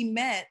this? We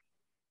met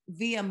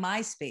via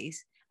MySpace.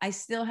 I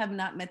still have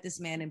not met this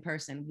man in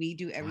person. We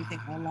do everything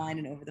online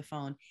and over the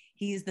phone.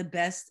 He is the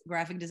best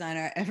graphic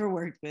designer I ever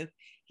worked with.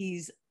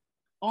 He's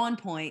on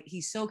point.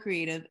 He's so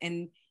creative.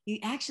 And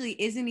he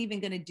actually isn't even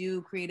going to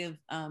do creative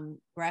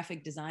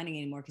graphic designing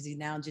anymore because he's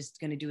now just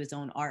going to do his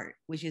own art,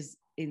 which is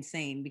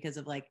insane because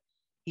of like,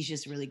 he's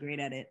just really great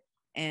at it.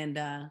 And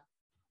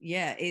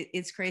yeah,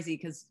 it's crazy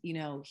because, you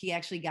know, he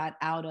actually got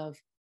out of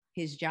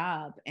his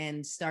job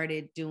and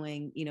started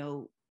doing, you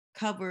know,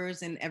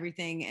 covers and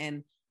everything.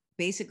 And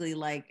basically,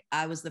 like,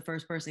 I was the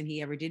first person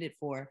he ever did it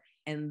for.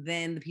 And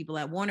then the people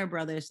at Warner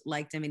Brothers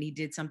liked him and he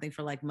did something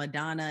for like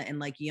Madonna and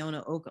like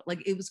Yona Oko.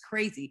 Like, it was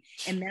crazy.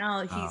 And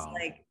now he's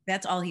like,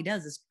 that's all he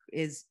does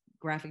is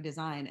graphic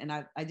design. And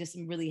I just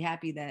am really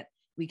happy that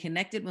we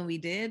connected when we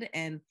did.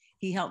 And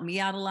he helped me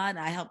out a lot. And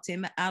I helped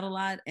him out a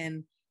lot.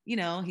 And, you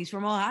know, he's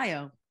from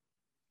Ohio.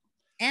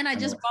 And I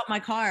just bought my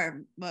car,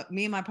 but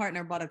me and my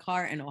partner bought a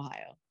car in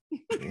Ohio.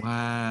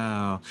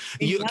 Wow.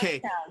 Okay.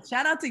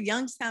 Shout out to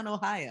Youngstown,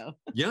 Ohio.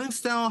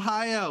 Youngstown,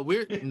 Ohio.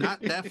 We're not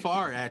that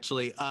far,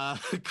 actually.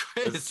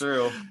 Chris, it's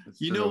true.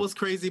 You know what's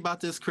crazy about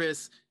this,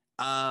 Chris?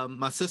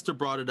 My sister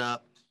brought it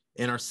up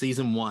in our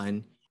season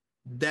 1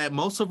 that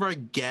most of our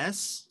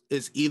guests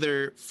is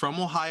either from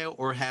Ohio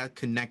or have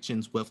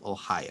connections with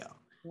Ohio.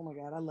 Oh my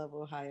God, I love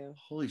Ohio.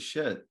 Holy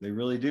shit. They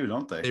really do,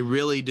 don't they? They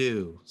really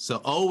do.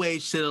 So OH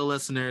to the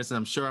listeners, and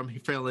I'm sure I'm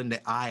feeling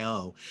the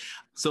IO.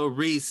 So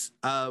Reese,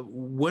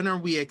 when are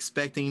we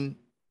expecting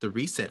the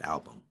Reset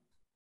album?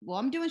 Well,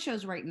 I'm doing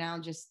shows right now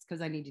just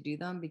because I need to do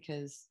them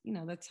because, you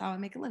know, that's how I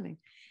make a living.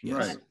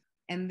 Yes. Right.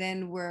 And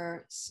then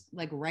we're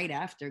like right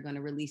after going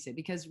to release it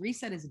because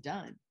Reset is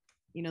done.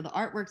 You know, the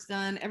artwork's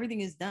done,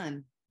 everything is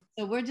done.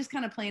 So we're just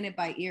kind of playing it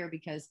by ear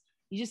because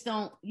you just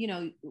don't, you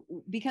know,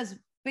 because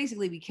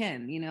basically we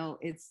can, you know,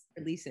 it's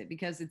release it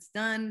because it's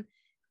done.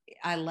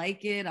 I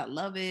like it. I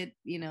love it.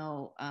 You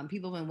know,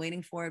 people have been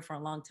waiting for it for a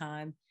long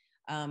time.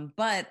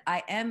 But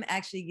I am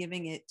actually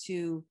giving it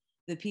to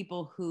the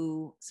people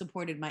who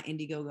supported my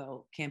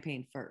Indiegogo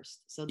campaign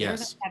first. So they're going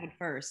to have it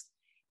first.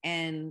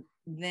 And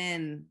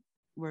then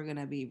we're going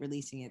to be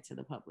releasing it to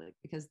the public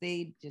because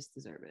they just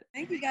deserve it.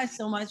 Thank you guys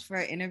so much for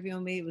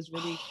interviewing me. It was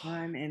really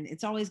fun. And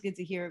it's always good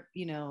to hear,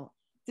 you know,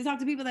 to talk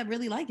to people that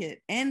really like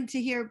it and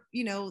to hear,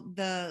 you know,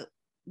 the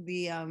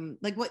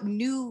like what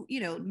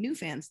new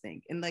fans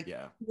think and like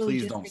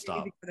please don't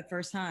stop for the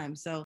first time.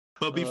 So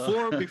but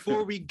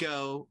before we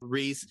go,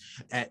 Reese,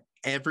 at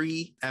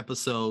every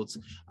episode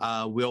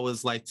we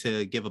always like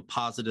to give a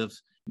positive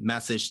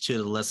message to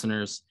the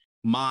listeners.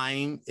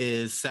 Mine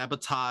is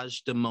sabotage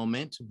the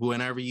moment.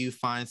 Whenever you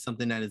find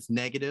something that is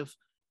negative,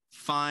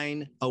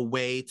 find a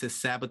way to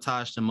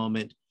sabotage the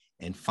moment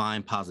and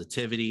find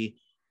positivity.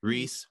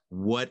 Reese,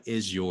 what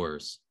is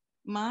yours?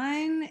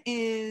 Mine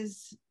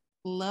is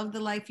love the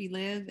life you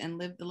live and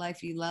live the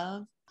life you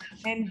love.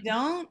 And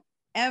don't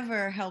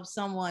ever help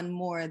someone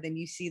more than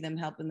you see them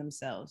helping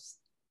themselves.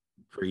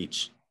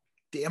 Preach.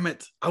 Damn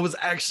it. I was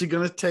actually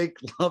going to take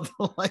love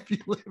the life you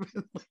live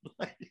and live the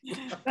life you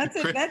love. That's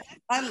it.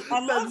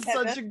 I love that.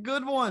 Such a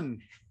good one.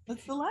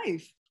 That's the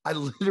life. I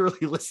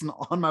literally listened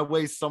on my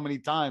way so many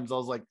times. I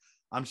was like,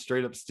 I'm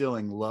straight up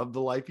stealing love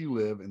the life you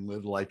live and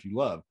live the life you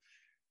love.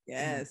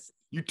 Yes.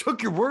 You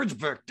took your words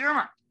back. Damn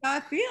it. How I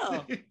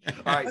feel.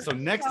 All right. So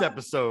next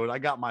episode, I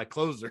got my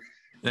closer.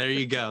 There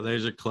you go.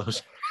 There's your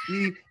closer.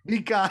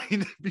 Be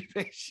kind. Be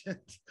patient.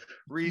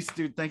 Reese,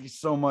 dude, thank you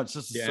so much.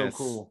 This is so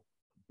cool.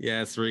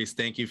 Yes, Reese.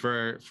 Thank you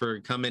for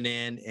coming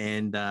in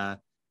and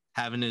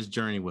having this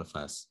journey with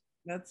us.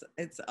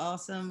 It's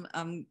awesome.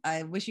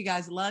 I wish you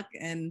guys luck,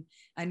 and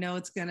I know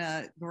it's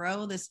gonna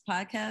grow, this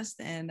podcast,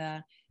 and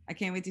I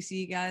can't wait to see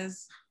you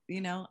guys,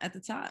 you know, at the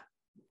top.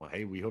 Well,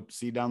 hey, we hope to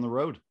see you down the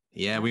road.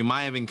 Yeah, we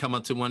might even come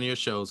up to one of your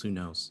shows. Who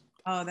knows?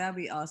 Oh, that'd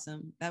be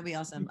awesome. That'd be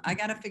awesome. I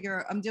gotta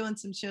figure. I'm doing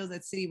some shows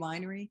at City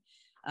Winery.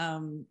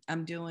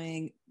 I'm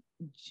doing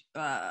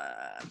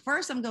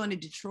first. I'm going to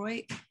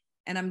Detroit,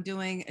 and I'm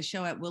doing a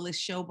show at Willis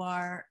Show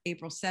Bar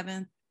April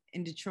 7th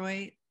in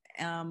Detroit.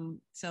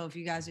 So if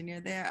you guys are near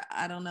there,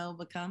 I don't know,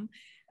 but come.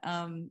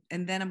 And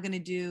then I'm gonna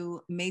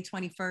do May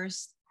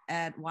 21st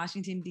at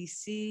Washington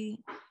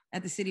D.C.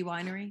 at the City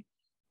Winery.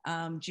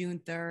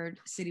 June 3rd,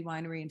 City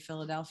Winery in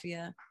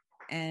Philadelphia.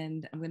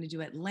 And I'm going to do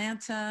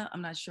Atlanta.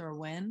 I'm not sure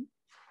when.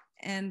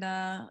 And,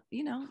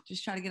 you know,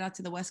 just try to get out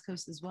to the West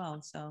Coast as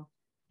well. So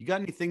you got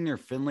anything near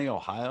Findlay,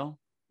 Ohio?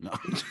 No.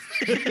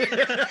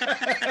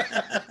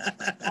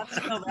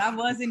 I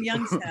was in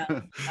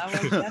Youngstown.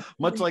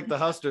 Much like the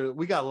Huster,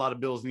 we got a lot of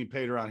bills need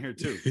paid around here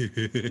too.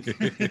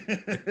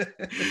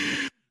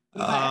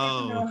 In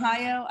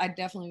Ohio, I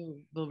definitely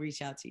will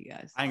reach out to you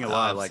guys. I ain't gonna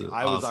lie, like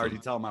I was already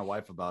telling my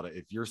wife about it.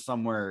 If you're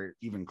somewhere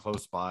even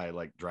close by,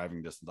 like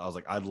driving distance, I was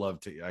like, I'd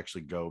love to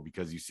actually go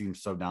because you seem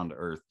so down to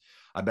earth.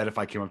 I bet if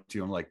I came up to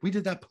you, I'm like, we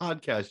did that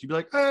podcast, you'd be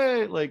like,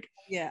 hey, like,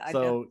 yeah.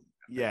 So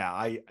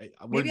Yeah, we're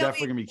Maybe I'll definitely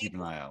be gonna be in keeping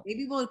an eye out.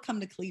 Maybe we'll come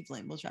to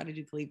Cleveland. We'll try to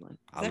do Cleveland.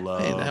 I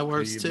love that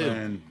works too.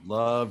 Cleveland.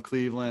 Love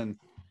Cleveland.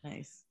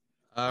 Nice.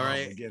 All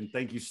right. Again,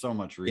 thank you so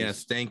much, Reese.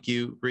 Yes, thank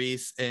you,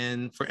 Reese.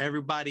 And for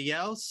everybody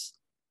else,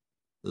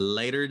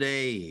 later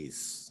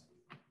days.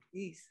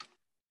 Peace.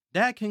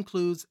 That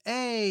concludes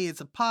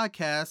It's a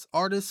Podcast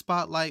Artist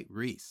Spotlight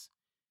Reese.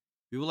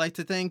 We would like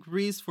to thank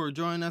Reese for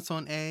joining us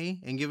on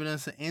and giving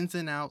us the ins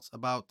and outs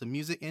about the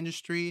music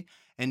industry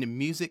and the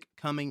music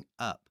coming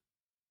up.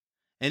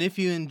 And if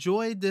you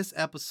enjoyed this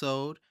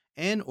episode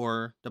and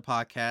or the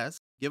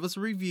podcast, give us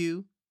a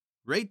review,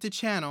 rate the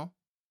channel,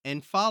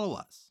 and follow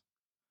us.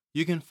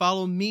 You can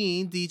follow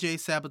me, DJ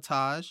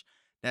Sabotage.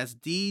 That's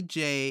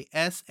DJ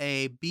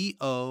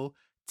SABOTAJ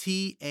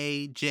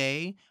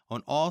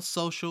on all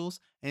socials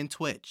and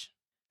Twitch.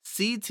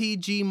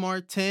 CTG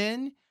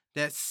Martin,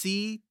 that's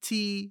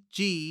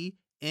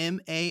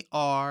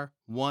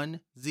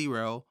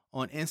CTGMAR10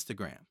 on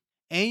Instagram.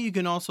 And you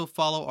can also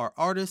follow our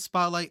Artist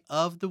Spotlight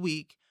of the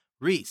Week,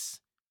 Reese.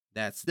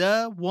 That's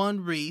the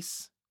one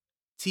Reese,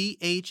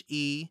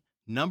 THE1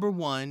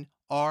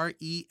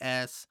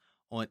 RES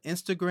on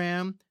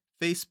Instagram,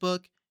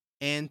 Facebook,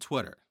 and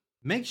Twitter.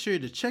 Make sure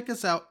to check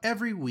us out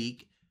every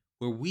week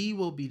where we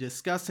will be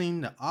discussing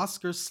the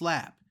Oscar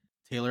slap,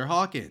 Taylor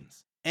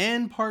Hawkins,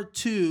 and part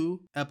 2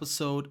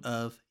 episode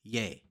of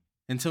Yay.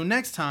 Until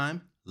next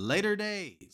time, later days.